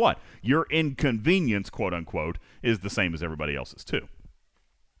because guess what? Your inconvenience, quote unquote, is the same as everybody else's too.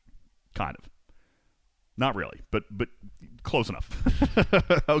 Kind of. Not really, but close enough.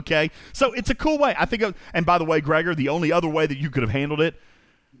 Okay? So it's a cool way. I think, and by the way, Gregor, the only other way that you could have handled it,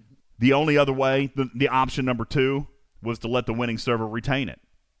 the only other way, the option number 2, was to let the winning server retain it.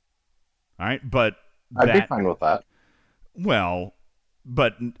 All right? But I'd be fine with that. Well,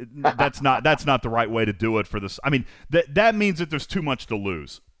 but that's not the right way to do it for this. I mean, that means that there's too much to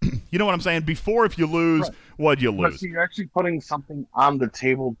lose. You know what I'm saying? Before, if you lose, what'd you lose? But you're actually putting something on the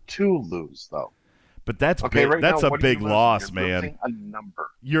table to lose, though. But that's big. Right that's now, a big loss, man. You're losing a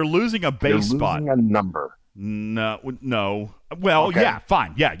number. You're losing a base spot. You're losing a number. No. Well, okay. Yeah,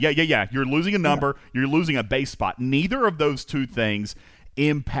 fine. Yeah. You're losing a number. Yeah. You're losing a base spot. Neither of those two things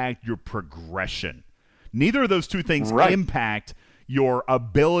impact your progression. Neither of those two things impact your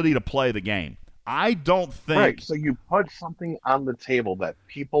ability to play the game. I don't think. Right. So you put something on the table that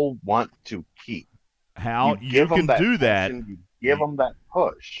people want to keep. How you can do that? You give them that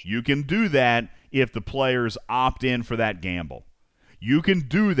push. You can do that if the players opt in for that gamble. You can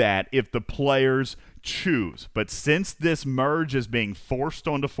do that if the players choose. But since this merge is being forced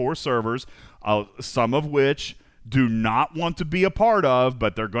onto 4 servers, some of which do not want to be a part of,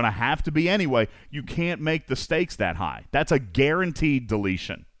 but they're going to have to be anyway, you can't make the stakes that high. That's a guaranteed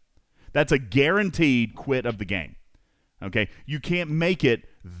deletion. That's a guaranteed quit of the game. Okay? You can't make it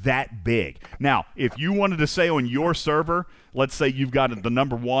that big. Now, if you wanted to say on your server, let's say you've got the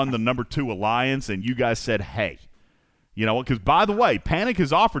number 1, the number 2 alliance, and you guys said, hey, you know what? Because, by the way, Panic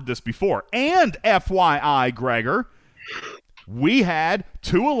has offered this before. And FYI, Gregor, we had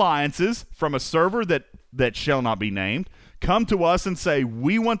 2 alliances from a server that shall not be named come to us and say,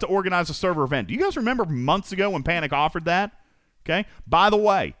 we want to organize a server event. Do you guys remember months ago when Panic offered that? Okay? By the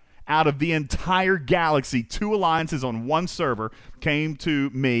way, out of the entire galaxy, 2 alliances on 1 server came to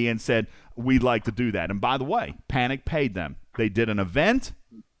me and said, we'd like to do that. And by the way, Panic paid them. They did an event.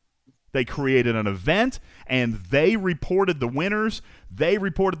 They created an event, and they reported the winners. They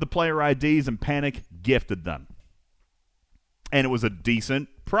reported the player IDs, and Panic gifted them. And it was a decent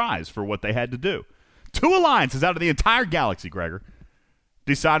prize for what they had to do. 2 alliances out of the entire galaxy, Gregor,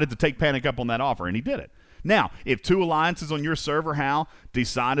 decided to take Panic up on that offer, and he did it. Now, if 2 alliances on your server, Hal,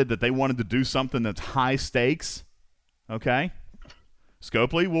 decided that they wanted to do something that's high stakes, okay,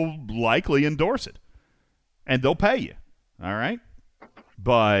 Scopely will likely endorse it. And they'll pay you, all right?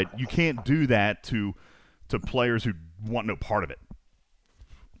 But you can't do that to players who want no part of it.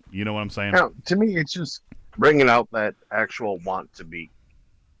 You know what I'm saying? Now, to me, it's just bringing out that actual want to be,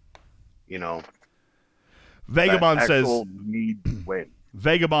 you know. Vagabond says need to win.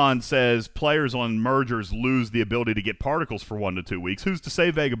 Vagabond says players on mergers lose the ability to get particles for 1 to 2 weeks. Who's to say,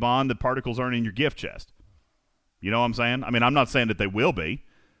 Vagabond, that particles aren't in your gift chest? You know what I'm saying? I mean, I'm not saying that they will be,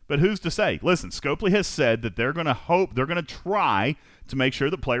 but who's to say? Listen, Scopely has said that they're going to try to make sure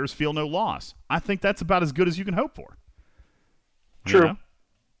that players feel no loss. I think that's about as good as you can hope for. True. You know?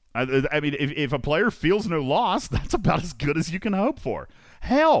 I mean, if a player feels no loss, that's about as good as you can hope for.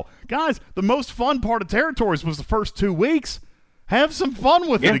 Hell, guys, the most fun part of Territories was the first 2 weeks. Have some fun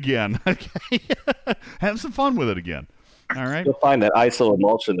with it again. Okay? Have some fun with it again. All right? You'll find that ISO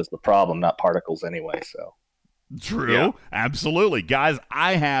emulsion is the problem, not particles anyway, so. True. Yeah. Absolutely. Guys,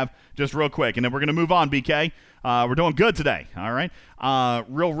 I have, just real quick, and then we're going to move on, BK. We're doing good today, all right?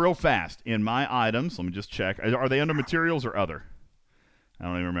 Real fast. In my items, let me just check. Are they under materials or other? I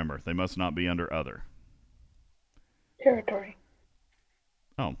don't even remember. They must not be under other. Territory.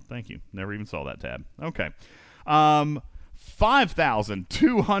 Oh, thank you. Never even saw that tab. Okay.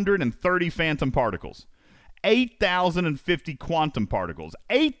 5,230 phantom particles. 8,050 quantum particles,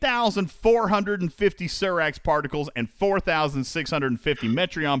 8,450 Serac particles, and 4,650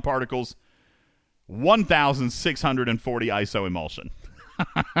 Metreon particles, 1,640 iso emulsion.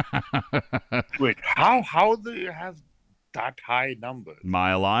 Wait, how do you have that high number?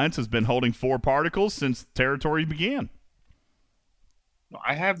 My alliance has been holding 4 particles since territory began. No,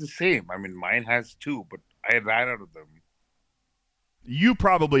 I have the same. I mean, mine has 2, but I ran out of them. You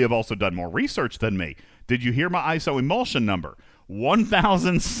probably have also done more research than me. Did you hear my iso emulsion number?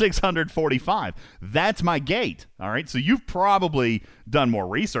 1,645. That's my gate. All right. So you've probably done more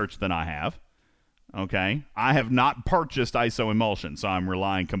research than I have. Okay. I have not purchased iso emulsion, so I'm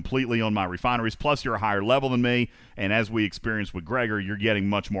relying completely on my refineries. Plus, you're a higher level than me. And as we experienced with Gregor, you're getting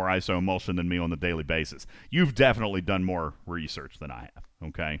much more iso emulsion than me on the daily basis. You've definitely done more research than I have.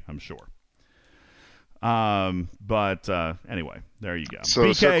 Okay. I'm sure. But anyway, there you go. So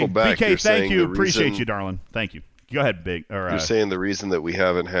BK, circle back. BK, thank you. Appreciate you, darling. Thank you. Go ahead, Big. You're saying the reason that we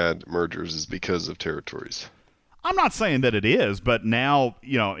haven't had mergers is because of territories. I'm not saying that it is, but now,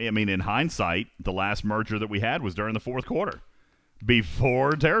 I mean, in hindsight, the last merger that we had was during the fourth quarter,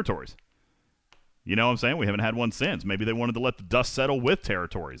 before territories. You know what I'm saying? We haven't had one since. Maybe they wanted to let the dust settle with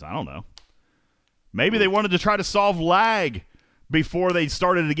territories. I don't know. Maybe they wanted to try to solve lag before they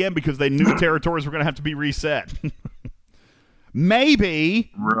started it again because they knew territories were going to have to be reset. Maybe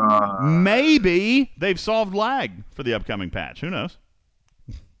they've solved lag for the upcoming patch. Who knows?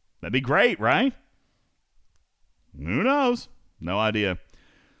 That'd be great, right? Who knows? No idea.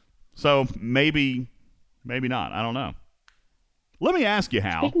 So maybe not. I don't know. Let me ask you,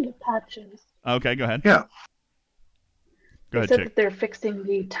 Hal. Speaking of patches. Okay, go ahead. Yeah. Go ahead, They said Chick. that they're fixing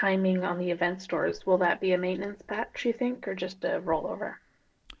the timing on the event stores. Will that be a maintenance patch, you think, or just a rollover?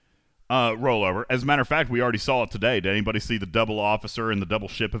 Rollover. As a matter of fact, we already saw it today. Did anybody see the double officer and the double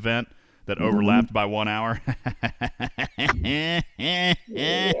ship event that overlapped by 1 hour?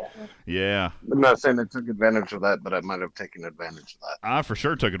 Yeah. I'm not saying I took advantage of that, but I might have taken advantage of that. I for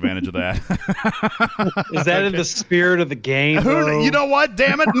sure took advantage of that. Is that in the spirit of the game? You know what?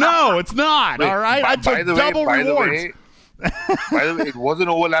 Damn it. No, it's not. Wait, all right. I took double rewards. By the way, it wasn't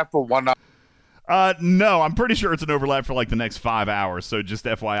overlap for 1 hour. No, I'm pretty sure it's an overlap for like the next 5 hours. So just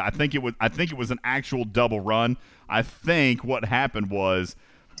FYI, I think it was an actual double run. I think what happened was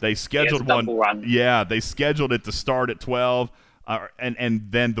they scheduled one. Run. Yeah, they scheduled it to start at 12,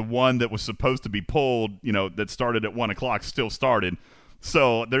 and then the one that was supposed to be pulled, that started at 1 o'clock, still started.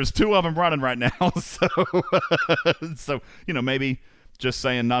 So there's 2 of them running right now. So maybe just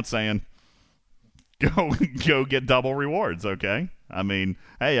saying, not saying. Go get double rewards, okay? I mean,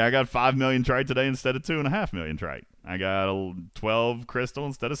 hey, I got 5 million trite today instead of 2.5 million trite. I got 12 crystal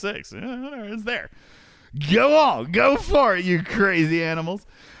instead of 6. It's there. Go on, go for it, you crazy animals.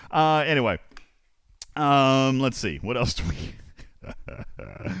 Anyway, let's see. What else do we?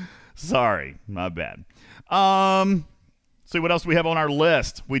 Sorry, my bad. See what else we have on our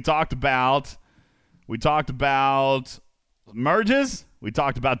list. We talked about merges. We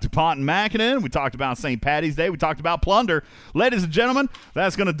talked about DuPont and Mackinnon. We talked about St. Paddy's Day. We talked about plunder. Ladies and gentlemen,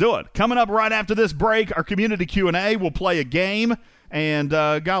 that's going to do it. Coming up right after this break, our community Q&A. We'll play a game. And,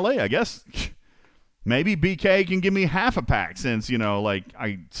 golly, I guess maybe BK can give me half a pack since,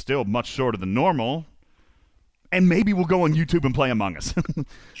 I still much shorter than normal. And maybe we'll go on YouTube and play Among Us.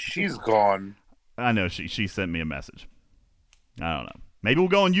 She's gone. I know. She sent me a message. I don't know. Maybe we'll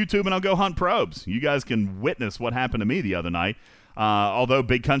go on YouTube and I'll go hunt probes. You guys can witness what happened to me the other night. Although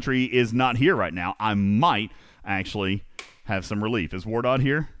Big Country is not here right now, I might actually have some relief. Is Wardod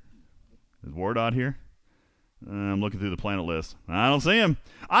here? I'm looking through the planet list. I don't see him.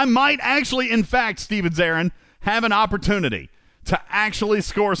 I might actually, in fact, Steven Zarin, have an opportunity to actually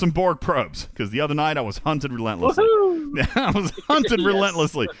score some Borg probes. Because the other night I was hunted relentlessly. I was hunted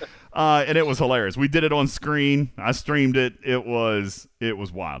relentlessly. And it was hilarious. We did it on screen. I streamed it. It was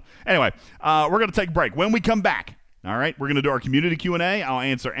wild. Anyway, we're going to take a break. When we come back, all right, we're going to do our community Q&A. I'll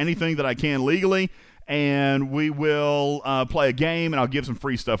answer anything that I can legally, and we will play a game, and I'll give some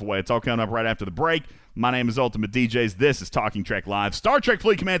free stuff away. It's all coming up right after the break. My name is Ultimate DJs. This is Talking Trek Live, Star Trek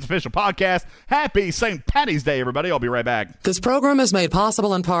Fleet Command's official podcast. Happy St. Paddy's Day, everybody. I'll be right back. This program is made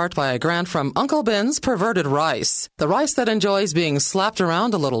possible in part by a grant from Uncle Ben's Perverted Rice, the rice that enjoys being slapped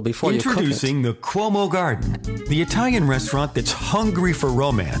around a little before you cook it. Introducing the Cuomo Garden, the Italian restaurant that's hungry for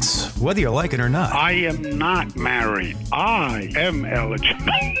romance, whether you like it or not. I am not married. I am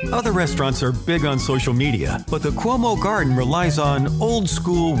eligible. Other restaurants are big on social social media, but the Cuomo Garden relies on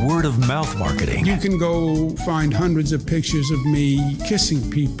old-school word-of-mouth marketing. You can go find hundreds of pictures of me kissing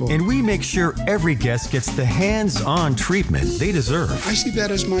people. And we make sure every guest gets the hands-on treatment they deserve. I see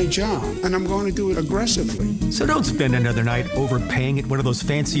that as my job, and I'm going to do it aggressively. So don't spend another night overpaying at one of those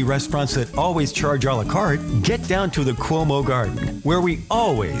fancy restaurants that always charge a la carte. Get down to the Cuomo Garden, where we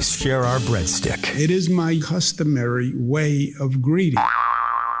always share our breadstick. It is my customary way of greeting.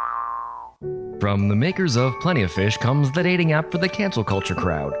 From the makers of Plenty of Fish comes the dating app for the cancel culture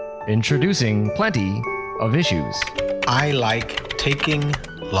crowd. Introducing Plenty of Issues. I like taking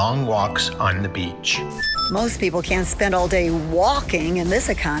long walks on the beach. Most people can't spend all day walking in this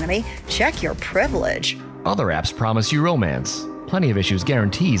economy. Check your privilege. Other apps promise you romance. Plenty of Issues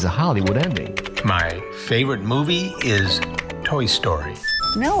guarantees a Hollywood ending. My favorite movie is Toy Story.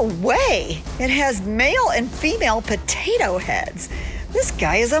 No way! It has male and female potato heads. This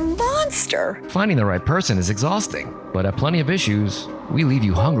guy is a monster. Finding the right person is exhausting, but at Plenty of Issues, we leave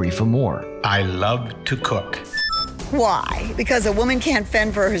you hungry for more. I love to cook. Why? Because a woman can't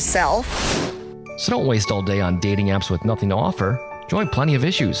fend for herself? So don't waste all day on dating apps with nothing to offer. Join Plenty of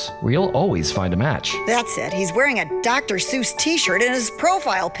Issues, where you'll always find a match. That's it. He's wearing a Dr. Seuss t-shirt in his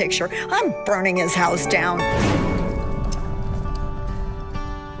profile picture. I'm burning his house down.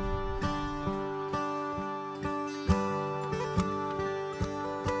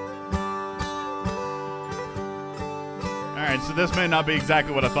 All right, so this may not be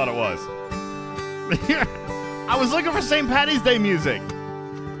exactly what I thought it was. I was looking for St. Patty's Day music.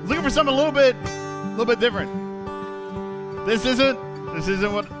 I was looking for something a little bit different. This isn't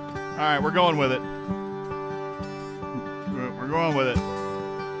what. All right, we're going with it. We're going with it.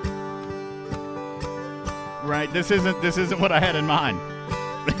 Right, this isn't what I had in mind.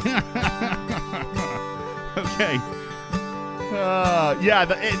 Okay. Yeah,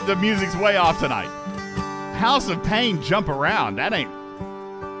 the music's way off tonight. House of Pain, Jump Around. That ain't.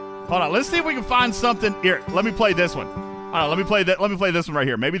 Hold on, let's see if we can find something here. Let me play this one. All right, let me play this one right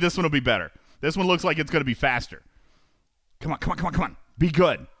here. Maybe this one will be better. This one looks like it's going to be faster. Come on. Be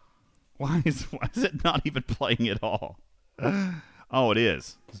good. Why is it not even playing at all? Oh, it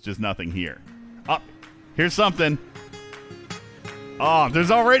is. It's just nothing here. Oh, here's something. Oh, there's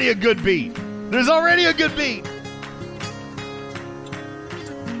already a good beat.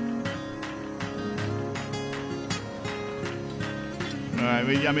 All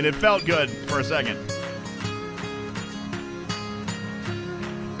right, I mean, it felt good for a second.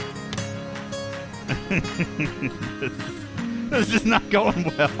 This is not going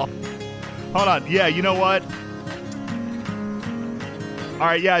well. Hold on. Yeah, you know what? All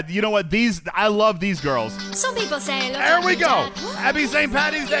right, yeah, you know what? I love these girls. Some people say, there we go. Happy St.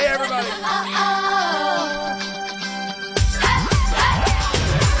 Patty's Day, everybody.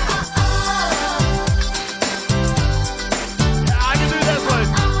 I can do this one.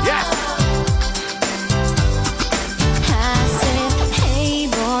 Yes. I said, hey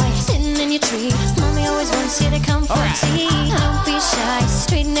boy, sitting in your tree. Mommy always wants you to come for tea. Don't be shy,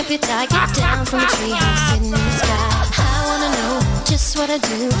 straighten up your tie. Get down from the tree, sitting in the sky. I wanna know just what I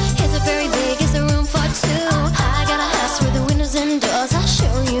do. Is it very big? Is there room for two? I got a house with the windows and doors. I'll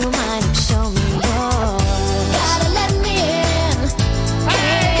show you mine, you show me yours. Gotta let me in.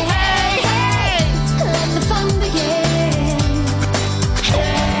 Hey, hey, hey. Let the fun begin.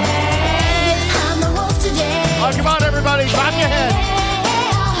 Hey, I'm the wolf today. Oh, come on, everybody. Bob your head.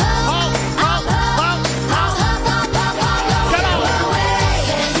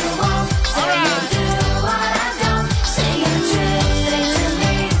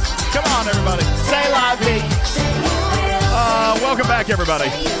 Welcome back, everybody.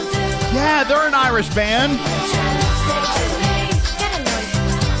 Yeah, they're an Irish band.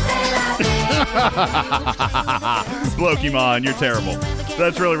 Blokemon, you're terrible.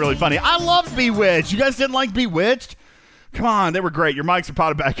 That's really, really funny. I love Bewitched. You guys didn't like Bewitched? Come on, they were great. Your mics are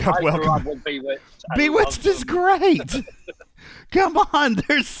probably back up. Welcome. Bewitched is great. Come on,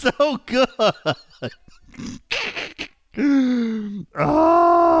 they're so good.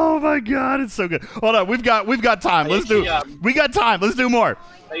 Oh my God, it's so good. Hold on, we've got time. We got time. Let's do more.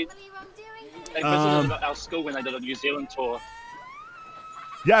 They visited our school when they did a New Zealand tour.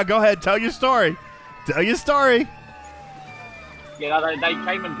 Yeah, go ahead. Tell your story. Yeah, they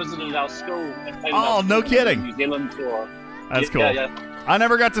came and visited our school. And oh, no kidding. New Zealand tour. That's cool. Yeah. I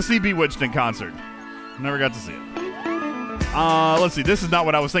never got to see Bewitched in concert. Never got to see it. Let's see. This is not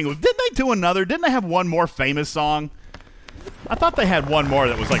what I was thinking. Didn't they have one more famous song? I thought they had one more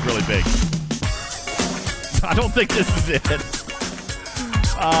that was like really big. I don't think this is it.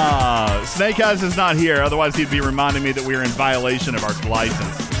 Snake Eyes is not here. Otherwise, he'd be reminding me that we are in violation of our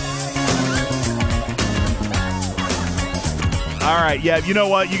license. All right, yeah, you know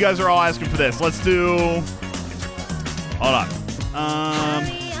what? You guys are all asking for this. Let's do... Hold on.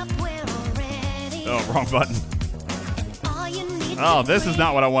 Oh, wrong button. Oh, this is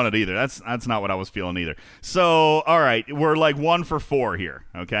not what I wanted either. That's not what I was feeling either. So, all right, we're like 1 for 4 here,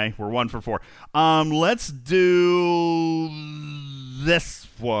 okay? We're 1 for 4. Let's do this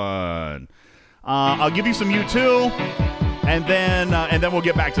one. I'll give you some U2, and then we'll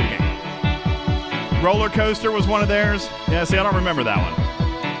get back to the game. Roller Coaster was one of theirs. Yeah, see, I don't remember that one.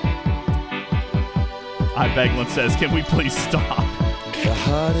 Beglin says, can we please stop? The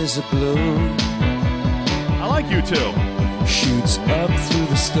heart is a balloon. I like U2. Shoots up through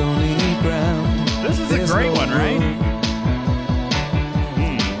the stony ground. This is a great one, right?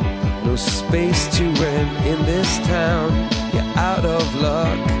 No space to rent in this town. You're out of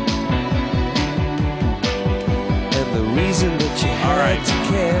luck. And the reason that you had to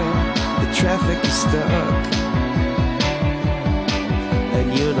care, the traffic is stuck.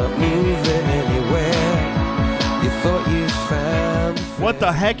 And you're not moving anywhere. You thought you found. What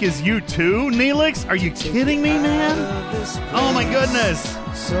the heck is U2, Neelix? Are you kidding me, man? Oh my goodness.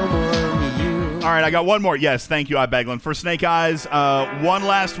 All right, I got one more. Yes, thank you, Beglin. For Snake Eyes, one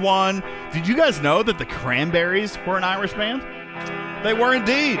last one. Did you guys know that the Cranberries were an Irish band? They were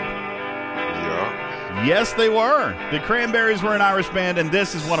indeed. Yeah. Yes, they were. The Cranberries were an Irish band, and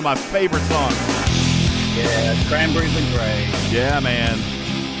this is one of my favorite songs. Yeah, Cranberries are great. Yeah, man.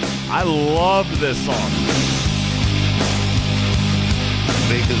 I loved this song.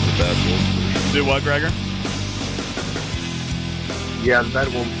 I think it's the Bad Wolves. Do what, Gregor? Yeah, the Bad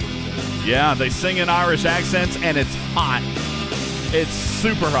Wolves. Yeah, they sing in Irish accents, and it's hot. It's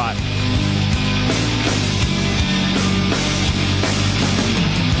super hot.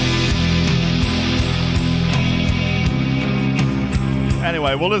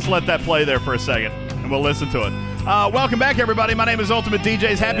 Anyway, we'll just let that play there for a second, and we'll listen to it. Welcome back, everybody. My name is Ultimate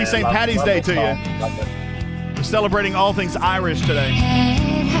DJs. Happy St. Patty's Day to you. We're celebrating all things Irish today.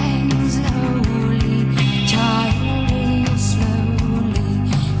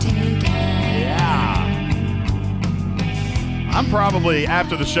 I'm probably,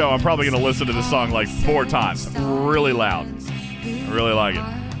 after the show, I'm probably going to listen to this song like 4 times. Really loud. I really like it.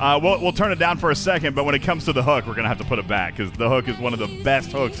 We'll turn it down for a second, but when it comes to the hook, we're going to have to put it back because the hook is one of the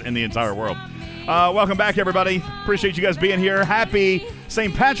best hooks in the entire world. Welcome back, everybody. Appreciate you guys being here. Happy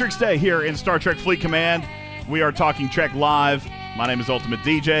St. Patrick's Day here in Star Trek Fleet Command. We are talking Trek live. My name is Ultimate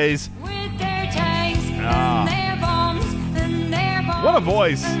DJs. What a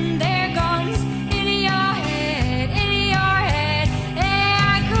voice.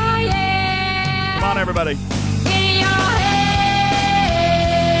 Come on, everybody.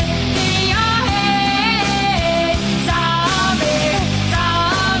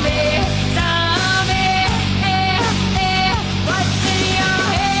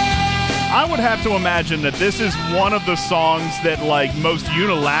 I would have to imagine that this is one of the songs that, like, most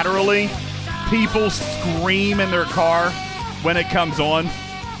unilaterally people scream in their car when it comes on.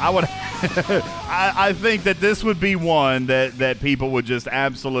 I think that this would be one that people would just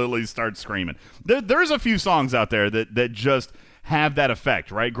absolutely start screaming. There's a few songs out there that just have that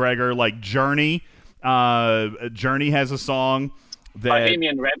effect, right, Gregor? Like Journey. Journey has a song.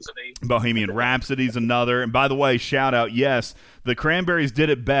 Bohemian Rhapsody. Bohemian Rhapsody's another. And by the way, shout out, yes, the Cranberries did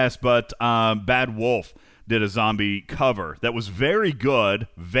it best, but Bad Wolf did a zombie cover that was very good,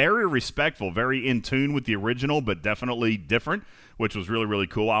 very respectful, very in tune with the original, but definitely different, which was really, really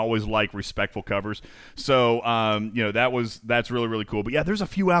cool. I always like respectful covers. So, that's really, really cool. But yeah, there's a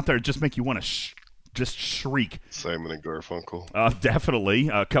few out there that just make you want to just shriek. Simon and Garfunkel.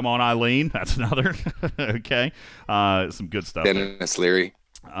 Definitely. Come On, Eileen. That's another. Okay. Some good stuff. Dennis Leary.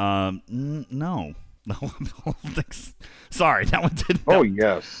 No. Sorry, that one didn't. Oh,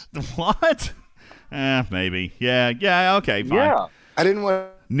 yes. What? Maybe. Yeah, okay, fine. Yeah. I didn't want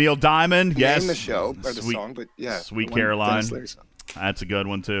Neil Diamond, yes. name the show or the song, but yeah. Sweet Caroline. That's a good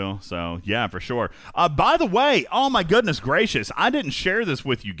one, too. So, yeah, for sure. By the way, oh, my goodness gracious, I didn't share this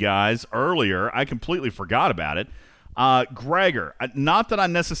with you guys earlier. I completely forgot about it. Gregor, not that I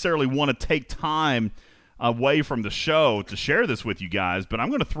necessarily want to take time away from the show to share this with you guys, but I'm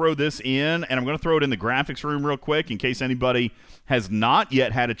going to throw this in, and I'm going to throw it in the graphics room real quick in case anybody has not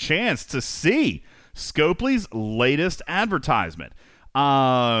yet had a chance to see Scopely's latest advertisement.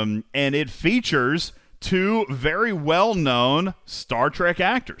 And it features 2 very well-known Star Trek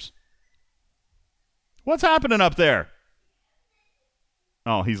actors. What's happening up there?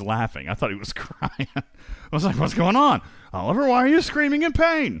 Oh, he's laughing. I thought he was crying. I was like, what's going on? Oliver, why are you screaming in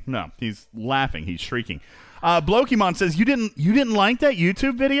pain? No, he's laughing. He's shrieking. Blokemon says, you didn't like that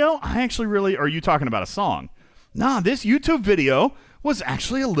YouTube video? I actually really, are you talking about a song? Nah, this YouTube video was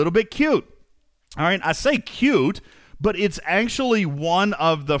actually a little bit cute. All right, I say cute, but it's actually one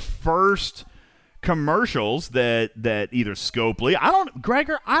of the first commercials that either Scopely,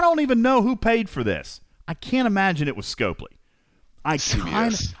 Gregor, I don't even know who paid for this. I can't imagine it was Scopely. I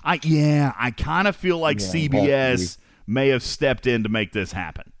kind of feel like CBS may have stepped in to make this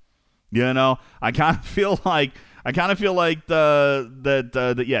happen. You know, I kind of feel like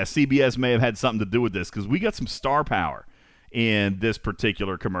CBS may have had something to do with this, because we got some star power in this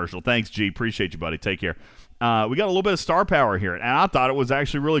particular commercial. Thanks, G. Appreciate you, buddy. Take care. We got a little bit of star power here, and I thought it was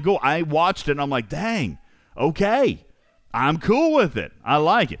actually really cool. I watched it, and I'm like, dang, okay. I'm cool with it. I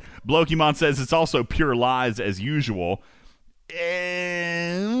like it. Blokimon says it's also pure lies as usual.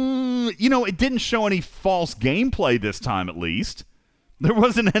 It didn't show any false gameplay this time, at least. There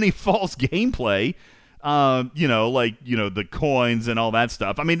wasn't any false gameplay, the coins and all that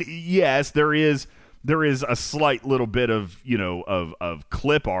stuff. I mean, yes, there is a slight little bit of, of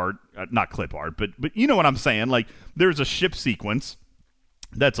clip art, not clip art, but you know what I'm saying? Like, there's a ship sequence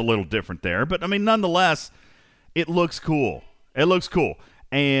that's a little different there. But, I mean, nonetheless, it looks cool. It looks cool.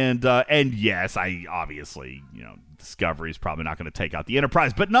 And yes, I obviously, Discovery is probably not going to take out the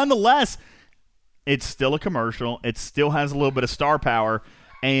Enterprise. But nonetheless, it's still a commercial. It still has a little bit of star power.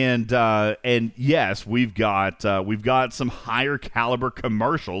 And yes, we've got some higher caliber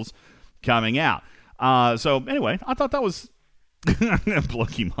commercials coming out. So anyway, I thought that was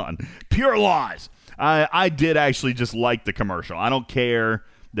Blokimon. Pure lies. I did actually just like the commercial. I don't care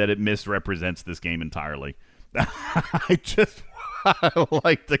that it misrepresents this game entirely. I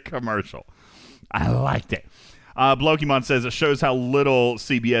liked the commercial. I liked it. Blokimon says it shows how little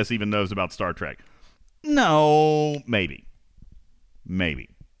CBS even knows about Star Trek. No, maybe.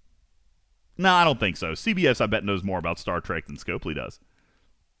 No, I don't think so. CBS, I bet, knows more about Star Trek than Scopely does.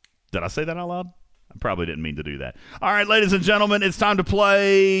 Did I say that out loud? I probably didn't mean to do that. All right, ladies and gentlemen, it's time to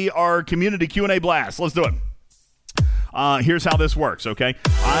play our community Q&A blast. Let's do it. Here's how this works, okay?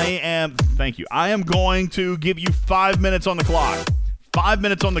 Thank you. I am going to give you 5 minutes on the clock. 5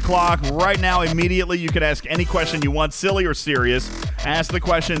 minutes on the clock right now. Immediately, you can ask any question you want, silly or serious. Ask the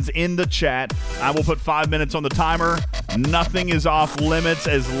questions in the chat. I will put 5 minutes on the timer. Nothing is off limits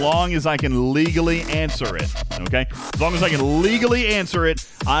as long as I can legally answer it, okay? As long as I can legally answer it,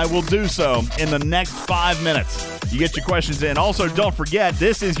 I will do so in the next 5 minutes. You get your questions in. Also, don't forget,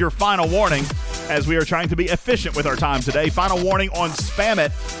 this is your final warning as we are trying to be efficient with our time today. Final warning on Spam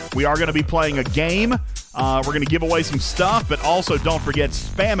It. We are going to be playing a game. We're going to give away some stuff, but also don't forget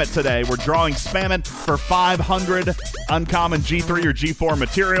Spam It today. We're drawing Spam It for 500 uncommon G3 or G4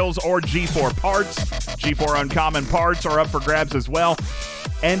 materials or G4 parts. G4 uncommon parts are up for grabs as well.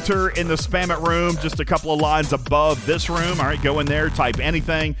 Enter in the Spam It room, just a couple of lines above this room. All right, go in there, type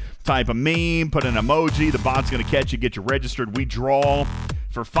anything, type a meme, put an emoji. The bot's going to catch you, get you registered. We draw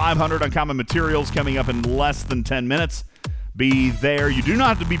for 500 uncommon materials coming up in less than 10 minutes. Be there. You do not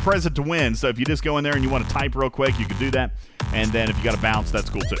have to be present to win, so if you just go in there and you want to type real quick, you can do that. And then if you got to bounce, that's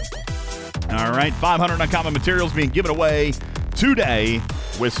cool too. All right, 500 uncommon materials being given away today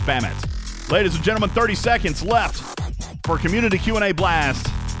with Spam It. Ladies and gentlemen, 30 seconds left for Community Q&A Blast.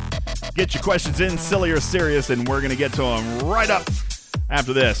 Get your questions in, silly or serious, and we're going to get to them right up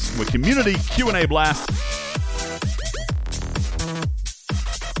after this with Community Q&A Blast.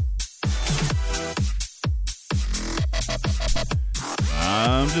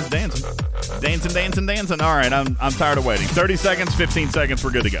 I'm just dancing. All right, I'm tired of waiting. 30 seconds, 15 seconds,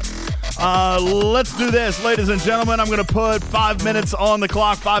 we're good to go. Let's do this, ladies and gentlemen. I'm going to put 5 minutes on the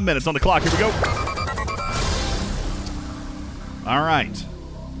clock. 5 minutes on the clock. Here we go. All right.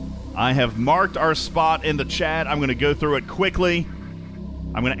 I have marked our spot in the chat. I'm going to go through it quickly.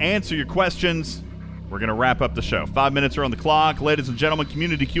 I'm going to answer your questions. We're going to wrap up the show. 5 minutes are on the clock. Ladies and gentlemen,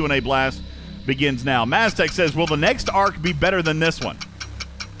 Community Q&A Blast begins now. Maztec says, will the next arc be better than this one?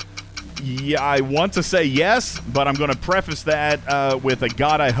 Yeah, I want to say yes, but I'm going to preface that with a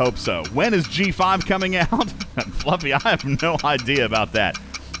God, I hope so. When is G5 coming out? Fluffy, I have no idea about that.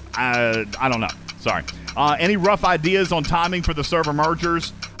 I don't know. Sorry. Any rough ideas on timing for the server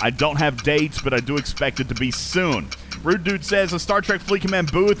mergers? I don't have dates, but I do expect it to be soon. Rude Dude says, a Star Trek Fleet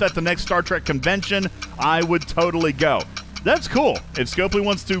Command booth at the next Star Trek convention. I would totally go. That's cool. If Scopely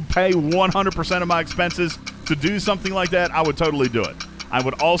wants to pay 100% of my expenses to do something like that, I would totally do it. I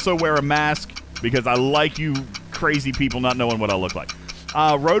would also wear a mask because I like you crazy people not knowing what I look like.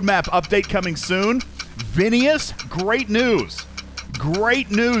 Roadmap update coming soon. Vinius, great news. Great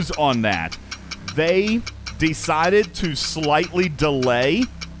news on that. They decided to slightly delay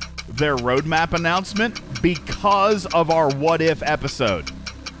their roadmap announcement because of our What If episode.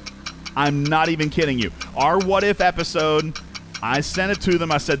 I'm not even kidding you. Our What If episode, I sent it to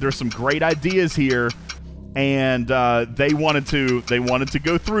them. I said there's some great ideas here, and they wanted to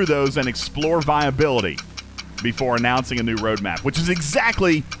go through those and explore viability before announcing a new roadmap, which is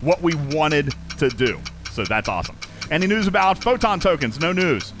exactly what we wanted to do. So that's awesome. Any news about Photon tokens? No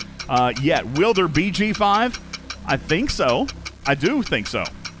news yet. Will there be G5? I think so. I do think so.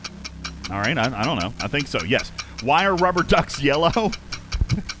 All right, I don't know. I think so, yes. Why are rubber ducks yellow?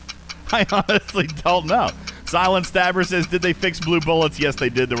 I honestly don't know. Silent Stabber says, did they fix blue bullets? Yes, they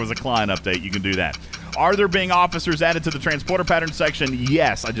did. There was a client update. You can do that. Are there being officers added to the transporter pattern section?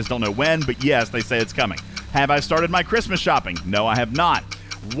 Yes. I just don't know when, but yes, they say it's coming. Have I started my Christmas shopping? No, I have not.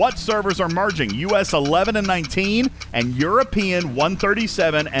 What servers are merging? US 11 and 19 and European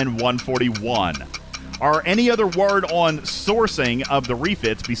 137 and 141. Are any other word on sourcing of the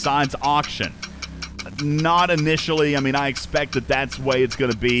refits besides auction? Not initially. I mean, I expect that that's the way it's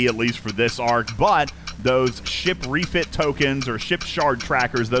going to be, at least for this arc. But those ship refit tokens or ship shard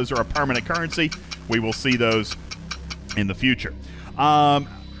trackers, those are a permanent currency. We will see those in the future.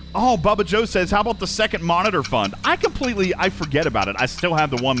 Bubba Joe says, how about the second monitor fund? I forget about it. I still have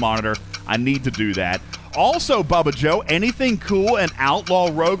the one monitor. I need to do that. Also, Bubba Joe, anything cool in Outlaw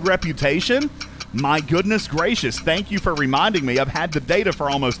Rogue Reputation? My goodness gracious. Thank you for reminding me. I've had the data for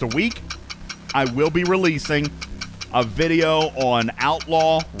almost a week. I will be releasing a video on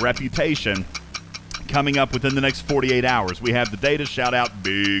Outlaw Reputation coming up within the next 48 hours. We have the data. Shout out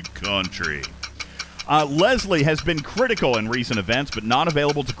Big Country. Leslie has been critical in recent events, but not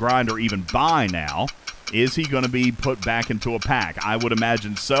available to grind or even buy now. Is he going to be put back into a pack? I would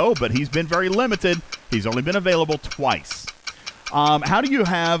imagine so, but he's been very limited. He's only been available twice. How do you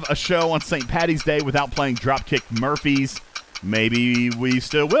have a show on St. Paddy's Day without playing Dropkick Murphys? Maybe we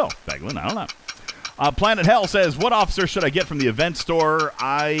still will. Beglin, I don't know. Planet Hell says, what officer should I get from the event store?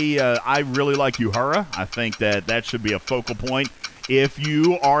 I really like Uhura. I think that should be a focal point. If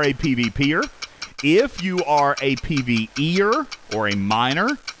you are a PvPer, if you are a PvEer or a miner,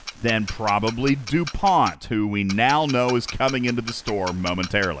 then probably DuPont, who we now know is coming into the store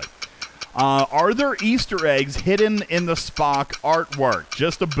momentarily. Are there Easter eggs hidden in the Spock artwork?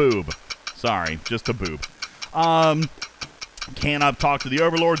 Just a boob. Sorry, just a boob. Can I talk to the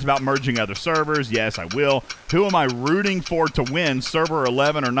Overlords about merging other servers? Yes, I will. Who am I rooting for to win, server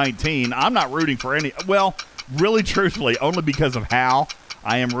 11 or 19? I'm not rooting for any. Well, really, truthfully, only because of how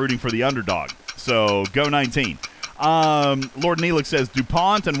I am rooting for the underdog. So, go 19. Lord Neelix says,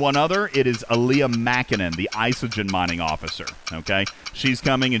 DuPont and one other. It is Aaliyah Mackinnon, the Isogen mining officer. Okay? She's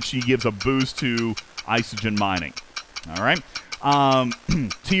coming, and she gives a boost to Isogen mining. All right?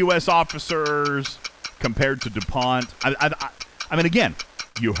 TUS officers compared to DuPont. I mean, again,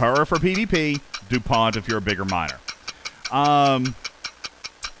 Uhura for PvP, DuPont if you're a bigger miner.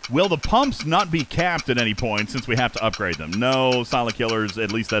 Will the pumps not be capped at any point since we have to upgrade them? No, Silent Killers,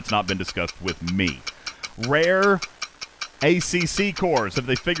 at least that's not been discussed with me. Rare ACC cores, have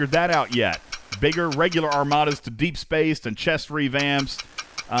they figured that out yet? Bigger regular armadas to deep space and chest revamps.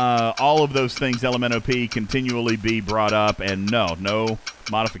 All of those things, LMNOP, continually be brought up, and no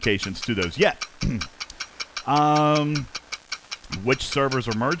modifications to those yet. Which servers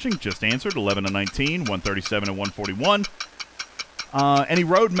are merging? Just answered, 11 and 19, 137 and 141. Any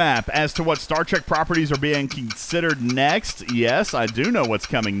roadmap as to what Star Trek properties are being considered next? Yes, I do know what's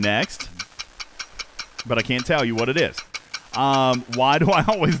coming next, but I can't tell you what it is. Why do I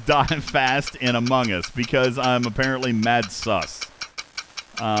always die fast in Among Us? Because I'm apparently mad sus.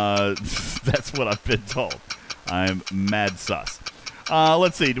 That's what I've been told. I'm mad sus.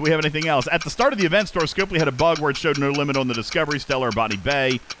 Let's see. Do we have anything else? At the start of the event store, Scopely had a bug where it showed no limit on the Discovery, Stellar, or Botany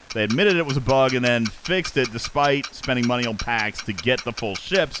Bay. They admitted it was a bug and then fixed it despite spending money on packs to get the full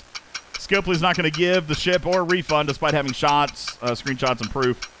ships. Scopely's not going to give the ship or a refund despite having screenshots and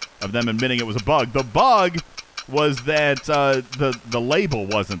proof of them admitting it was a bug. The bug was that the label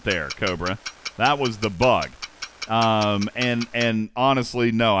wasn't there, Cobra. That was the bug. And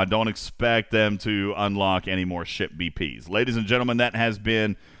honestly, no, I don't expect them to unlock any more ship BPs. Ladies and gentlemen, that has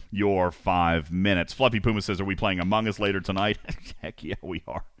been your 5 minutes. Fluffy Puma says, are we playing Among Us later tonight? Heck yeah, we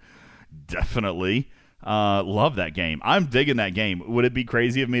are. Definitely. Love that game. I'm digging that game. Would it be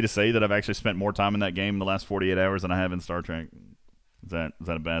crazy of me to say that I've actually spent more time in that game in the last 48 hours than I have in Star Trek? Is that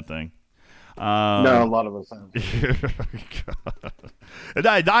a bad thing? No, a lot of us have.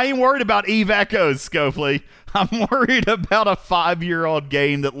 I ain't worried about Eve Echoes, Scopely. I'm worried about a 5-year-old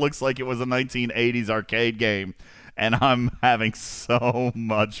game that looks like it was a 1980s arcade game, and I'm having so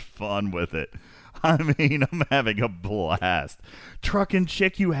much fun with it. I mean, I'm having a blast. Truckin'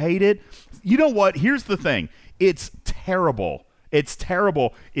 Chick, you hate it? You know what? Here's the thing. It's terrible It's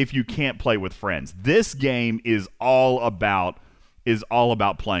terrible if you can't play with friends. This game is all about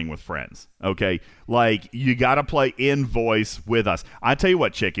playing with friends, okay? Like, you got to play in voice with us. I tell you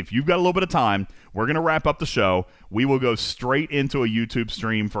what, Chick, if you've got a little bit of time, we're going to wrap up the show. We will go straight into a YouTube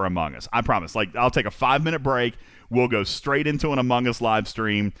stream for Among Us. I promise. Like, I'll take a 5-minute break. We'll go straight into an Among Us live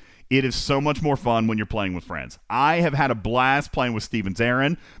stream. It is so much more fun when you're playing with friends. I have had a blast playing with Steven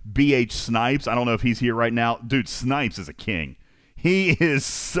Zarin, BH Snipes. I don't know if he's here right now. Dude, Snipes is a king. He is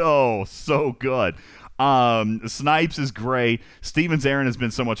so good. Snipes is great. Steven Zarin has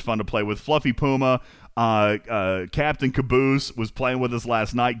been so much fun to play with. Fluffy Puma, Captain Caboose was playing with us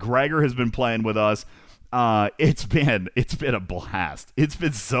last night. Gregor has been playing with us. It's been a blast. It's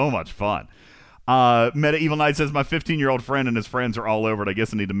been so much fun. Meta Evil Knight says, my 15-year-old friend and his friends are all over it. I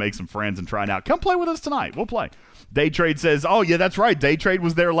guess I need to make some friends and try it out. Come play with us tonight. We'll play. Day Trade says, oh, yeah, that's right. Day Trade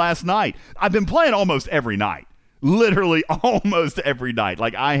was there last night. I've been playing almost every night. Literally almost every night.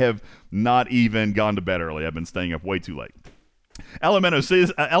 Like, I have not even gone to bed early. I've been staying up way too late.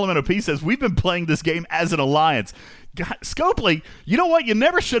 Elemento P says, we've been playing this game as an alliance. God, Scopely, you know what? You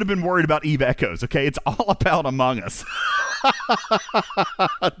never should have been worried about Eve Echoes, okay? It's all about Among Us.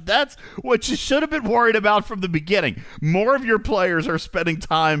 That's what you should have been worried about from the beginning. More of your players are spending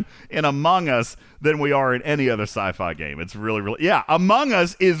time in Among Us than we are in any other sci-fi game. It's really, yeah, Among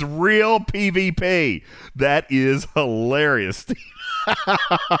Us is real PvP. That is hilarious.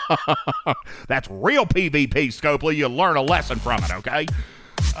 That's real PvP, Scopely. You learn a lesson from it, okay?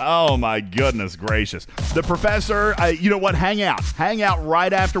 Oh, my goodness gracious. The Professor, you know what? Hang out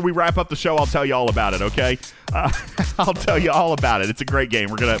right after we wrap up the show. I'll tell you all about it, okay? I'll tell you all about it. It's a great game.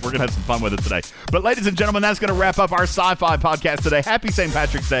 We're gonna have some fun with it today. But ladies and gentlemen, that's going to wrap up our sci-fi podcast today. Happy St.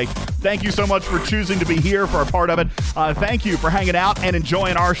 Patrick's Day. Thank you so much for choosing to be here for a part of it. Thank you for hanging out and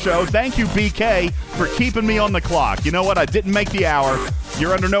enjoying our show. Thank you, BK, for keeping me on the clock. You know what? I didn't make the hour.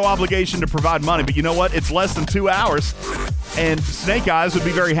 You're under no obligation to provide money, but you know what? It's less than 2 hours, and Snake Eyes would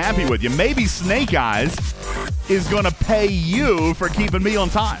be very happy with you. Maybe Snake Eyes is going to pay you for keeping me on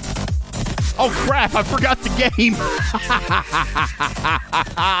time. Oh, crap, I forgot the game.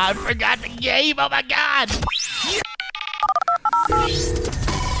 I forgot the game. Oh, my God.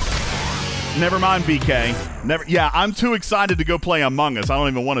 Never mind, BK. Yeah, I'm too excited to go play Among Us. I don't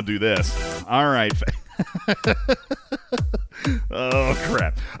even want to do this. All right. Oh,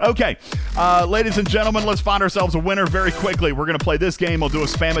 crap. Okay, ladies and gentlemen, let's find ourselves a winner very quickly. We're going to play this game. We'll do a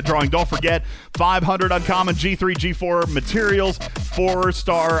Spam It drawing. Don't forget, 500 uncommon G3, G4 materials,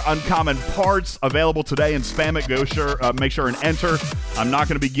 4-star uncommon parts available today in Spam It. Make sure and enter. I'm not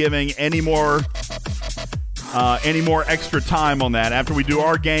going to be giving any more extra time on that. After we do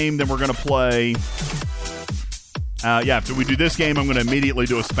our game, then we're going to play... after we do this game, I'm going to immediately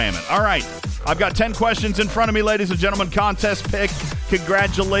do a Spam It. All right. I've got 10 questions in front of me, ladies and gentlemen. Contest pick.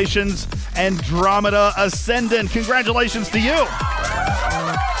 Congratulations, Andromeda Ascendant. Congratulations to you.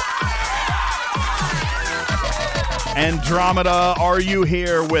 Andromeda, are you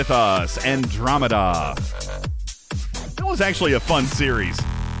here with us? Andromeda. That was actually a fun series.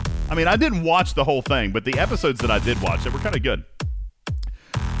 I mean, I didn't watch the whole thing, but the episodes that I did watch, they were kind of good.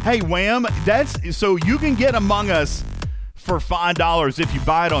 Hey, Wham, so you can get Among Us for $5 if you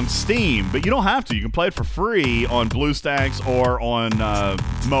buy it on Steam, but you don't have to. You can play it for free on BlueStacks or on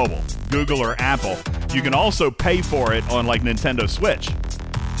mobile, Google or Apple. You can also pay for it on like Nintendo Switch.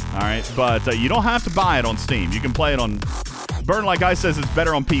 All right, but you don't have to buy it on Steam. You can play it on. Burn Like Ice says it's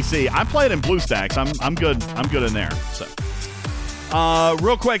better on PC. I play it in BlueStacks. I'm good. I'm good in there. So,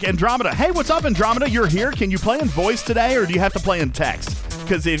 real quick, Andromeda. Hey, what's up, Andromeda? You're here. Can you play in voice today, or do you have to play in text?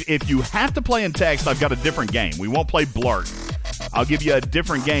 Because if you have to play in text, I've got a different game. We won't play Blurt. I'll give you a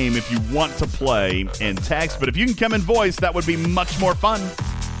different game if you want to play in text. But if you can come in voice, that would be much more fun.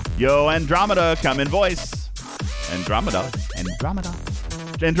 Yo, Andromeda, come in voice. Andromeda.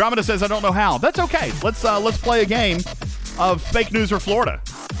 Andromeda says, I don't know how. That's okay. Let's play a game of Fake News or Florida.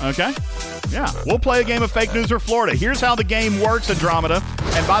 Okay? Yeah, we'll play a game of Fake News or Florida. Here's how the game works, Andromeda.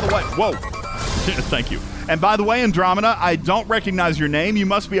 And by the way, whoa. Thank you. And by the way, Andromeda, I don't recognize your name. You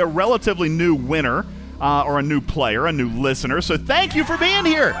must be a relatively new winner or a new player, a new listener. So thank you for being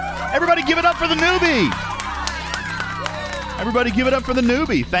here. Everybody give it up for the newbie. Everybody give it up for the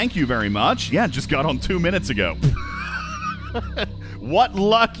newbie. Thank you very much. Yeah, just got on 2 minutes ago. What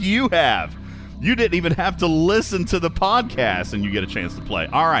luck you have. You didn't even have to listen to the podcast and you get a chance to play.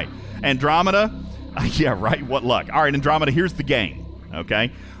 All right, Andromeda. Yeah, right. What luck. All right, Andromeda, here's the game.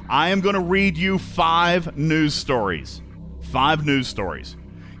 Okay? I am going to read you 5 news stories. 5 news stories.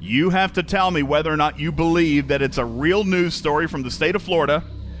 You have to tell me whether or not you believe that it's a real news story from the state of Florida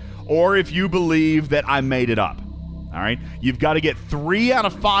or if you believe that I made it up. All right? You've got to get 3 out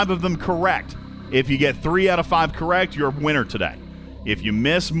of 5 of them correct. If you get 3 out of 5 correct, you're a winner today. If you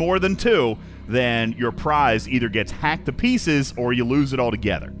miss more than 2, then your prize either gets hacked to pieces or you lose it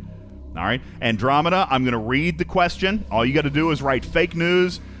altogether. All right? Andromeda, I'm going to read the question. All you got to do is write fake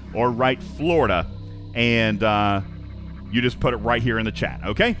news or write Florida, and you just put it right here in the chat.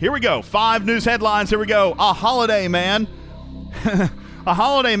 Okay? Here we go. 5 news headlines. Here we go. A holiday man. A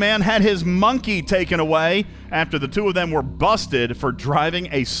holiday man had his monkey taken away after the 2 of them were busted for driving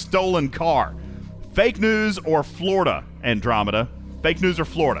a stolen car. Fake news or Florida, Andromeda? Fake news or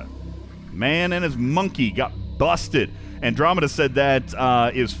Florida? Man and his monkey got busted. Andromeda said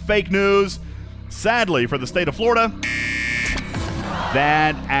that is fake news. Sadly, for the state of Florida,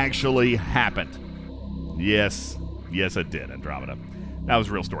 that actually happened. Yes, it did, Andromeda. That was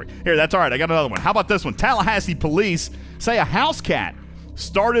a real story. Here, that's all right. I got another one. How about this one? Tallahassee police say a house cat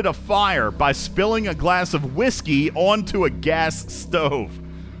started a fire by spilling a glass of whiskey onto a gas stove.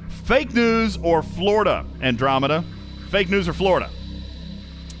 Fake news or Florida, Andromeda? Fake news or Florida?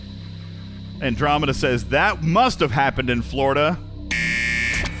 Andromeda says that must have happened in Florida. No,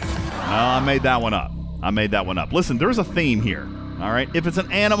 I made that one up. Listen, there's a theme here, all right? If it's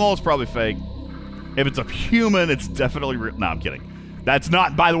an animal, it's probably fake. If it's a human, it's definitely real. No, I'm kidding. That's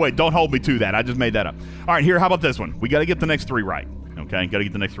not, by the way, don't hold me to that. I just made that up. All right, here, how about this one? We got to get the next 3 right, okay? Got to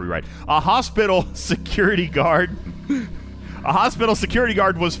get the next 3 right. A hospital security guard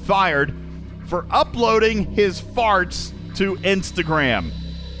was fired for uploading his farts to Instagram.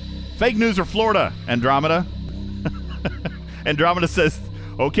 Fake news or Florida, Andromeda? Andromeda says,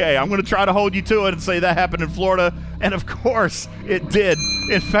 okay, I'm going to try to hold you to it and say that happened in Florida. And of course, it did,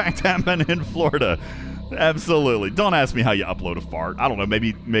 in fact, happen in Florida. Absolutely. Don't ask me how you upload a fart. I don't know.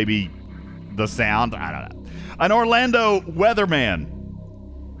 Maybe the sound. I don't know. An Orlando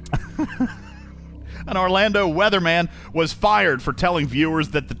weatherman was fired for telling viewers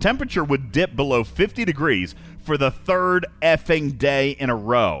that the temperature would dip below 50 degrees for the 3rd effing day in a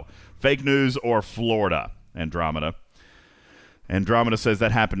row. Fake news or Florida, Andromeda? Andromeda says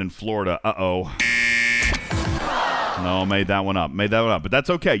that happened in Florida. Uh-oh. No, made that one up. But that's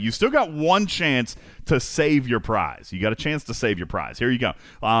okay. You still got one chance to save your prize. You got a chance to save your prize. Here you go.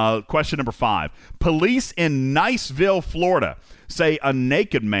 Question number 5. Police in Niceville, Florida, say a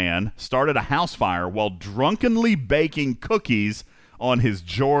naked man started a house fire while drunkenly baking cookies on his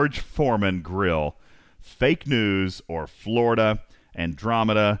George Foreman grill. Fake news or Florida?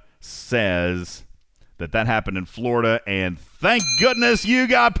 Andromeda says that happened in Florida, and thank goodness you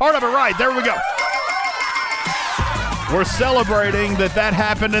got part of it right. There we go. We're celebrating that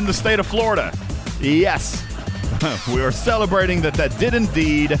happened in the state of Florida. Yes, we are celebrating that did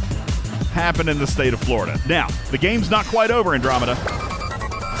indeed happen in the state of Florida. Now, the game's not quite over, Andromeda.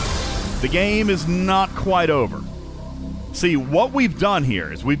 The game is not quite over. See, what we've done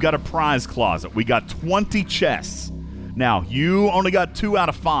here is we've got a prize closet. We got 20 chests. Now, you only got 2 out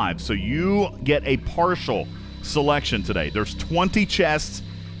of 5, so you get a partial selection today. There's 20 chests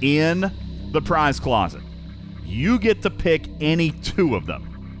in the prize closet. You get to pick any 2 of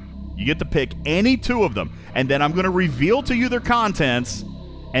them. And then I'm going to reveal to you their contents,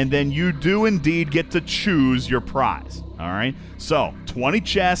 and then you do indeed get to choose your prize. All right? So, 20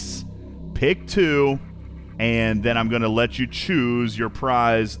 chests, pick 2, and then I'm going to let you choose your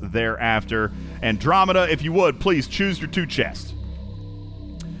prize thereafter. Andromeda, if you would, please choose your 2 chests.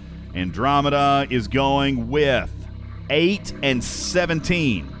 Andromeda is going with 8 and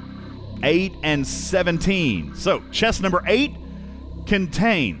 17. 8 and 17. So, chest number 8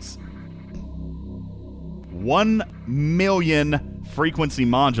 contains 1 million frequency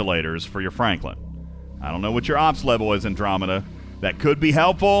modulators for your Franklin. I don't know what your ops level is, Andromeda. That could be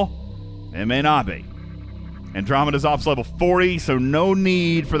helpful. It may not be. Andromeda's ops level 40, so no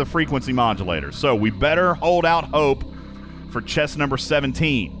need for the frequency modulators. So we better hold out hope for chest number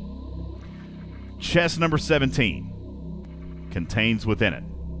 17. Chest number 17 contains within it,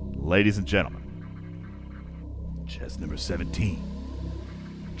 ladies and gentlemen, chest number 17.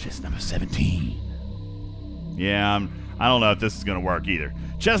 Chest number 17. Yeah, I don't know if this is going to work either.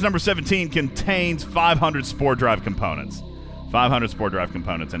 Chest number 17 contains 500 Spore Drive components. 500 Spore Drive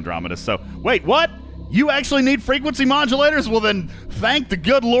components, Andromeda. So, wait, what? You actually need frequency modulators? Well, then thank the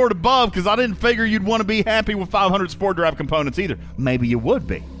good Lord above, because I didn't figure you'd want to be happy with 500 Spore Drive components either. Maybe you would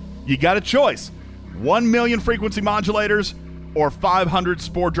be. You got a choice. 1 million frequency modulators or 500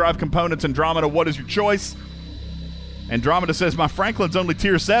 Spore Drive components. Andromeda, what is your choice? Andromeda says, my Franklin's only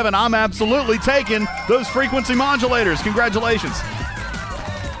tier 7. I'm absolutely taking those frequency modulators. Congratulations.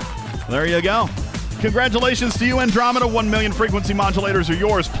 There you go. Congratulations to you, Andromeda. 1 million frequency modulators are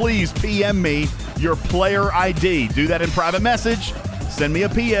yours. Please PM me your player ID. Do that in private message. Send me a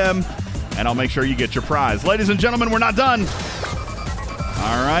PM, and I'll make sure you get your prize. Ladies and gentlemen, we're not done.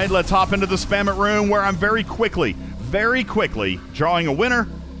 All right, let's hop into the Spam It room where I'm very quickly drawing a winner,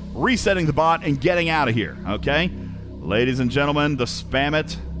 resetting the bot, and getting out of here, okay? Ladies and gentlemen, the Spam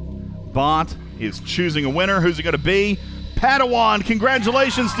It bot is choosing a winner. Who's it going to be? Padawan.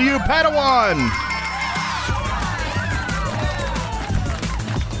 Congratulations to you, Padawan.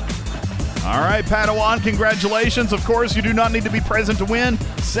 All right, Padawan, congratulations. Of course, you do not need to be present to win.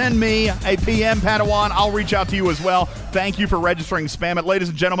 Send me a PM, Padawan. I'll reach out to you as well. Thank you for registering Spam It. Ladies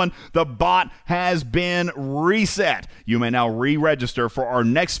and gentlemen, the bot has been reset. You may now re-register for our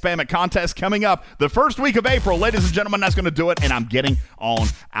next Spam It contest coming up the first week of April. Ladies and gentlemen, that's going to do it, and I'm getting on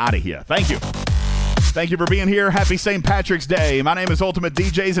out of here. Thank you. Thank you for being here. Happy St. Patrick's Day. My name is Ultimate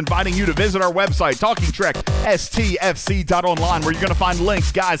DJs, inviting you to visit our website, TalkingTrekSTFC.online, where you're going to find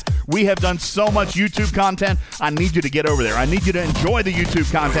links. Guys, we have done so much YouTube content. I need you to get over there. I need you to enjoy the YouTube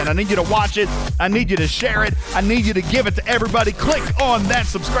content. I need you to watch it. I need you to share it. I need you to give it to everybody. Click on that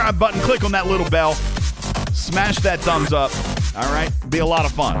subscribe button. Click on that little bell. Smash that thumbs up. All right? Be a lot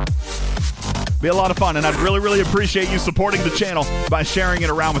of fun. Be a lot of fun, and I'd really, really appreciate you supporting the channel by sharing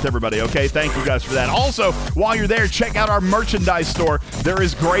it around with everybody, okay? Thank you guys for that. Also, while you're there, check out our merchandise store. There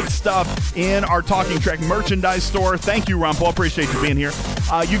is great stuff in our Talking Trek merchandise store. Thank you, Rumpel. Appreciate you being here.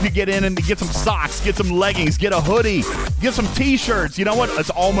 You could get in and get some socks, get some leggings, get a hoodie, get some T-shirts. You know what? It's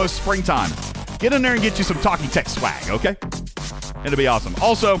almost springtime. Get in there and get you some Talking Tech swag, okay? It'll be awesome.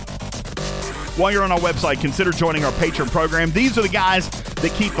 Also, while you're on our website, consider joining our Patreon program. These are the guys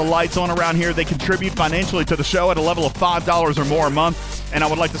that keep the lights on around here. They contribute financially to the show at a level of $5 or more a month. And I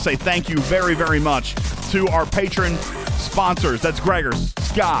would like to say thank you very, very much to our patron sponsors. That's Gregors,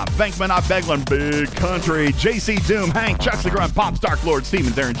 Ska, Venkman Beglin, Big Country, JC Doom, Hank, Chuck the Grunt, Pop Stark, Lord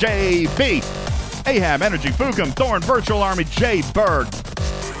Stevens, Aaron, JB, Ahab, Energy, Fukum, Thorn, Virtual Army, J. Berg.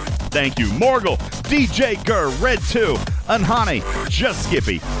 Thank you. Morgul, DJ Gurr, Red 2, Unhani, Just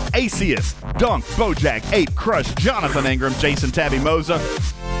Skippy, Acius, Dunk, Bojack, Ape, Crush, Jonathan Ingram, Jason Tabby Moza,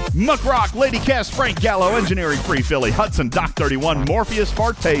 Muckrock, Lady Cass, Frank Gallo, Engineering Free Philly, Hudson, Doc 31, Morpheus,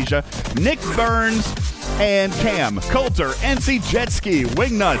 Fartasia, Nick Burns, and Cam, Coulter, NC Jetski,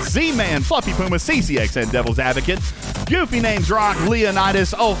 Wingnut, Z-Man, Fluffy Puma, CCX, and Devil's Advocate, Goofy Names Rock,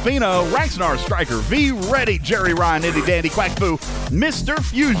 Leonidas, Alfino, Raxnar Striker, V Ready, Jerry Ryan, Indy Dandy, Quack Foo, Mr.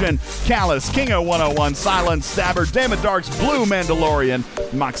 Fusion, Callus, Kingo 101, Silent Stabber, Dammit Darks, Blue Mandalorian,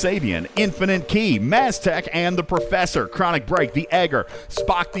 Moxavian, Infinite Key, Maztec, and the Professor, Chronic Break, The Egger,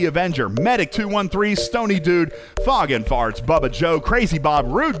 Spock the Avenger, Medic 213, Stony Dude, Fog and Farts, Bubba Joe, Crazy Bob,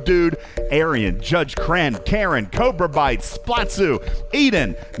 Rude Dude, Arian, Judge Kren, Karen, Cobra Bite, Splatsu,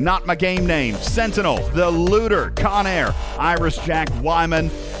 Eden, Not My Game Name, Sentinel, The Looter, Con Air, Iris Jack, Wyman,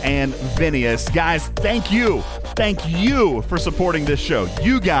 and Vinius. Guys, thank you. Thank you for supporting this show.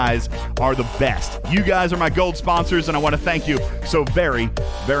 You guys are the best. You guys are my gold sponsors, and I want to thank you so very,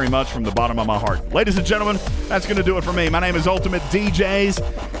 very much from the bottom of my heart. Ladies and gentlemen, that's going to do it for me. My name is Ultimate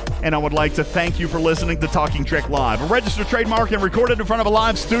DJs, and I would like to thank you for listening to Talking Trek Live, a registered trademark and recorded in front of a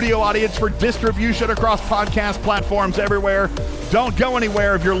live studio audience for distribution across podcast platforms everywhere. Don't go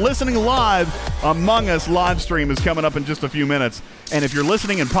anywhere. If you're listening live, Among Us live stream is coming up in just a few minutes. And if you're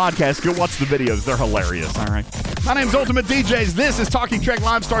listening in podcast, go watch the videos. They're hilarious, all right? My name's Ultimate DJs. This is Talking Trek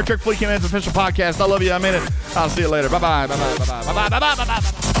Live, Star Trek Fleet Command's official podcast. I love you. I mean it. I'll see you later. Bye-bye. Bye-bye. Bye-bye. Bye-bye. Bye-bye. Bye-bye.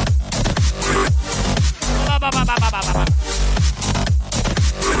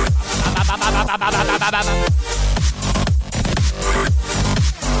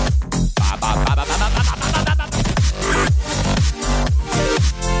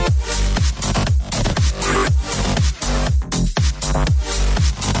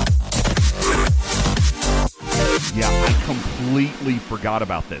 Yeah, I completely forgot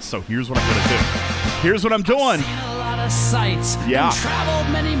about this. So here's what I'm going to do. Here's what I'm doing. Sights, yeah. Traveled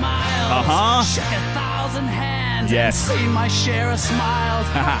many miles. Shook 1,000 hands. Yes. And seen my share of smiles.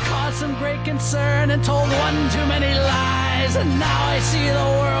 Caused some great concern and told one too many lies. And now I see the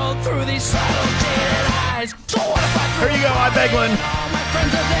world through these subtle jaded eyes. So what if I Here you go, Beglin. All my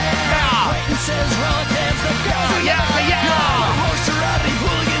friends are there. Acquaintances, relatives, the girls. Yeah. Horse surrounding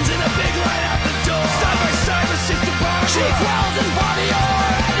hooligans in a big line out the door. Side by side with Sister Barbara. Chief Wells and Bobby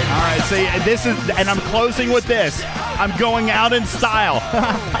Orr. All right, see, this is, and I'm closing with this. I'm going out in style.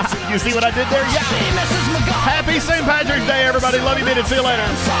 You see what I did there? Yeah. Happy St. Patrick's Day, everybody. Love you, man, and see you later.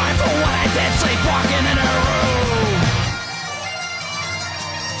 I'm sorry for what I did, sleepwalking in her room.